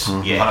Buzzard. Yes,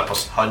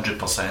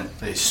 100%.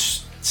 They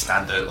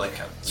stand out like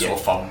so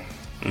firm.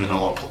 And a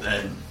lot of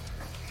the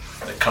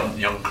current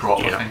young crop,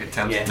 I think, in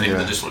terms of them,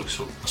 they just look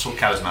so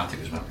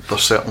charismatic as well. They're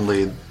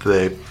certainly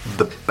the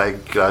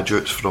big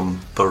graduates from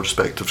their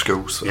respective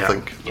schools, I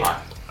think. Yeah.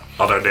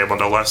 Other name on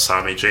the list,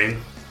 Sami Zayn.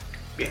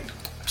 Yeah.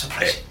 I'm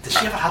surprised. Did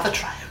she ever have a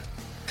tryout?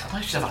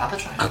 She's ever had a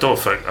tryout? I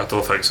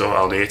don't think so.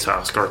 I'll need to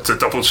ask her to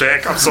double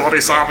check. I'm sorry,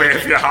 Sammy,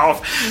 if you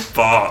have.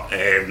 But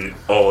the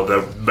amount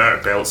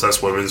of belts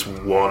this woman's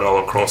won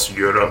all across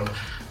Europe,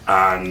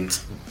 and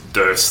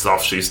the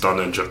stuff she's done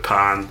in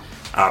Japan,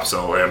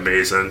 absolutely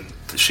amazing.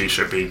 She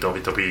should be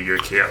WWE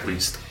UK at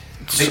least.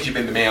 Do you think she'd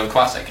been the Mae Young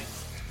Classic?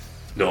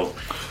 No.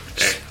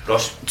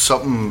 Ross?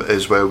 Something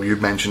as well you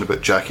mentioned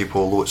about Jackie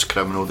Polo, it's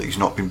criminal that he's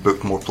not been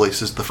booked more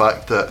places. The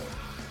fact that,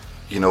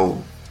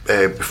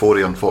 before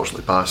he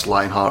unfortunately passed,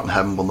 Lionheart and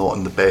him were not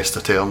in the best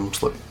of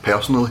terms, like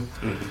personally.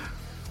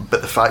 Mm-hmm.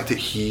 But the fact that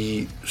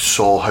he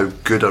saw how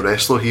good a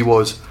wrestler he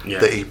was,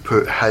 that he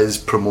put his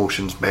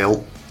promotion's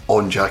belt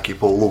on Jackie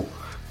Polo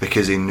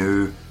because he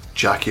knew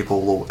Jackie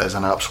Polo is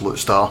an absolute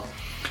star.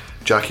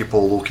 Jackie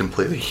Polo can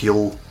play the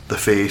heel, the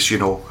face,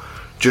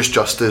 Just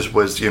Justice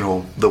was,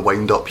 the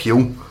wind-up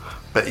heel,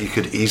 but you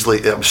could easily,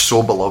 it was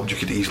so beloved, you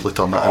could easily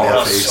turn that into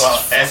a face.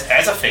 Well,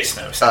 as a face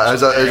now.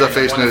 As a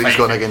face now, he's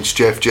gone against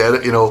Jeff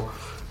Jarrett,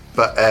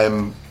 But,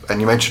 and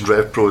you mentioned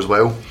Rev Pro as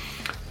well.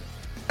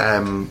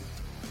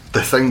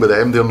 The thing with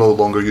them, they're no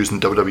longer using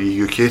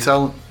WWE UK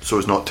talent, so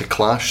as not to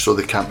clash, so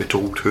they can't be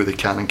told who they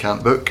can and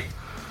can't book.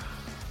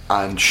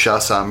 And Sha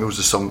Samuels,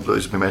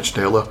 as we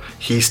mentioned earlier,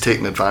 he's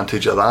taken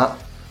advantage of that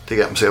to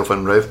get himself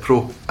in Rev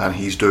Pro, and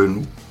he's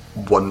doing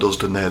wonders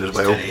down there as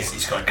well.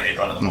 He's got a great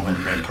run at the moment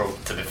in Rev Pro,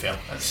 to be fair.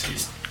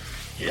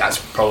 That's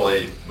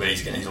probably where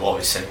he's getting a lot of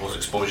his singles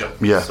exposure.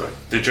 Yeah. So,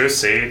 did you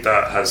say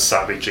that has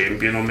Sami Zayn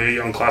been on Mae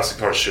Young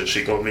Classic, or should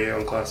she go Mae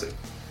Young Classic?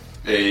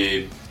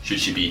 Should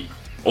she be?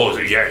 Oh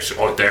yeah,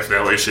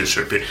 definitely she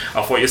should be.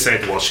 I thought you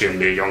said was she in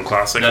Mae Young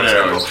Classic? No.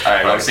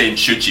 I was saying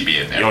should she be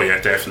in there? Oh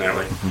yeah,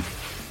 definitely.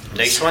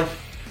 Next one.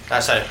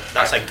 That's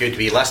a good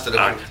wee list of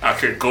them. I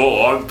could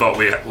go on, but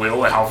we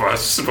only have a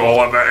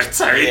small amount of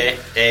time. Yeah,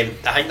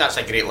 I think that's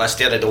a great list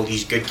there of all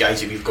these good guys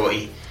that we've got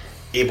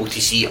able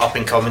to see up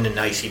and coming in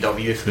the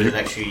ICW through the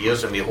next few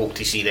years, and we hope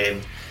to see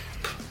them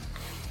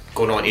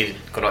going on to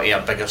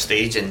a bigger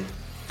stage in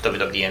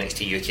WWE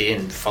NXT UK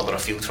and further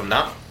afield from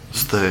that.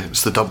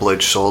 It's the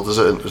double-edged sword, is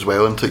it, as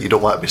well, isn't it? You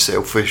don't want to be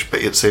selfish,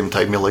 but at the same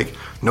time you're like,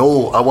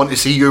 no, I want to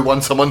see you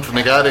once a month in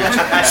the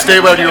garage.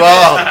 Stay where you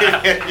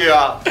are. You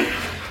are.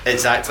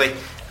 Exactly.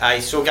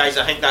 So guys,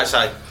 I think that's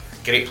a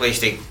great place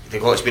to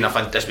go. It's been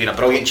a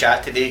brilliant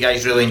chat today,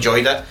 guys. Really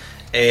enjoyed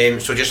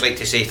it. So just like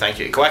to say thank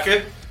you to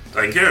Kwaku.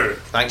 Thank you.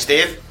 Thanks,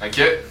 Dave. Thank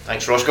you.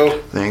 Thanks, Roscoe.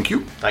 Thank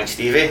you. Thanks,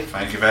 Stevie.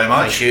 Thank you very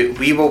much. Thank you.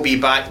 We will be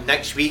back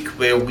next week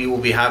where we will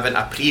be having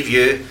a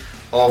preview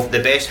of the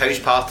best house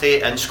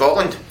party in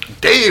Scotland.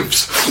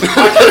 Dave's!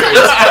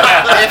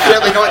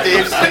 Definitely not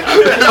Dave's. 100%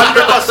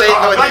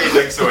 not I Dave's.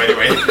 think so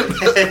anyway.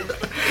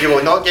 You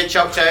will not get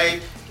chucked out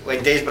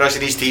when Dave's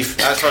brushing his teeth,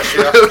 that's for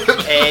sure.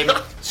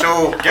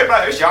 So get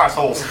back out, you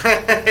arseholes.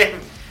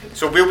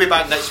 So we'll be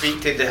back next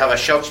week to have a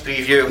Shirts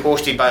preview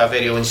hosted by our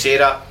very own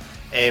Sarah.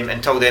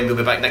 Until then, we'll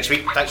be back next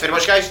week. Thanks very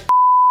much, guys.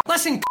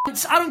 Listen,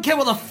 cunts, I don't care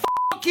what the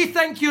fuck you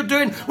think you're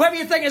doing, whatever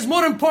you think is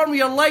more important with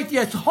your life,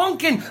 you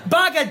honking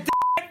bag of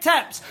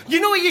tips.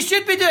 You know what you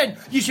should be doing?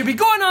 You should be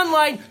going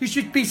online, you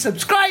should be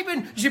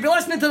subscribing, you should be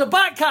listening to the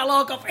back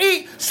catalogue of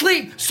Eat,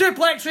 Sleep,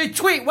 Suplex,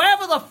 Retweet,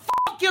 whatever the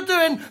fuck you're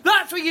doing,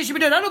 that's what you should be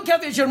doing. I don't care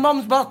if it's your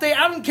mum's birthday,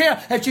 I don't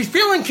care if she's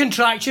feeling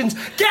contractions,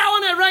 get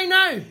on it right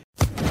now.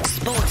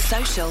 Sports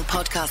Social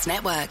Podcast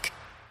Network.